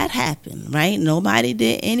after that happened, right? Nobody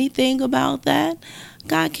did anything about that.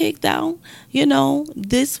 got kicked out.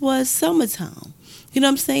 This was summertime. You know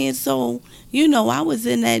what I'm saying? So, I was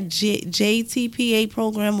in that JTPA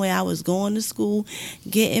program where I was going to school,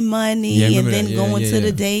 getting money, and then going to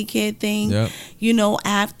the daycare thing,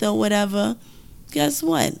 after whatever. Guess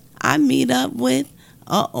what? I meet up with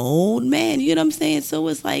an old man. You know what I'm saying? So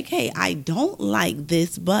it's like, hey, I don't like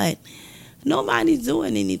this, but nobody's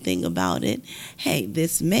doing anything about it. Hey,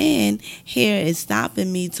 this man here is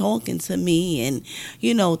stopping me, talking to me, and,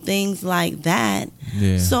 things like that.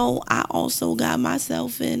 Yeah. So I also got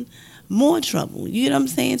myself in more trouble. You know what I'm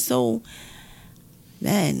saying? So,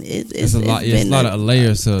 man, it's a lot. It's a lot of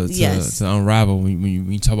layers to unravel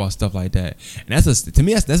when you talk about stuff like that. And to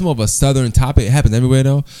me, that's more of a Southern topic. It happens everywhere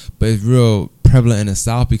though, but it's real prevalent in the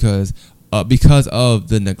South because of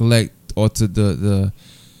the neglect or to the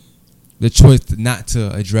choice not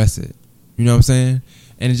to address it. You know what I'm saying?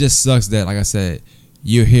 And it just sucks that, like I said,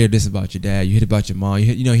 you hear this about your dad, you hear about your mom,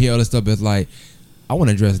 you hear all this stuff, but it's like, I want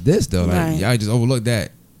to address this though. Like, right. I just overlook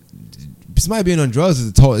that. Somebody being on drugs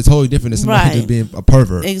is totally different than somebody just being a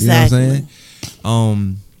pervert. Exactly. You know what I'm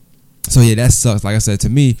saying? So yeah, that sucks. Like I said, to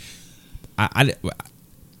me,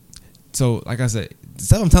 so like I said,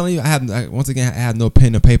 stuff I'm telling you, I have no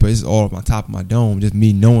pen or paper. This is all off my top of my dome. Just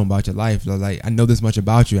me knowing about your life. Like I know this much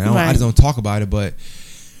about you. I just don't talk about it. But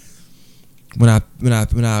when I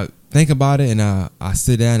think about it and I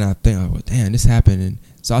sit down and I think, oh, well, damn, this happened. And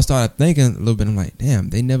so I started thinking a little bit. I'm like, damn,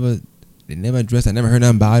 they never addressed it. I never heard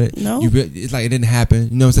nothing about it. No, it's like it didn't happen.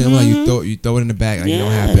 You know what I'm saying? Mm-hmm. I'm like, you throw it in the bag, like it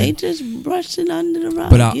don't happen. They just brushed it under the rug.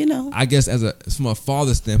 But I guess from a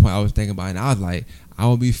father's standpoint, I was thinking about it, and I was like, I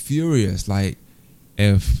would be furious, like,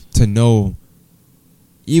 if to know,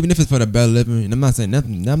 even if it's for the better living. And I'm not saying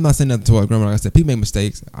nothing to our grandma. Like I said, people make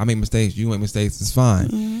mistakes. I make mistakes. You make mistakes. It's fine.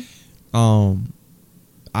 Mm-hmm.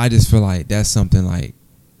 I just feel like that's something like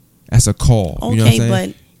that's a call. Okay, you know what I'm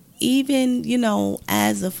saying? But even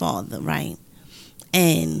as a father, right?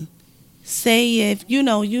 And say if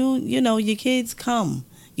your kids come.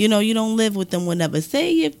 You don't live with them whenever.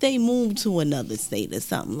 Say if they move to another state or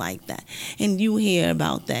something like that, and you hear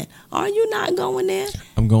about that, are you not going there?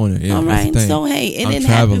 I'm going there. Yeah, all right. So hey, it didn't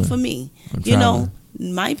happen for me.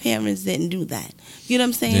 My parents didn't do that. You know what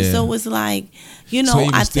I'm saying? Yeah. So it's like, so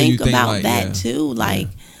I think about that too. Like,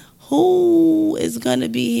 who is gonna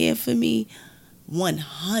be here for me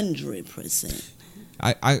 100%?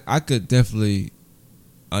 I could definitely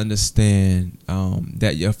understand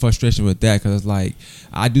that your frustration with that, because it's like,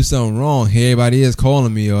 I do something wrong, here everybody is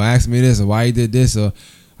calling me or asking me this or why you did this, or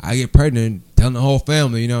I get pregnant telling the whole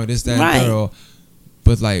family, this, that, and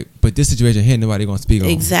third. But this situation here, nobody gonna speak on.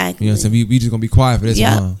 Exactly. You know what I'm saying? We just gonna be quiet for this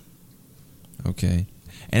one. Okay.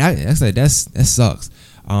 And I said that sucks.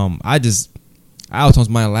 I was talking to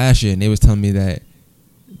somebody last year and they was telling me that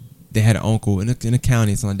they had an uncle in the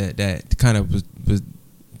county, something like that kind of was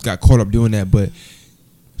got caught up doing that, but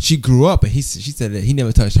she grew up and she said that he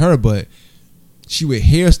never touched her, but she would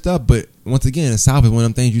hear stuff. But once again, the South is one of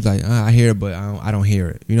them things you like, I hear it, but I don't hear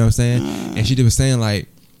it. You know what I'm saying? And she was saying like,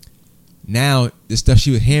 now the stuff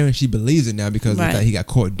she was hearing, she believes it now because of the fact he got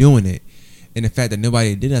caught doing it, and the fact that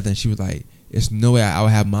nobody did nothing. She was like, "It's no way I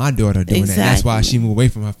would have my daughter doing that." And that's why she moved away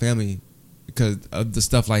from her family, because of the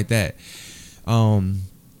stuff like that.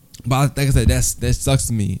 But like I said, that sucks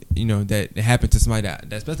to me. That it happened to somebody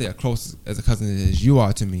that especially as close as a cousin as you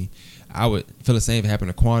are to me. I would feel the same if it happened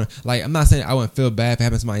to Quan. Like, I'm not saying I wouldn't feel bad if it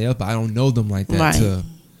happened to somebody else, but I don't know them like that. Right.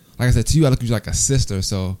 Like I said, to you, I look at you like a sister,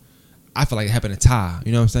 so I feel like it happened to Ty.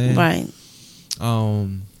 You know what I'm saying? Right.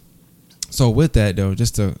 So with that though,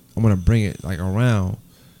 I'm gonna bring it like around.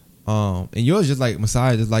 And yours just like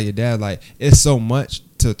Messiah, just like your dad. Like, it's so much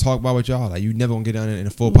to talk about with y'all. Like, you never gonna get on it in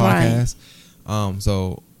a full podcast.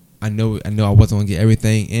 So I know I wasn't gonna get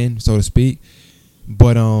everything in, so to speak.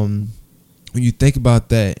 But when you think about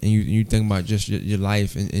that and you think about just your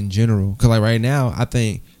life in general, because like right now, I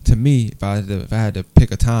think to me, if I had to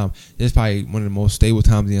pick a time, it's probably one of the most stable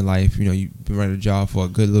times in your life. You've been running a job for a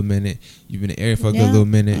good little minute. You've been in the area for a good little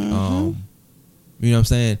minute. Mm-hmm. You know what I'm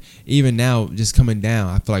saying? Even now, just coming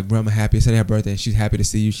down, I feel like grandma happy. Said her birthday. She's happy to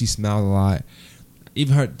see you. She smiles a lot.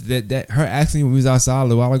 Even her asking you when we was outside a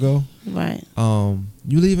little while ago. Right.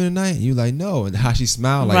 You leaving tonight? You like, no. And how she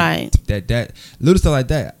smiled, like right. that little stuff like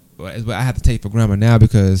that. Is what I have to take for grandma now,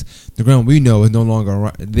 because the grandma we know is no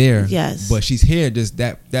longer there. Yes. But she's here. Just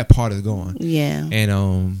that part is gone. Yeah.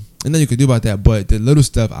 And nothing you can do about that. But the little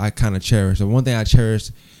stuff I kind of cherish. The one thing I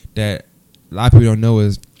cherish that a lot of people don't know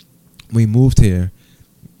is when we moved here,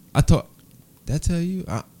 did I tell you?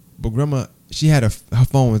 But grandma, she had her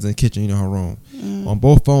phone was in the kitchen, her room. On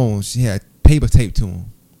both phones, she had paper taped to them.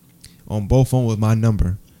 On both phones was my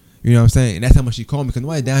number. You know what I'm saying? And that's how much she called me because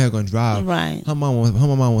nobody down here gonna drive. Right. Her mom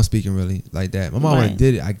wasn't speaking really like that. My mom Right.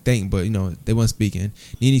 did it, I think, but they wasn't speaking.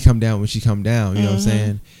 Nene come down when she come down. You know what I'm Mhm.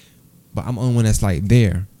 saying? But I'm the only one that's like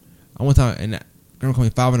there. I one time and girl called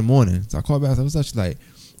me 5 a.m. So I called back. I said, "What's up?" She's like,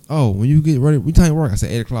 "Oh, when you get ready, what time you work?" I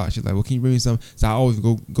said 8 o'clock. She's like, "Well, can you bring me some?" So I always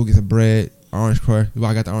go get some bread, orange crush. Well,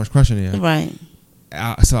 I got the orange crush in there. Right.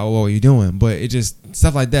 So what are you doing? But it just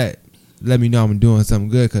stuff like that let me know I'm doing something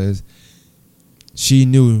good because she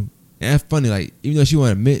knew. And that's funny, like even though she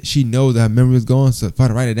won't admit, she knows that her memory was gone. So if I had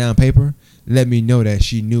to write it down on paper, let me know that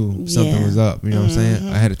she knew something Yeah. was up. You know what I'm saying?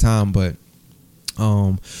 Mhm. Ahead of time. But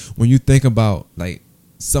when you think about like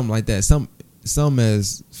something like that, some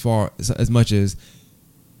as far as much as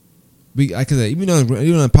we, like I said, even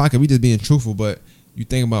in the pocket, we just being truthful. But you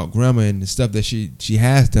think about grandma and the stuff that she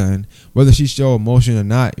has done, whether she show emotion or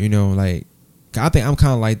not. Like I think I'm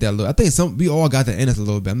kind of like that. I think we all got that in us a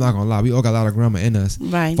little bit. I'm not gonna lie, we all got a lot of grandma in us.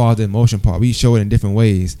 Right. As far as the emotion part, we show it in different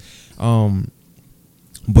ways.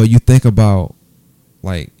 But you think about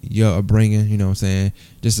like your upbringing, you know what I'm saying?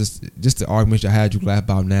 Just the arguments you had, you laugh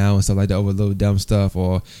about now and stuff like that over little dumb stuff,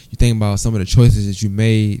 or you think about some of the choices that you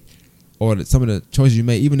made, or some of the choices you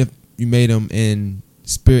made, even if you made them in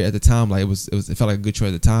spirit at the time, like it felt like a good choice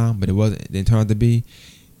at the time, but it didn't turn out to be.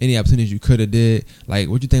 Any opportunities you could have did, like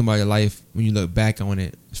what you think about your life when you look back on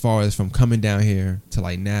it, as far as from coming down here to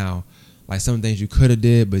like now, like some things you could have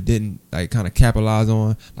did but didn't like kind of capitalize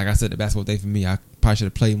on. Like I said, the basketball thing for me, I probably should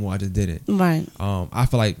have played more. I just didn't. Right. I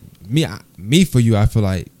feel like me for you, I feel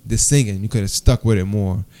like this singing, you could have stuck with it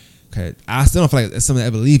more. Cause I still don't feel like it's something that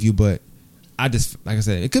ever leave you, but I just, like I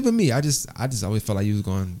said, it could be me. I just always felt like you was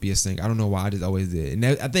going to be a singer. I don't know why. I just always did. And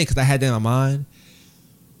I think because I had that in my mind,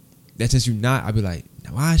 that since you're not, I'd be like,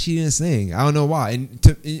 why she didn't sing? I don't know why.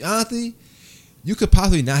 And honestly, you could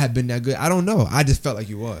possibly not have been that good. I don't know. I just felt like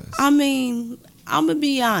you was. I mean, I'm going to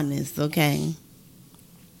be honest, okay?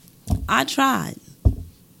 I tried.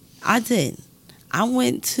 I did. I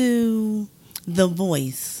went to The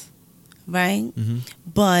Voice, right? Mm-hmm.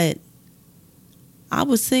 But I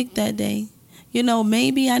was sick that day.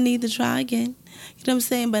 Maybe I need to try again. You know what I'm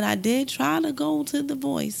saying? But I did try to go to The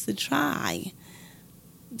Voice to try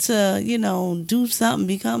to, do something,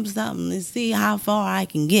 become something, and see how far I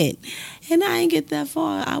can get. And I didn't get that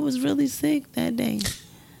far. I was really sick that day.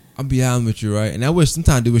 I'll be honest with you, right? And sometimes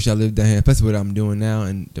I do wish I lived down here, especially what I'm doing now,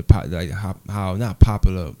 and like how not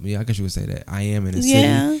popular. Yeah, I guess you would say that I am in the city.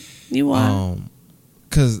 Yeah, you are.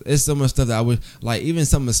 Cause it's so much stuff that I would like. Even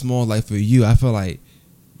something small, like for you, I feel like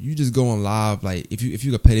you just going live. Like if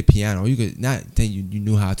you could play the piano, you could not think you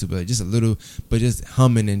knew how to, but just a little, but just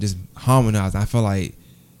humming and just harmonizing. I feel like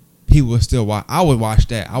people would still watch. I would watch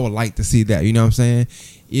that. I would like to see that. You know what I'm saying?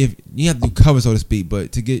 If you have to do covers, so to speak,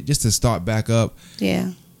 but to start back up,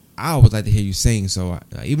 Yeah. I would like to hear you sing. So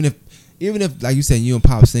even if like you said, you and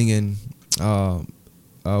Pop singing,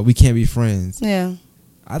 "We Can't Be Friends." Yeah.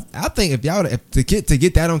 I think if y'all to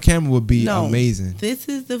get that on camera would be amazing. This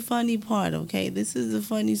is the funny part, okay? This is the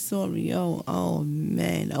funny story. Oh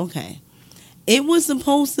man, okay. It was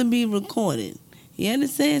supposed to be recorded. You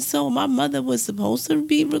understand? So my mother was supposed to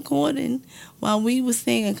be recording while we were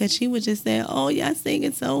singing, because she was just saying, "Oh, y'all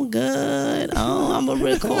singing so good. Oh, I'm gonna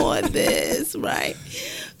record this, right?"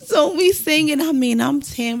 So we singing. I mean, I'm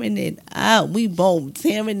tearing it up. We both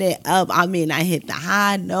tearing it up. I mean, I hit the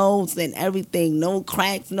high notes and everything. No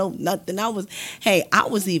cracks, no nothing. I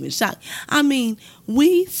was even shocked. I mean,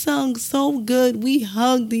 we sung so good. We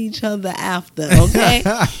hugged each other after, okay?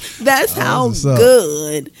 That's how what's up.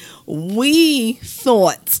 good we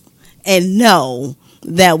thought and know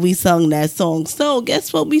that we sung that song. So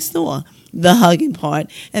guess what we saw? The hugging part,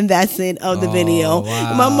 and that's it of the video.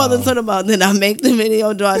 Wow. My mother talking about, did I make the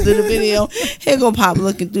video? Do I do the video? Here go Pop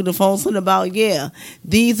looking through the phone, talking about, yeah,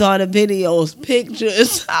 these are the videos,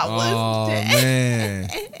 pictures. I was dead.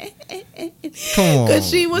 Man, come on, Because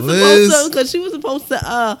she was Liz. she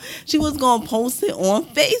was gonna post it on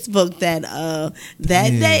Facebook that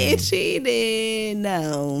day, and she didn't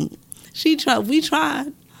know. She tried. We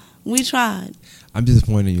tried. I'm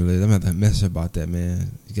disappointed in you, Liz. I'm gonna have to message her about that,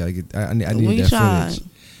 man. You gotta get. I need We that tried. footage.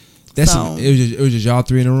 That's So- it was just y'all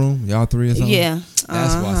three in the room. Y'all three or something. Yeah.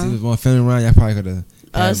 That's why. Uh-huh. See, if it was one filming around, y'all probably could have.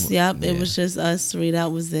 Us. Yep. It was just us three.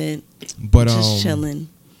 That was it. But Just chilling.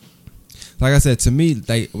 like I said, to me,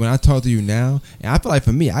 like when I talk to you now, and I feel like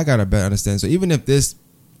for me, I got a better understanding. So even if this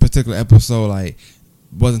particular episode like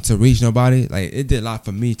wasn't to reach nobody, like it did a lot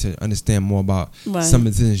for me to understand more about Right. some of the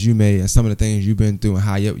decisions you made and some of the things you've been through and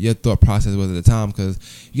how your thought process was at the time. Because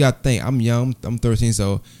you got to think, I'm young, I'm 13,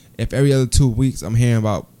 so if every other 2 weeks I'm hearing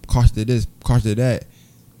about caution to this, caution to that,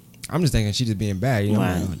 I'm just thinking she just being bad. You know,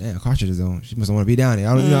 I'm Right. like, oh, damn, car is on. She must want to be down there.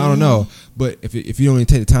 I don't, I don't know. But if you don't even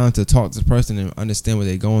take the time to talk to the person and understand what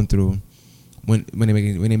they're going through when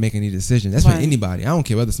they making these decisions, that's Right. for anybody. I don't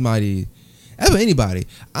care whether somebody. That's for anybody.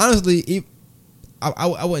 Honestly,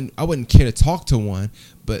 I wouldn't care to talk to one.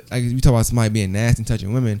 But like you talk about somebody being nasty and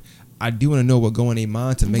touching women, I do want to know what go in their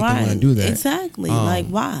mind to make them want to do that. Exactly. Like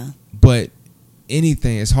why? But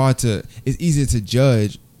anything, it's easier to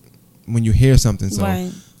judge when you hear something. So,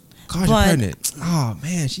 Right. gosh, you're pregnant. Oh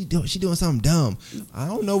man, she doing something dumb. I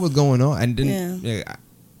don't know what's going on. And then,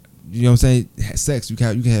 you know what I'm saying? Sex, you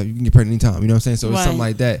can get pregnant anytime. You know what I'm saying? So it's something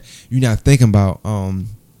like that you're not thinking about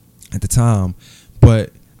at the time.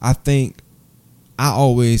 But I think I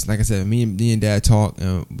always, like I said, me and Dad talk,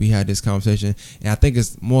 and we had this conversation, and I think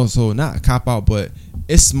it's more so not a cop out, but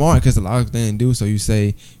it's smart because a lot of things to do. So you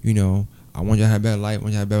say, you know, I want you to have a better life. I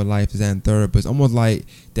want you to have a better life. Is that and third? But it's almost like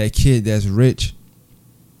that kid that's rich.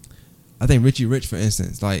 I think Richie Rich, for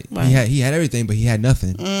instance, like he had everything, but he had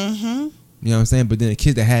nothing. Mm-hmm. You know what I'm saying? But then the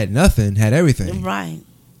kid that had nothing had everything. Right.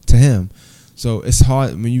 To him. So it's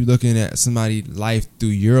hard when you're looking at somebody's life through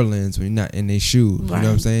your lens when you're not in their shoes. Right. You know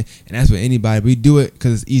what I'm saying? And that's with anybody. We do it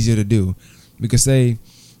because it's easier to do. We could say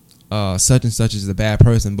such and such is a bad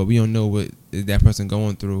person, but we don't know what is that person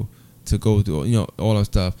going through to go through, you know, all that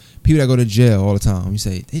stuff. People that go to jail all the time, you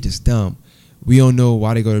say, they just dumb. We don't know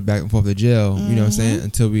why they go back and forth to jail, you know what I'm saying,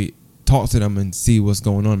 until we talk to them and see what's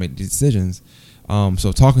going on and make decisions.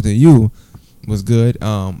 So talking to you was good. It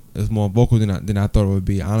was more vocal than I thought it would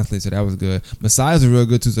be, honestly. So that was good. Messiah's real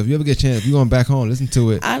good too. So if you ever get a chance, if you're going back home, listen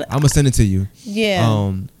to it. I'm gonna send it to you.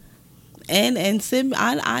 Yeah. And Sim,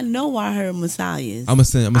 I know I heard Messiah's. I'm gonna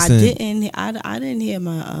send. I didn't hear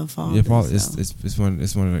my father. Your father. So. It's one.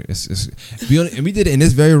 And we did it in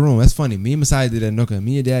this very room. That's funny. Me and Messiah did that. No,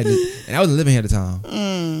 me and Dad did, and I wasn't living here at the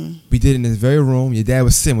time. We did it in this very room. Your dad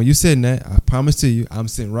was sitting where you sitting at. I promise to you, I'm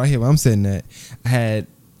sitting right here where I'm sitting at. I had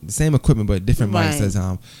the same equipment but different mics at the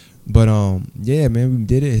time. But yeah, man, we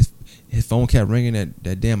did it. His phone kept ringing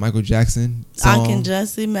that damn Michael Jackson song. I can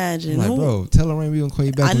just imagine. I'm like, bro, tell Lorraine we gonna call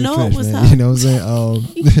you back when we know finish, it was man. You know what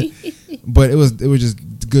I'm saying? But it was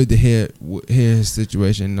just good to hear his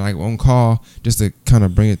situation. Like on call, just to kind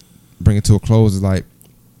of bring it to a close. Is like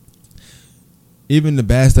even the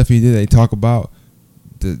bad stuff he did. They talk about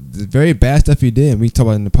the very bad stuff he did. And we talk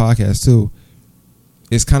about it in the podcast too.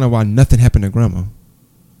 It's kind of why nothing happened to Grandma.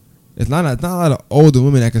 It's not a lot of older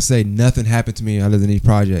women that can say nothing happened to me other than these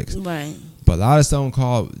projects. Right. But a lot of stuff on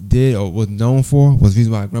call did or was known for was the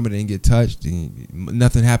reason why Grandma didn't get touched.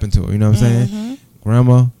 Nothing happened to her. You know what I'm saying?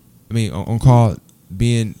 Grandma, on call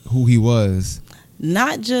being who he was.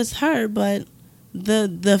 Not just her, but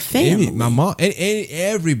the family. My mom and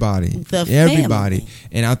everybody. Everybody. Family.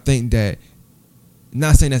 And I think that,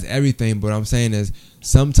 not saying that's everything, but what I'm saying is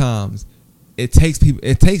sometimes it takes people.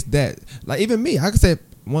 It takes that. Like even me, I could say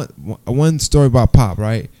one story about Pop,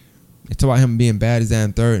 right? They talk about him being bad as that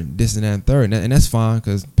and third, and this and that and third, and that's fine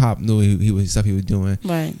because Pop knew he was stuff he was doing.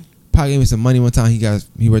 Right. Pop gave me some money one time. He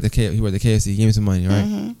worked at KFC. He gave me some money,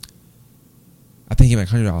 right? I think he made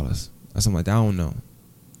 $100 or something like that. I don't know.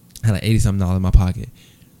 I had like $80-something in my pocket,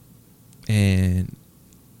 and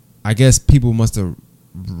I guess people must have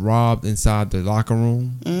robbed inside the locker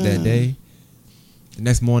room that day. The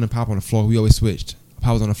next morning, Pop on the floor. We always switched.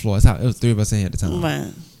 Pop was on the floor. That's how it was. 3 of us in here at the time.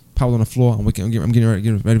 Right. Pop was on the floor. I'm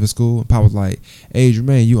getting ready for school. And Pop was like, "Hey,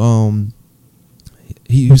 Jermaine, you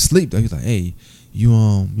he was asleep though. He was like, "Hey, you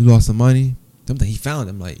lost some money." Something he found.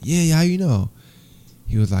 I'm like, "Yeah, how you know?"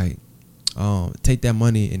 He was like, "Take that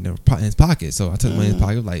money in his pocket." So I took money in his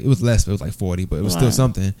pocket. It was less, but it was like 40, but it was still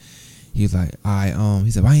something. He was like, "All right." He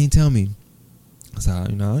said, "Why you ain't tell me?" I said,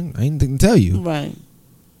 "I ain't think to tell you." Right.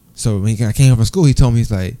 So when I came home from school, he told me,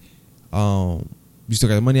 he's like, "You still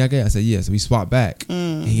got the money I got?" I said, "Yeah." So we swapped back.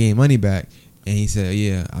 And he gave money back, and he said,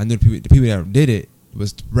 "Yeah, I knew the people that did it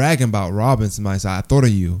was bragging about robbing somebody, so I thought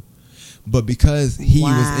of you." But because he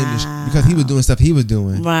was doing stuff he was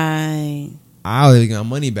doing, right, I was getting my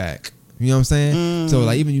money back. You know what I'm saying? So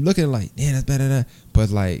like even you look at it like, "Yeah, that's better than,"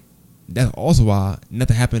 but like that's also why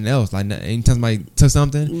nothing happened else. Like anytime somebody took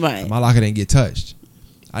something, right, my locker didn't get touched.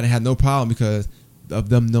 I didn't have no problem because of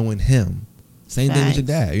them knowing him. Same thing with your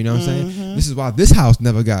dad. You know what I'm saying? This is why this house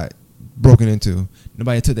never got broken into.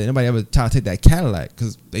 Nobody took that. Nobody ever tried to take that Cadillac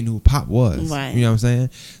because they knew who Pop was. Right. You know what I'm saying?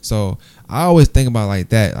 So I always think about it like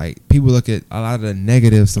that. Like people look at a lot of the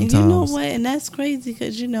negatives sometimes. And you know what? And that's crazy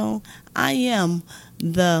because I am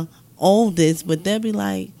the oldest, but they'll be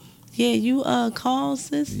like, "Yeah, you call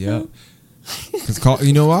sister." Yep. Cause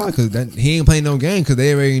you know why? Cause he ain't playing no game. Cause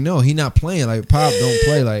they already know he not playing. Like Pop don't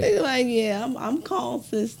play. Like They like, yeah, I'm called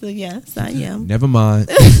sister. Yes, I am. never mind.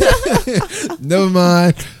 Never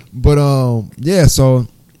mind. But yeah. So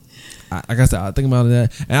like I said, I think about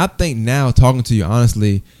that, and I think now talking to you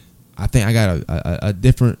honestly, I think I got a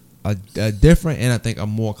different and I think a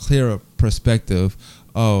more clearer perspective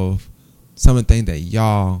of some of the things that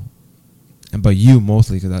y'all, but you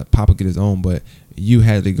mostly, because Papa get his own, but you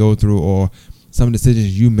had to go through, or some of the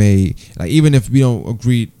decisions you made. Like even if we don't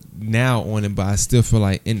agree now on it, but I still feel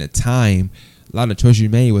like in the time, a lot of the choices you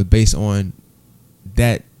made was based on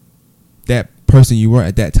that person you were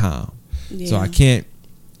at that time. Yeah. So I can't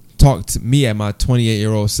talk to me at my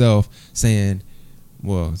 28-year-old self saying,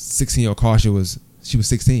 well, 16-year-old Karsha she was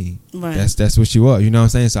 16. Right. That's what she was. You know what I'm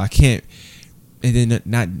saying? So I can't, and then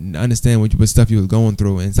not understand what stuff you was going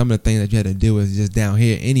through, and some of the things that you had to deal with just down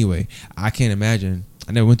here anyway. I can't imagine.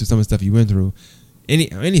 I never went through some of the stuff you went through. On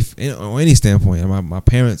any standpoint, my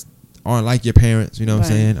parents aren't like your parents. You know what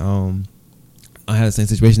I'm saying? I had the same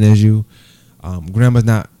situation as you. Grandma's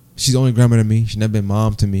not. She's only grandma to me. She's never been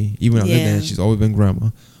mom to me. Even when I lived there, she's always been grandma.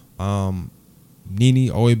 Nene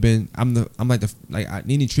always been.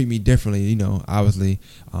 Nene treat me differently. You know, obviously.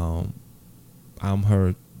 I'm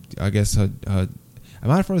her. I guess her. I'm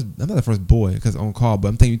not the first boy because on call, but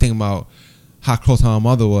I'm thinking about how close her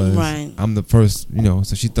mother was. Right. I'm the first. You know,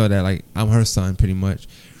 so she thought that like I'm her son pretty much.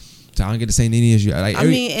 So I don't get the same Nene as you. Like, I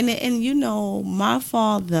mean, and you know, my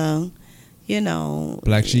father, you know,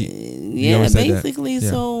 Black sheep. Yeah, basically. Yeah.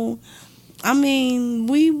 So, I mean,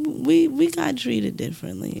 we got treated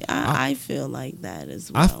differently. I feel like that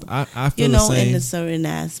as well. I feel you the know, same. in a certain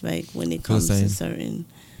aspect when it comes to certain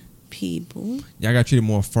people. Yeah, I got treated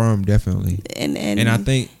more firm, definitely. And I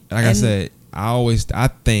think, like I said, I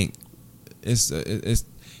think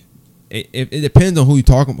it depends on who we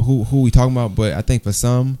talking about. But I think for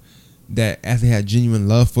some that actually had genuine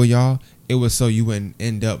love for y'all, it was so you wouldn't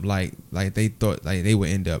end up like they thought like they would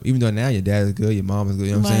end up. Even though now your dad is good, your mom is good.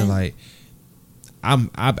 You know what I'm saying? Like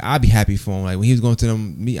I'd be happy for him. Like when he was going to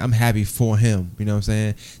I'm happy for him. You know what I'm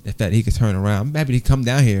saying? The fact that he could turn around. I'm happy to come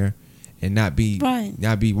down here and not be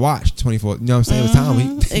watched 24. You know what I'm saying? It was time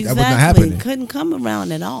exactly. that was not happening. Couldn't come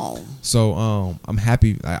around at all. So I'm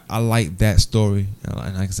happy. I like that story. And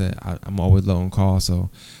like I said, I'm always low on call. So,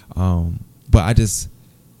 but I just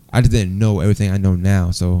didn't know everything I know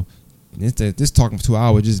now. So instead just talking for 2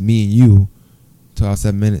 hours, just me and you, 2 hours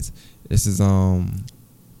 7 minutes. This is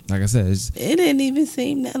like I said, it didn't even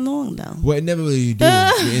seem that long though. Well, it never really do.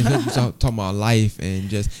 Talking about life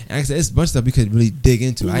and like I said, it's a bunch of stuff we could really dig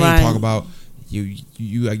into. I ain't talk about you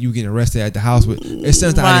getting arrested at the house with. It's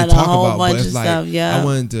something I didn't talk about, but it's like stuff, I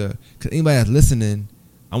wanted to. Cause anybody that's listening,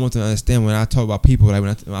 I want to understand when I talk about people, like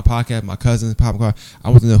when my podcast, my cousins, Pop Car, I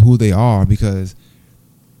want to know who they are, because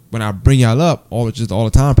when I bring y'all up all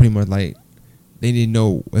the time, pretty much like they need to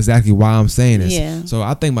know exactly why I'm saying this. Yeah. So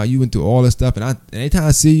I think about you went through all this stuff, and anytime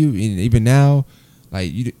I see you, and even now,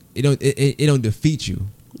 like it don't defeat you.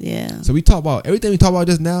 Yeah. So we talk about everything we talk about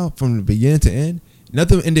just now from the beginning to end.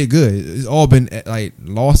 Nothing ended good. It's all been like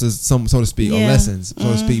losses, so to speak, or lessons,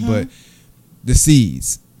 so to speak. But the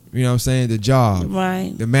seeds, you know what I'm saying? The job,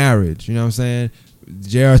 right? The marriage, you know what I'm saying? The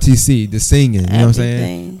JRTC, the singing, you know what I'm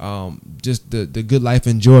saying? Just the good life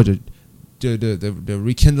in Georgia. The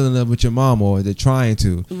rekindling of with your mom, or the trying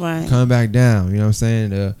to coming back down, you know what I'm saying?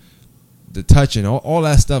 The touching, all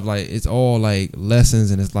that stuff, like it's all like lessons,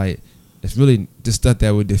 and it's like it's really just stuff that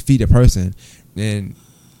would defeat a person. And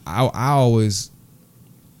I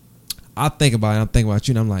think about it, I'm thinking about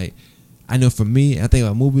you, and I'm like, I know for me, I think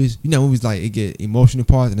about movies, you know, movies like it get emotional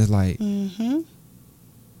parts, and it's like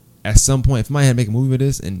at some point, if somebody had to make a movie with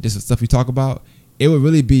this and this is stuff we talk about, it would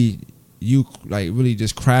really be you like really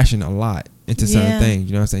just crashing a lot into certain things,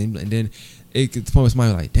 you know what I'm saying? And then it gets to the point where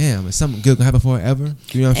somebody like, damn, is something good gonna happen forever?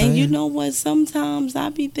 You know what I'm saying? And you know what? Sometimes I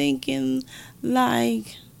be thinking,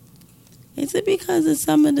 like, is it because of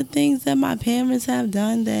some of the things that my parents have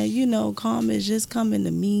done that, you know, karma is just coming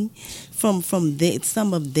to me from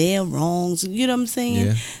some of their wrongs? You know what I'm saying?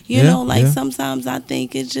 Yeah. You know, like sometimes I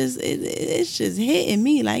think it's just hitting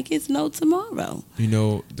me like it's no tomorrow. You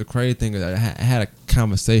know, the crazy thing is I had a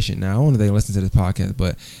conversation. Now, I don't know if they listen to this podcast,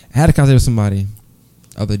 but I had a conversation with somebody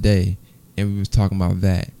the other day, and we was talking about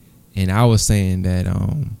that. And I was saying that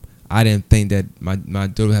I didn't think that my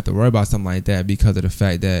daughter would have to worry about something like that because of the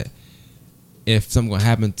fact that if something gonna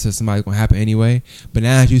happen to somebody, it's gonna happen anyway. But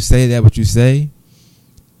now as you say that, what you say,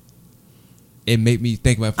 it made me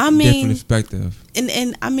think about a different perspective.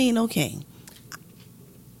 And I mean, okay,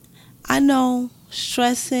 I know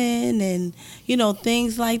stressing and, you know,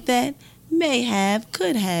 things like that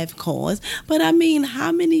could have caused. But I mean,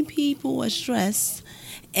 how many people are stressed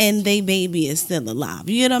and they baby is still alive?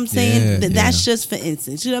 You know what I'm saying? Yeah, That's just for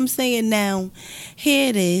instance. You know what I'm saying? Now, here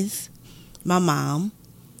it is. My mom,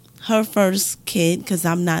 her first kid, because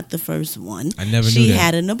I'm not the first one. I never knew She that.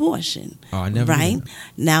 had an abortion. Oh, I never knew Right? that.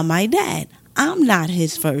 Now, my dad, I'm not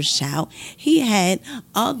his first child. He had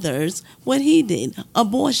others, what he did,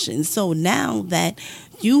 abortion. So now that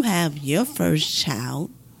you have your first child,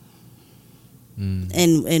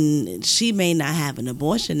 and she may not have an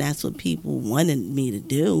abortion, that's what people wanted me to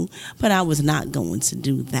do, but I was not going to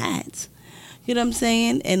do that. You know what I'm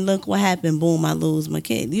saying? And look what happened. Boom, I lose my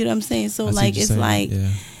kid. You know what I'm saying? So, I see like, what you're it's saying. like, Yeah.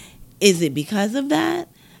 is it because of that?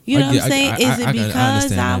 You know I what get- I'm saying? I Is it understand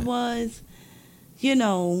because I that. was,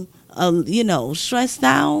 stressed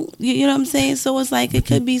out? You know what I'm saying? So it's like it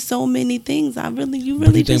could be so many things. You But really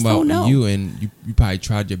you think just about don't know. you, and you probably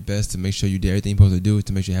tried your best to make sure you did everything you're supposed to do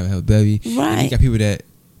to make sure you have a healthy baby. And you Right. got people that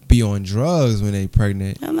be on drugs when they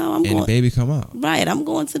pregnant, Hello, and the baby come out. Right, I'm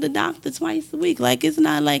going to the doctor twice a week. Like, it's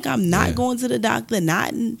not like I'm not Yeah. going to the doctor,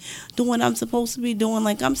 not doing what I'm supposed to be doing.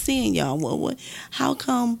 Like, I'm seeing y'all. What? How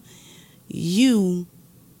come you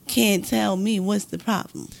can't tell me what's the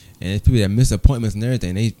problem? And it's people that miss appointments and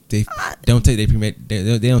everything. They don't take they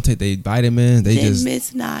don't take their vitamins. They just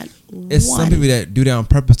miss not it's one. some people that do that on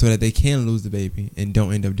purpose so that they can lose the baby and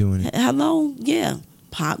don't end up doing it. Hello, yeah,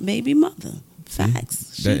 pop baby mother.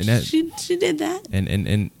 Facts. That- She did that. And then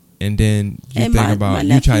you And think my about you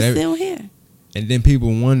nephew's tried every, still here. and then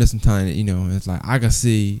people wonder sometimes. It's like I can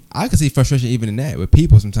see frustration even in that with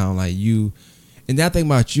people sometimes. Like you, and then I think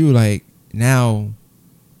about you. Like now,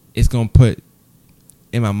 it's gonna put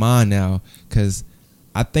in my mind now because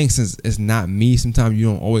I think since it's not me, sometimes you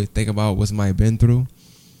don't always think about what somebody been through.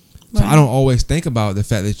 So I Right. don't always think about the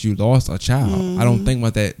fact that you lost a child. I don't Mhm. think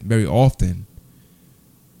about that very often.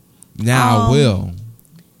 Now I will.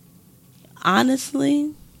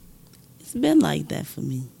 Honestly, it's been like that for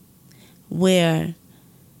me. Where,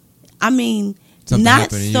 I mean, Something not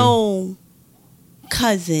happened to you. so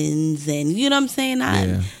cousins and you know what I'm saying.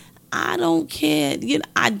 Yeah. I don't care.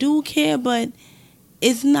 I do care, but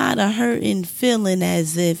it's not a hurting feeling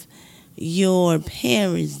as if your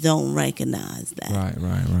parents don't recognize that. Right. You know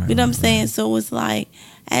what I'm right. saying? So it's like,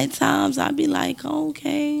 at times I'd be like,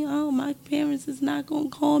 okay, my parents is not going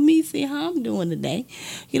to call me, see how I'm doing today.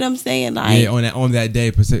 You know what I'm saying? Like, Yeah, on that day,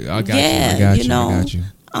 I got you. I got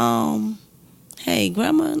you. Hey,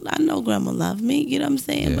 grandma, I know grandma loved me. You know what I'm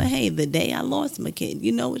saying? Yeah. But hey, the day I lost my kid,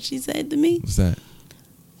 you know what she said to me? What's that?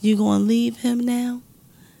 You going to leave him now?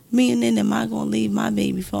 Meaning, am I going to leave my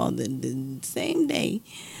baby father the same day?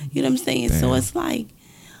 You know what I'm saying? So Damn. it's like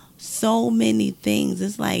so many things.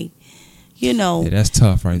 It's like, you know, Yeah, that's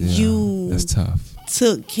tough right there. You- That's tough.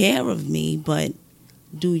 took care of me, but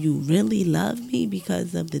do you really love me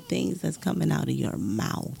because of the things that's coming out of your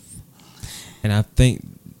mouth? And I think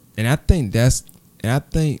somebody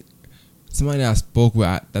that I spoke with,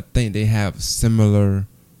 I think they have similar.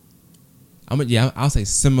 I'll say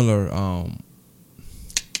similar.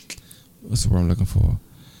 What's the word I'm looking for?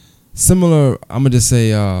 Similar. I'm gonna just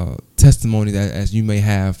say testimony that as you may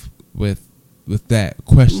have with that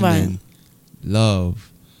questioning Right.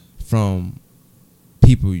 love from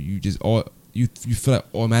people you feel like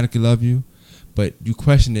automatically love you, but you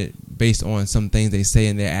question it based on some things they say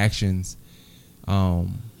in their actions, in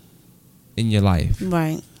your life.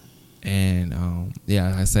 Right. And like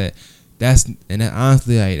I said,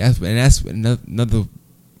 honestly, like that's another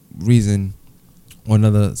reason or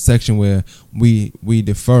another section where we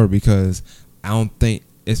defer, because I don't think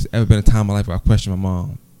it's ever been a time in my life where I question my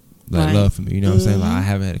mom, like Right. love for me. You know what I'm saying? Like I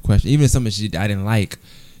haven't had a question, even if something I didn't like,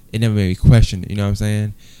 it never made me question it. You know what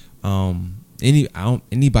I'm saying?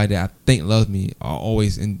 Anybody that I think loves me are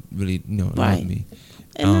always really love Right. me.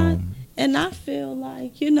 And I feel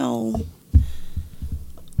like,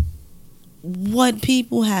 what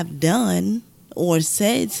people have done or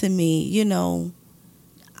said to me,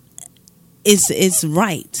 it's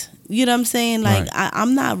right. You know what I'm saying? Like, Right.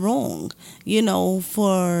 I'm not wrong,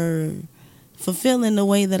 for feeling the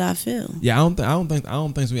way that I feel. Yeah, I don't think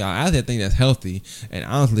so. I actually think that's healthy. And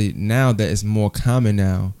honestly, now that it's more common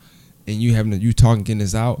now, and you talking, getting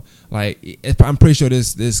this out, like I'm pretty sure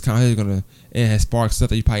this conversation it has sparked stuff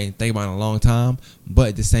that you probably didn't think about in a long time. But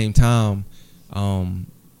at the same time,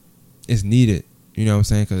 it's needed. You know what I'm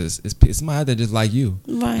saying? Because it's somebody out there just like you,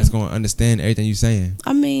 Right. that's going to understand everything you're saying.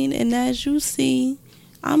 I mean, and as you see,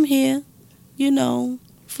 I'm here,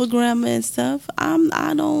 for grandma and stuff.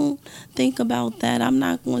 I don't think about that. I'm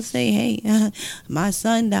not going to say, hey, my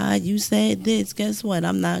son died. You said this. Guess what?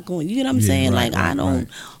 I'm not going. You know what I'm Yeah, saying? right, Like, I right, don't right.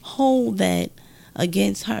 hold that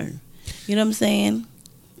against her. You know what I'm saying?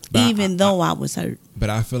 But Even though I was hurt. But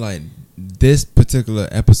I feel like this particular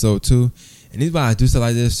episode too, and this is why I do stuff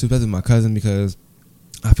like this too, especially with my cousin, because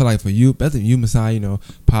I feel like for you, especially you, Messiah, you know,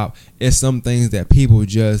 Pop, it's some things that people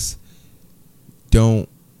just don't.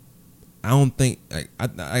 I don't think like I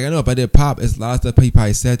know if I did Pop, it's a lot of stuff he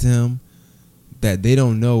probably said to him that they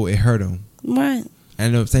don't know it hurt him. Right. And I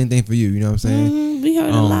know same thing for you. You know what I'm saying? We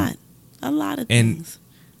heard a lot of things.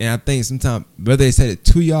 And I think sometimes whether they said it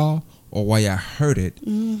to y'all or why y'all heard it,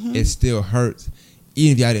 it still hurts,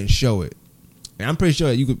 even if y'all didn't show it. And I'm pretty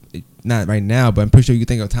sure you could, not right now, but I'm pretty sure you could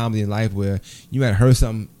think of times in your life where you might have heard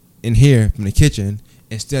something in here from the kitchen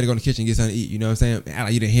instead of going to the kitchen and get something to eat. You know what I'm saying? And act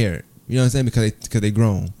like you didn't hear it. You know what I'm saying? Because they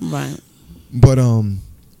grown. Right. But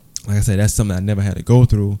like I said, that's something I never had to go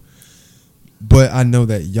through. But I know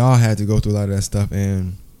that y'all had to go through a lot of that stuff,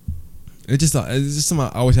 and it's just something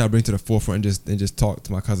I always have to bring to the forefront and just talk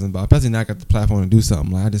to my cousin about. Especially now I got the platform to do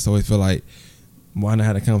something. Like I just always feel like why not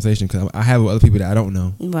have a conversation, because I have with other people that I don't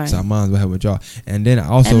know. Right. So I might as well have with y'all. And then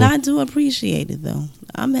I do appreciate it though.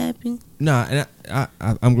 I'm happy. Nah, and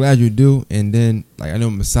I'm glad you do. And then like I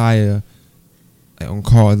know Messiah, like, on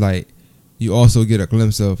call, like you also get a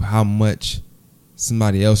glimpse of how much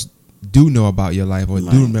somebody else do know about your life or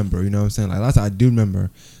do remember. You know what I'm saying? Like last time I do remember.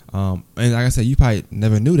 And like I said, you probably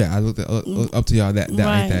never knew that. I looked up to y'all that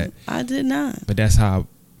like that. I did not. But that's how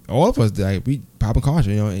all of us like we popping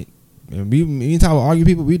caution, you know. And we anytime we argue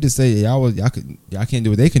people, we just say y'all can't do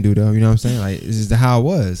what they can do though. You know what I'm saying? Like this is how it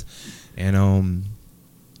was. And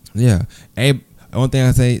yeah. Hey, one thing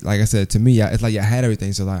I say, like I said, to me, it's like y'all had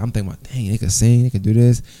everything. So like I'm thinking about, dang, they could sing, they could do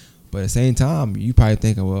this. But at the same time, you probably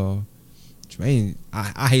thinking, well, Jermaine,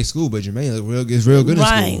 I hate school, but Jermaine is real good in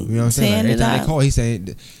school. You know what I'm saying? Like, every time they call, he's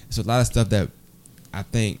saying it's a lot of stuff that I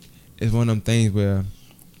think is one of them things where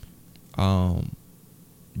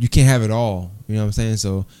you can't have it all. You know what I'm saying?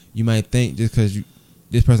 So you might think just because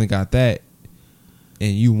this person got that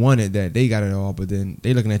and you wanted that they got it all, but then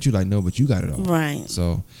they looking at you like, no, but you got it all. Right.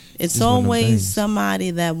 So it's always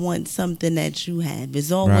somebody that wants something that you have.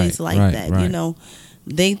 It's always that. Right. You know,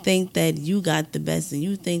 they think that you got the best and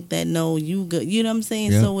you think that no, you good. You know what I'm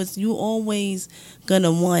saying? Yeah. So it's you always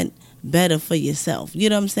gonna want better for yourself. You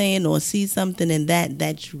know what I'm saying? Or see something in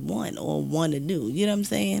that you want or want to do. You know what I'm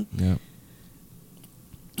saying? Yeah.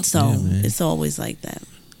 So it's always like that.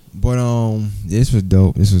 But this was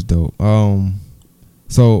dope.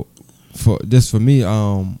 So for me,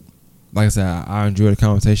 like I said, I enjoyed the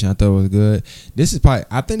conversation. I thought it was good. This is probably,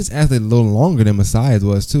 I think it's actually a little longer than Messiah's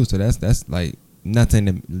was too. So that's like, not saying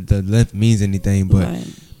that the length means anything, but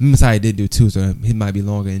Messiah did do two, so it might be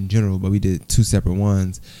longer in general. But we did two separate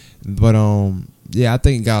ones. But yeah, I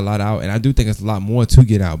think it got a lot out, and I do think it's a lot more to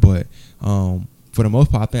get out. But for the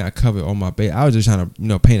most part, I think I covered all my base. I was just trying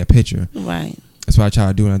to paint a picture. Right. That's what I try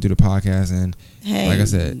to do when I do the podcast. And hey, like I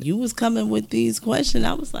said, you was coming with these questions.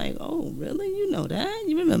 I was like, oh, really? You know that?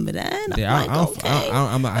 You remember that? Yeah, I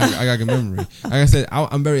got good memory. Like I said,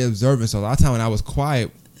 I'm very observant. So a lot of time when I was quiet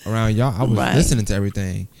around y'all, I was listening to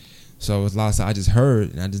everything. So it was a lot of stuff I just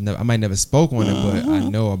heard, and I might never spoke on it, but I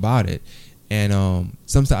know about it. And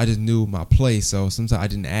sometimes I just knew my place, so sometimes I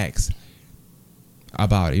didn't ask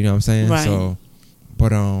about it. You know what I'm saying? Right. So, but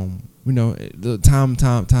the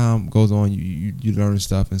time goes on, you learn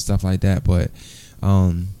stuff and stuff like that. But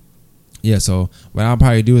yeah. So what I'll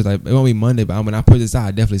probably do is, like, it won't be Monday, but when I put this out,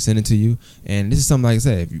 I definitely send it to you. And this is something, like I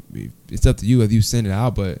said, if it's up to you if you send it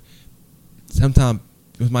out, but sometimes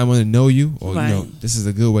you might want to know you, or this is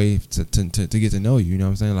a good way to get to know you. You know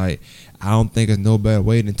what I'm saying? Like, I don't think there's no better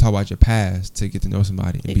way than talk about your past to get to know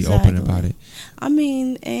somebody and be open about it. I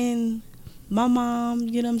mean, and my mom,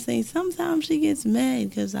 you know what I'm saying, sometimes she gets mad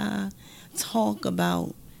because I talk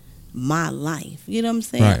about my life. You know what I'm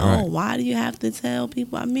saying? Right. Why do you have to tell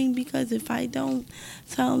people? I mean, because if I don't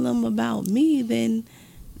tell them about me, then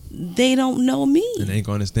they don't know me. And they ain't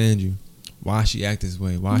gonna understand you. Why she act this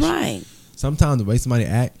way? Right. Sometimes the way somebody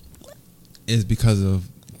act is because of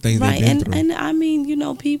things they've been through. And I mean,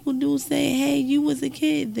 people do say, hey, you was a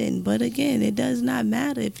kid then. But again, it does not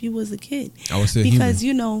matter if you was a kid. I was still because,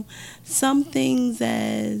 human. Some things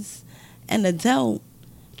as an adult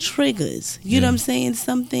triggers. You know what I'm saying?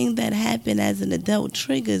 Something that happened as an adult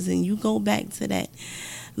triggers, and you go back to that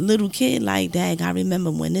little kid like, dang, I remember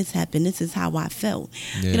when this happened. This is how I felt.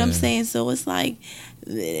 You know what I'm saying? So it's like,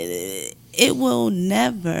 it will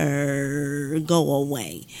never go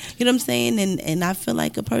away. You know what I'm saying? And I feel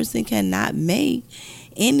like a person cannot make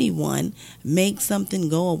anyone make something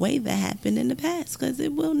go away that happened in the past, because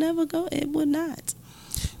it will never go. It will not.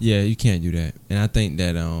 Yeah, you can't do that. And I think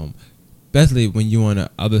that especially when you're on the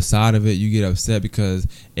other side of it, you get upset because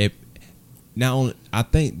not only, I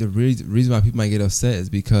think the reason why people might get upset is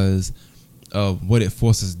because of what it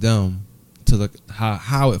forces them to look,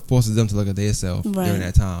 how it forces them to look at themselves during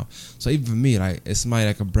that time. So even for me, like, it's somebody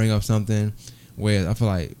that could bring up something where I feel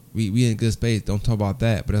like we in good space, don't talk about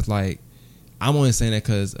that. But it's like, I'm only saying that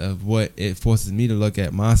because of what it forces me to look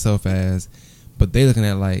at myself as. But they looking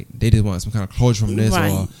at like they just want some kind of closure from this,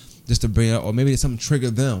 or just to bring it up, or maybe something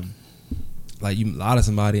triggered them. Like you lied to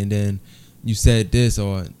somebody and then you said this,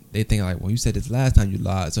 or they think like, well, you said this last time you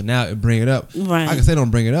lied, so now it bring it up. Right. I can say don't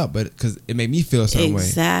bring it up, but because it made me feel a certain way.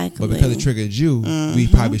 Exactly. But because it triggered you, we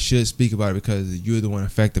probably should speak about it because you're the one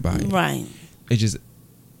affected by it. Right. It's just,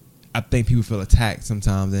 I think people feel attacked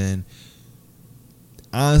sometimes, and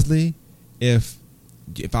honestly, if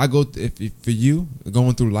for you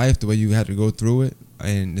going through life the way you had to go through it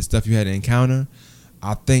and the stuff you had to encounter,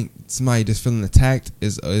 I think somebody just feeling attacked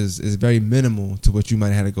is very minimal to what you might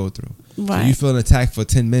have had to go through. Right. So you feeling attacked for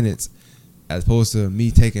 10 minutes as opposed to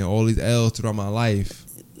me taking all these L's throughout my life.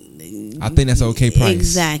 I think that's an okay price.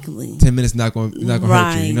 Exactly. 10 minutes not going to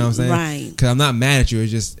hurt you. You know what I'm saying? Right. Because I'm not mad at you.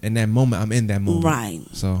 It's just in that moment, I'm in that moment. Right.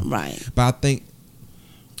 So. Right. But I think,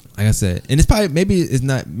 like I said, and it's probably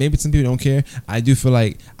maybe some people don't care. I do feel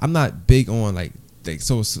like I'm not big on like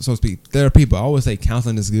so to speak therapy, but I always say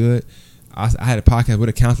counseling is good. I had a podcast with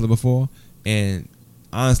a counselor before, and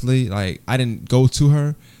honestly, like I didn't go to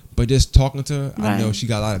her, but just talking to her, I know she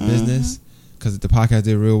got a lot of business because the podcast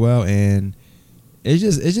did real well, and it's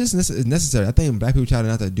just necessary. I think black people try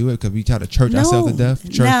not to do it because we try to church ourselves to death.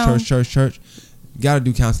 Church. You got to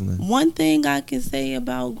do counseling. One thing I can say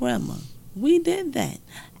about grandma, we did that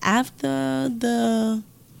after the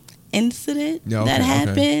incident that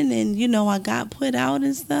happened, and I got put out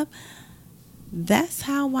and stuff. That's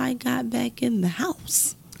how I got back in the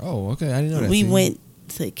house. Oh, okay. I didn't know that. We went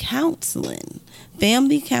to counseling,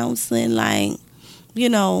 family counseling, like,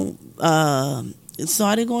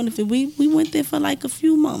 started going to, we went there for like a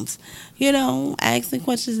few months, asking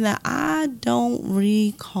questions. Now, I don't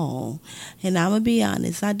recall, and I'm going to be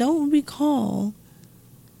honest, I don't recall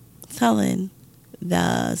telling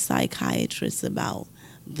the psychiatrist about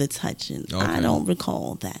the touching. Okay. I don't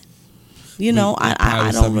recall that.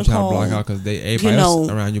 I don't recall block out because everybody else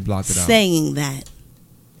around you blocked it out. Saying that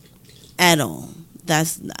at all.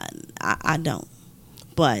 That's not, I don't.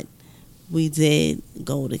 But we did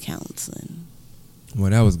go to counseling. Well,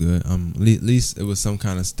 that was good. At least it was some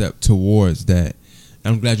kind of step towards that.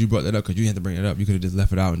 I'm glad you brought that up because you didn't have to bring it up. You could have just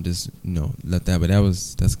left it out and just let that. But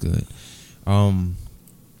that's good.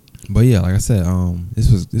 But yeah, like I said, this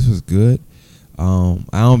was good. I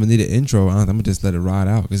don't even need an intro. I'm gonna just let it ride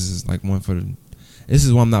out. This is like this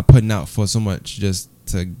is one I'm not putting out for so much just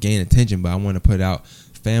to gain attention, but I want to put out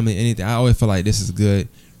family, anything. I always feel like this is good.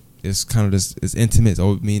 It's kind of just, it's intimate. It's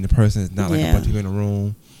always me and the person. It's not like a bunch of people in a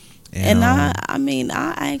room. And I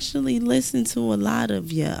actually listen to a lot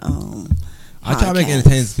of your I try to make it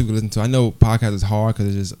entertaining so people listen to. I know podcast is hard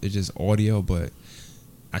because it's just audio, but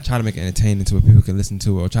I try to make it entertaining to where people can listen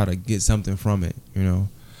to it or try to get something from it.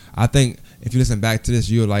 I think if you listen back to this,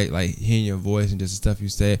 you'll like hearing your voice and just the stuff you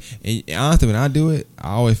say. And honestly, when I do it, I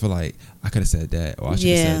always feel like I could have said that or I should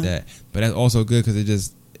have said that. But that's also good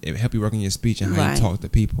because it helps you work on your speech and how you talk to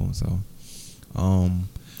people. So,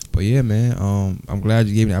 but yeah, man, I'm glad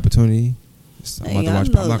you gave me the opportunity. I'm about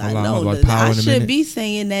to watch Power in a minute. I should be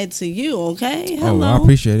saying that to you, okay? Hello. Oh, well, I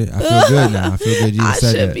appreciate it. I feel good now. I feel good you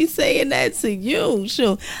said that. I should be saying that to you.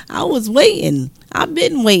 Sure. I was waiting. I've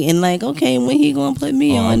been waiting. Like, okay, when he gonna put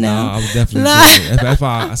me on now? I was definitely waiting. That's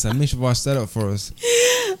why I said, make sure I set up for us.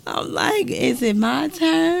 I'm like, is it my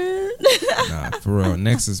turn? Nah, for real.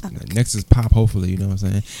 Next is Pop, hopefully. You know what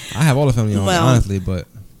I'm saying? I have all the family on, honestly, but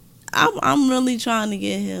I'm really trying to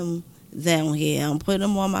get him down here. I'm putting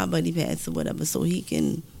him on my buddy pass or whatever so he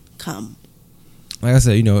can come. Like I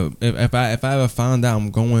said, if I ever found out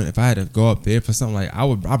I'm going, if I had to go up there for something, like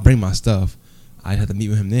I'd bring my stuff. I'd have to meet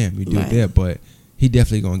with him there. We do it there, but he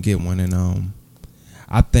definitely gonna get one. And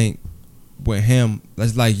I think with him,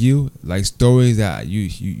 that's like you, like stories that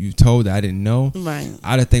you told that I didn't know. Right.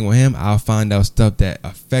 I think with him, I'll find out stuff that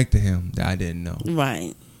affected him that I didn't know.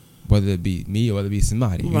 Right. Whether it be me or whether it be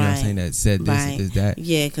somebody, you know what I'm saying, that said this, that.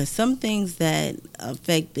 Yeah, because some things that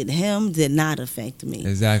affected him did not affect me.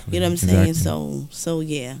 Exactly. You know what I'm saying? So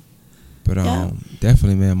yeah. But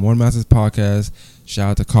definitely, man, More Masters Podcast.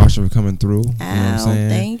 Shout out to Karsha for coming through. You know what I'm saying?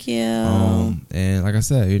 Thank you. And like I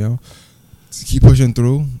said, just keep pushing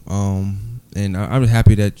through. And I'm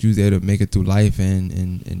happy that you was able to make it through life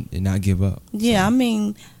and not give up. Yeah, so. I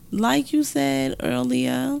mean, like you said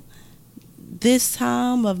earlier, this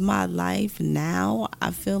time of my life now,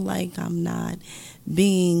 I feel like I'm not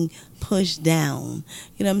being pushed down.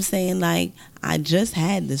 You know what I'm saying? Like, I just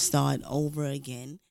had to start over again.